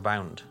hands are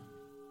bound,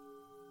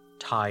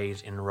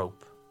 tied in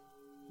rope.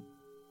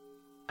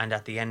 And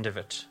at the end of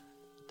it,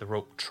 the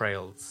rope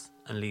trails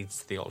and leads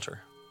to the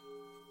altar.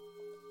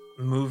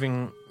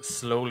 Moving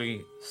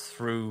slowly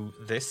through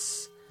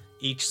this,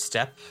 each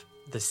step,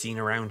 the scene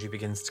around you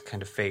begins to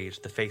kind of fade.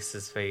 The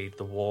faces fade,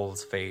 the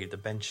walls fade, the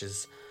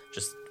benches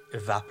just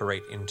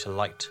evaporate into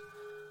light.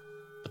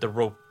 But the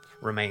rope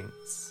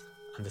remains,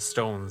 and the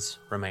stones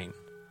remain.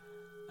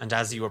 And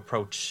as you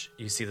approach,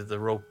 you see that the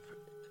rope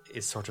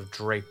is sort of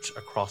draped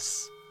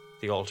across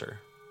the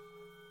altar.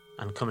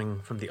 And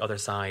coming from the other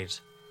side,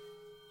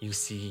 you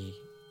see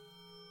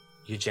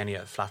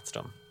Eugenia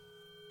Flatstum.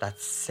 That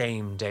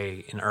same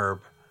day in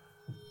Herb.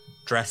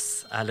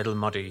 Dress a little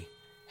muddy,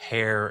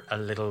 hair a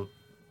little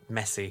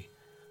messy,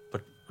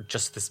 but with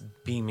just this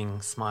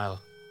beaming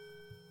smile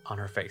on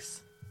her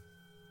face.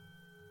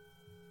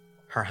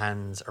 Her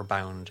hands are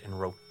bound in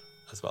rope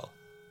as well.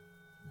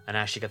 And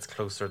as she gets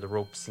closer, the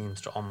rope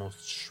seems to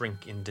almost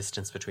shrink in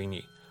distance between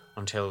you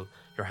until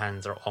your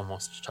hands are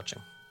almost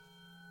touching.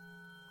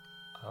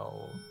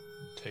 I'll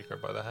take her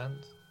by the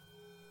hand.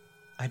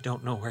 I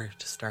don't know where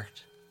to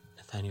start,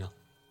 Nathaniel.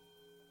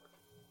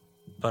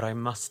 But I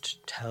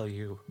must tell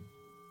you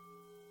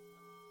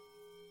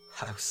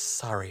how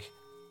sorry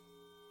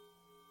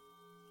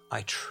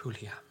I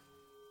truly am.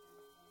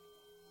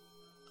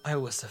 I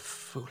was a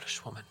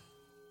foolish woman.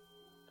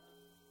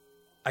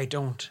 I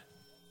don't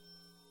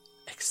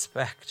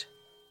expect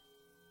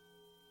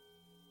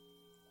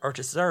or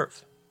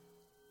deserve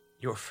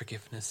your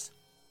forgiveness.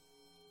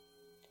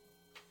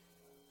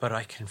 But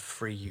I can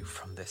free you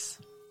from this.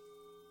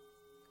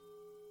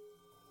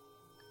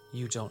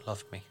 You don't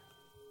love me.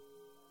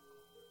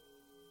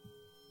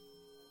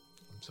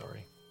 I'm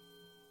sorry.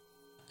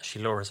 She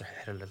lowers her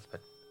head a little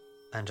bit,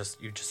 and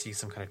you just see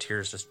some kind of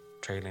tears just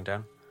trailing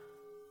down.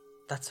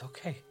 That's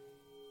okay.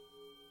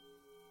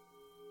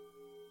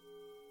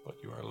 But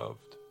you are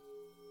loved.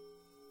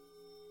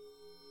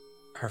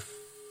 Her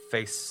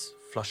face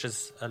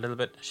flushes a little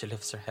bit. She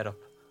lifts her head up.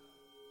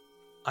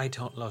 I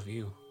don't love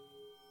you.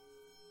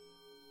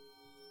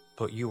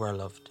 But you are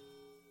loved.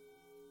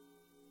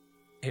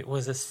 It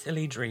was a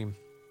silly dream.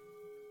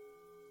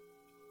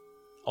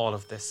 All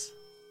of this.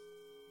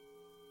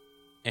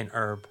 In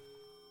Herb.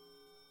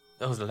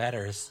 Those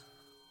letters.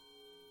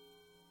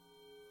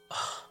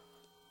 Oh,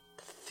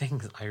 the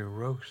things I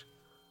wrote.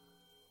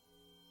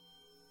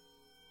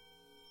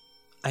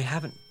 I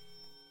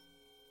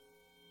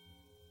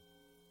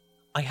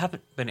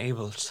haven't been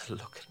able to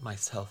look at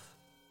myself,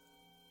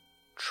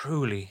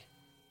 truly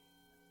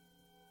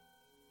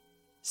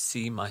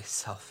see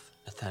myself,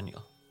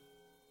 Nathaniel,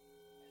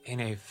 in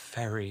a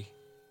very,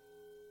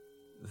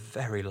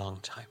 very long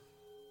time.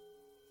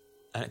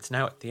 And it's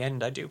now at the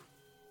end I do.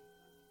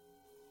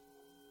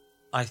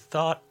 I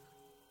thought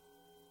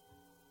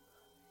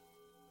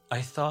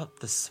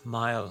the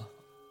smile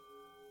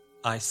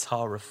I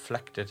saw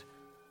reflected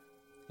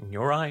in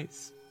your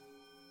eyes,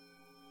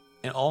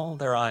 in all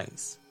their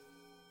eyes,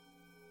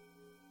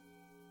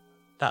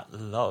 that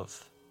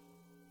love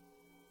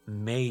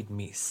made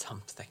me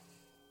something.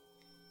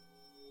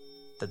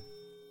 That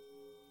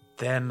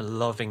them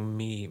loving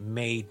me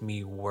made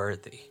me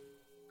worthy.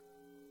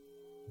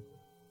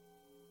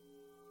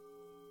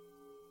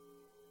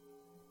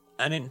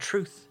 And in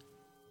truth,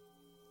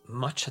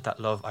 much of that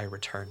love I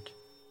returned.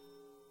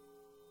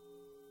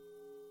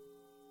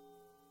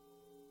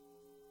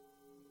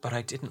 But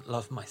I didn't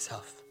love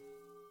myself.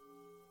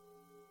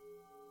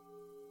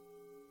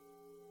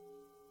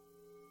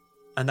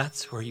 And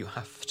that's where you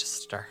have to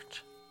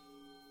start,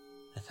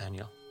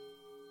 Nathaniel.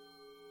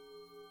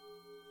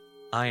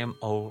 I am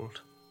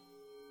old,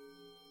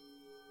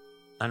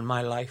 and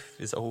my life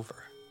is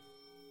over.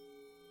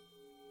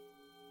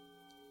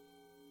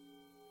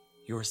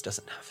 Yours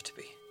doesn't have to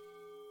be.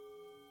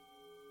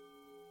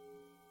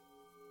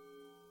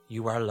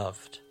 You are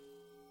loved.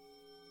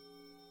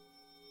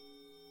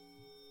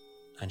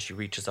 And she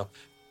reaches up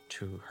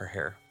to her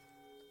hair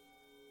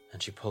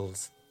and she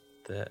pulls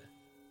the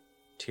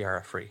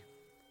tiara free.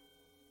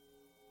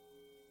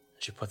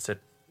 She puts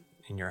it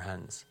in your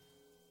hands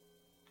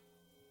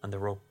and the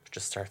rope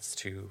just starts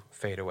to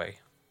fade away.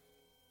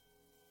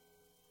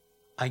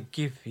 I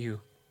give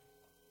you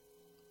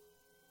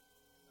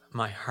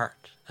my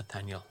heart,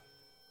 Nathaniel.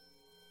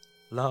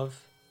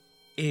 Love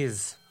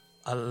is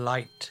a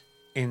light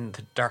in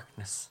the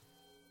darkness.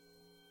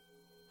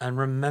 And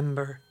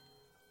remember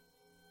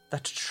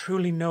that to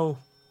truly know,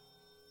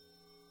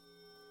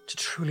 to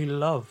truly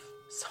love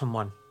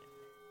someone,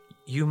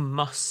 you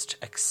must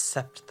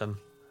accept them,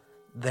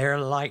 their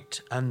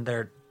light and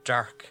their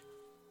dark.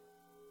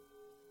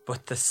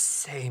 But the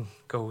same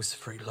goes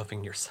for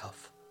loving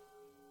yourself.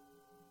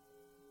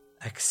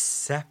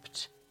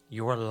 Accept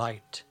your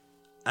light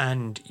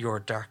and your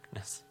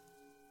darkness.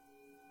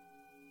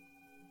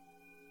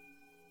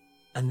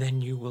 And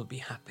then you will be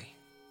happy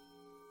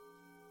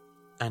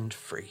and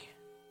free.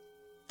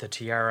 The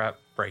tiara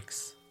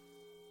breaks,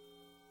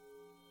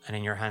 and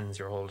in your hands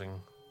you're holding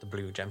the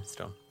blue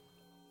gemstone.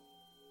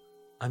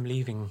 I'm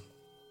leaving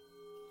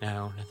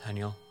now,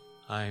 Nathaniel.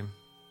 I'm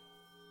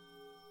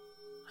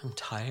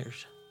tired.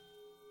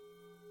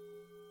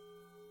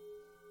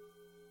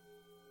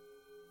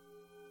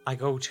 I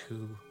go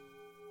to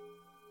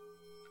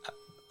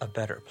a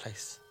better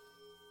place.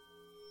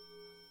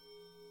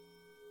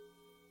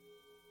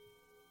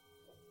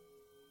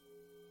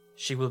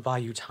 She will buy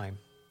you time.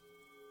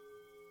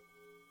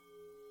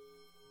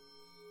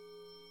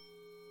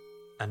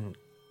 And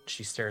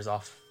she stares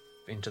off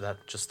into that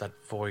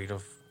void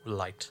of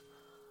light.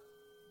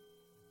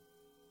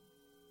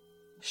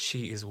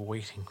 She is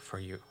waiting for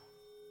you.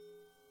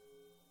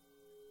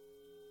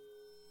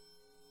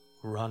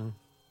 Run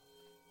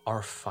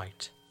or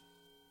fight.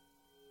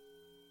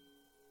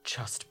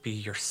 Just be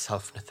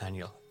yourself,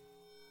 Nathaniel.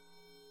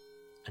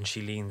 And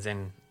she leans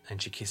in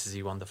and she kisses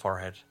you on the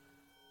forehead.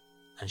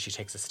 And she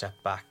takes a step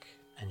back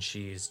and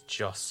she is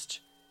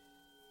just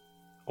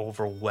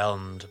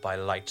overwhelmed by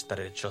light, that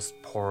it just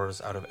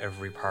pours out of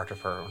every part of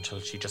her until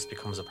she just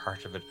becomes a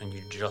part of it, and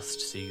you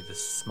just see the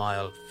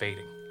smile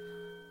fading.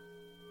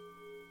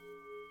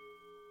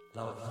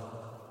 Love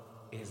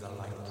is a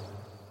light.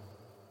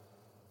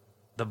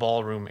 The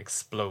ballroom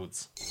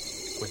explodes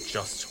with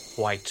just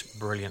white,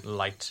 brilliant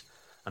light,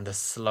 and the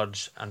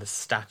sludge and the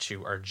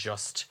statue are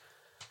just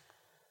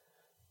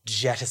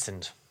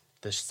jettisoned.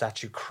 The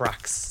statue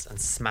cracks and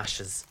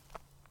smashes.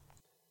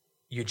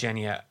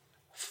 Eugenia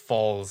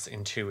falls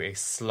into a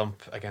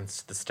slump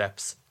against the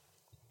steps.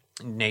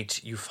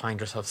 Nate, you find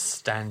yourself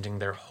standing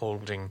there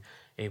holding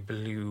a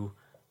blue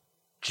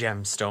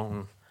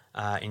gemstone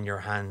in your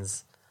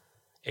hands.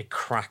 It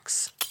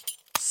cracks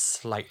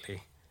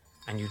slightly,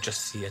 and you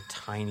just see a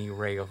tiny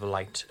ray of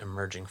light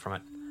emerging from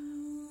it.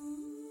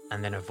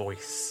 And then a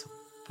voice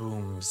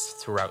booms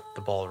throughout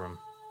the ballroom.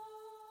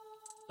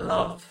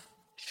 Love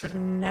should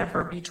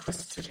never be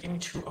twisted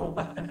into a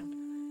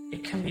weapon.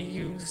 It can be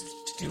used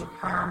to do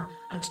harm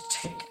and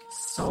take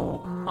so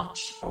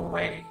much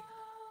away.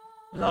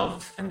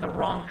 Love in the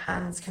wrong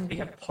hands can be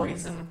a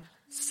poison,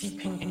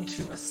 seeping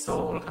into a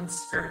soul and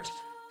spirit,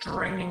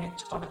 draining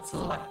it of its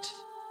light,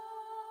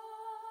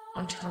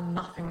 until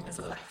nothing is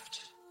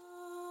left.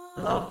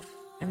 Love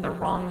in the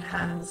wrong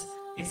hands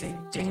is a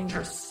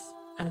dangerous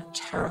and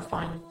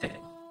terrifying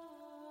thing.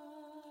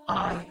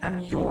 I am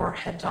your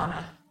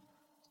Hedana.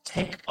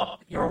 Take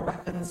up your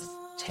weapons,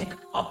 take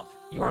up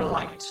your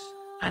light,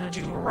 and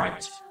do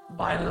right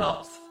by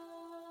love.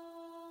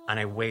 And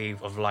a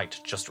wave of light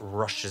just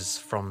rushes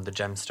from the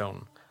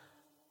gemstone.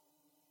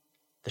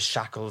 The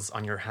shackles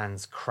on your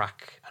hands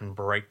crack and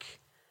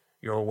break.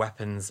 Your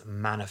weapons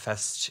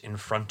manifest in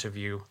front of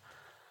you.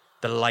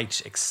 The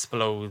light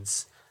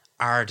explodes.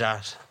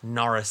 Ardat,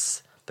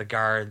 Norris, the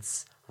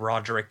guards,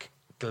 Roderick,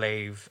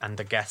 Glaive, and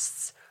the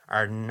guests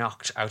are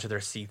knocked out of their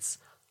seats.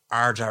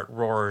 Ardat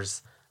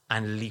roars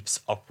and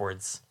leaps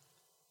upwards.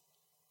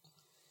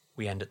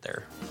 We end it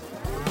there.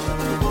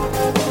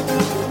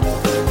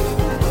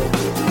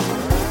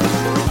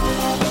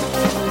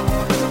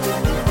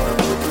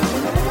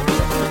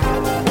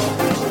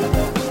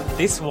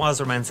 This was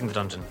Romancing the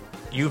Dungeon.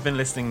 You've been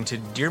listening to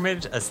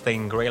Diarmid as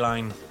Thane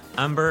Greyline,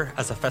 Amber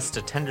as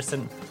Hephaestus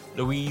Tenderson,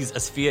 Louise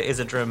as Fia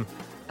Isidrim,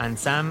 and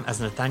Sam as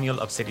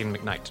Nathaniel Obsidian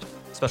McKnight.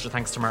 Special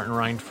thanks to Martin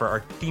Rind for our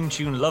theme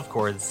tune Love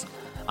Chords.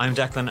 I'm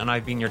Declan and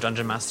I've been your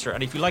Dungeon Master,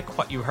 and if you like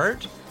what you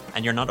heard,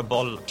 and you're not a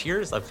ball of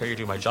tears, I've clearly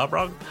doing my job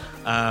wrong.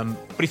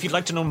 But if you'd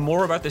like to know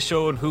more about the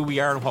show and who we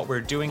are and what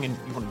we're doing, and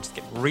you want to just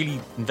get really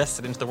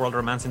invested into the world of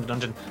Romancing the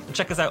Dungeon, then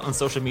check us out on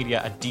social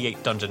media at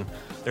D8 Dungeon.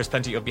 There's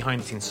plenty of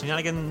behind-the-scenes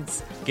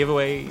shenanigans,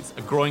 giveaways,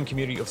 a growing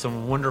community of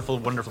some wonderful,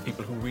 wonderful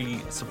people who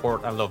really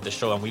support and love the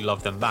show, and we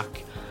love them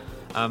back.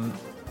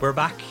 We're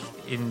back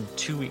in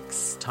 2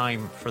 weeks'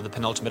 time for the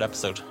penultimate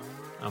episode,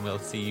 and we'll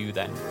see you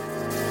then.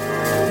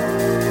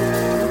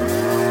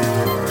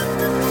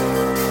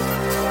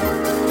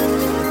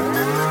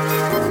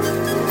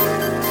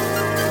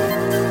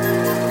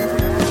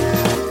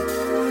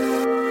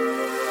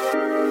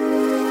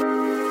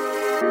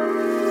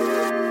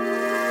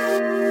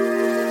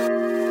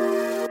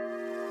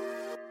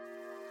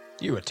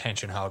 You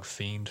attention hog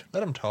fiend.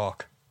 Let him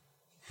talk.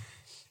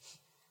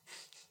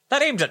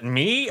 That aimed at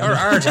me or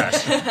Ardat?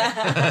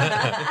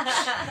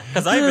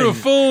 Because I've been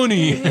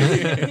phony.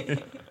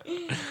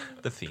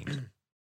 The fiend.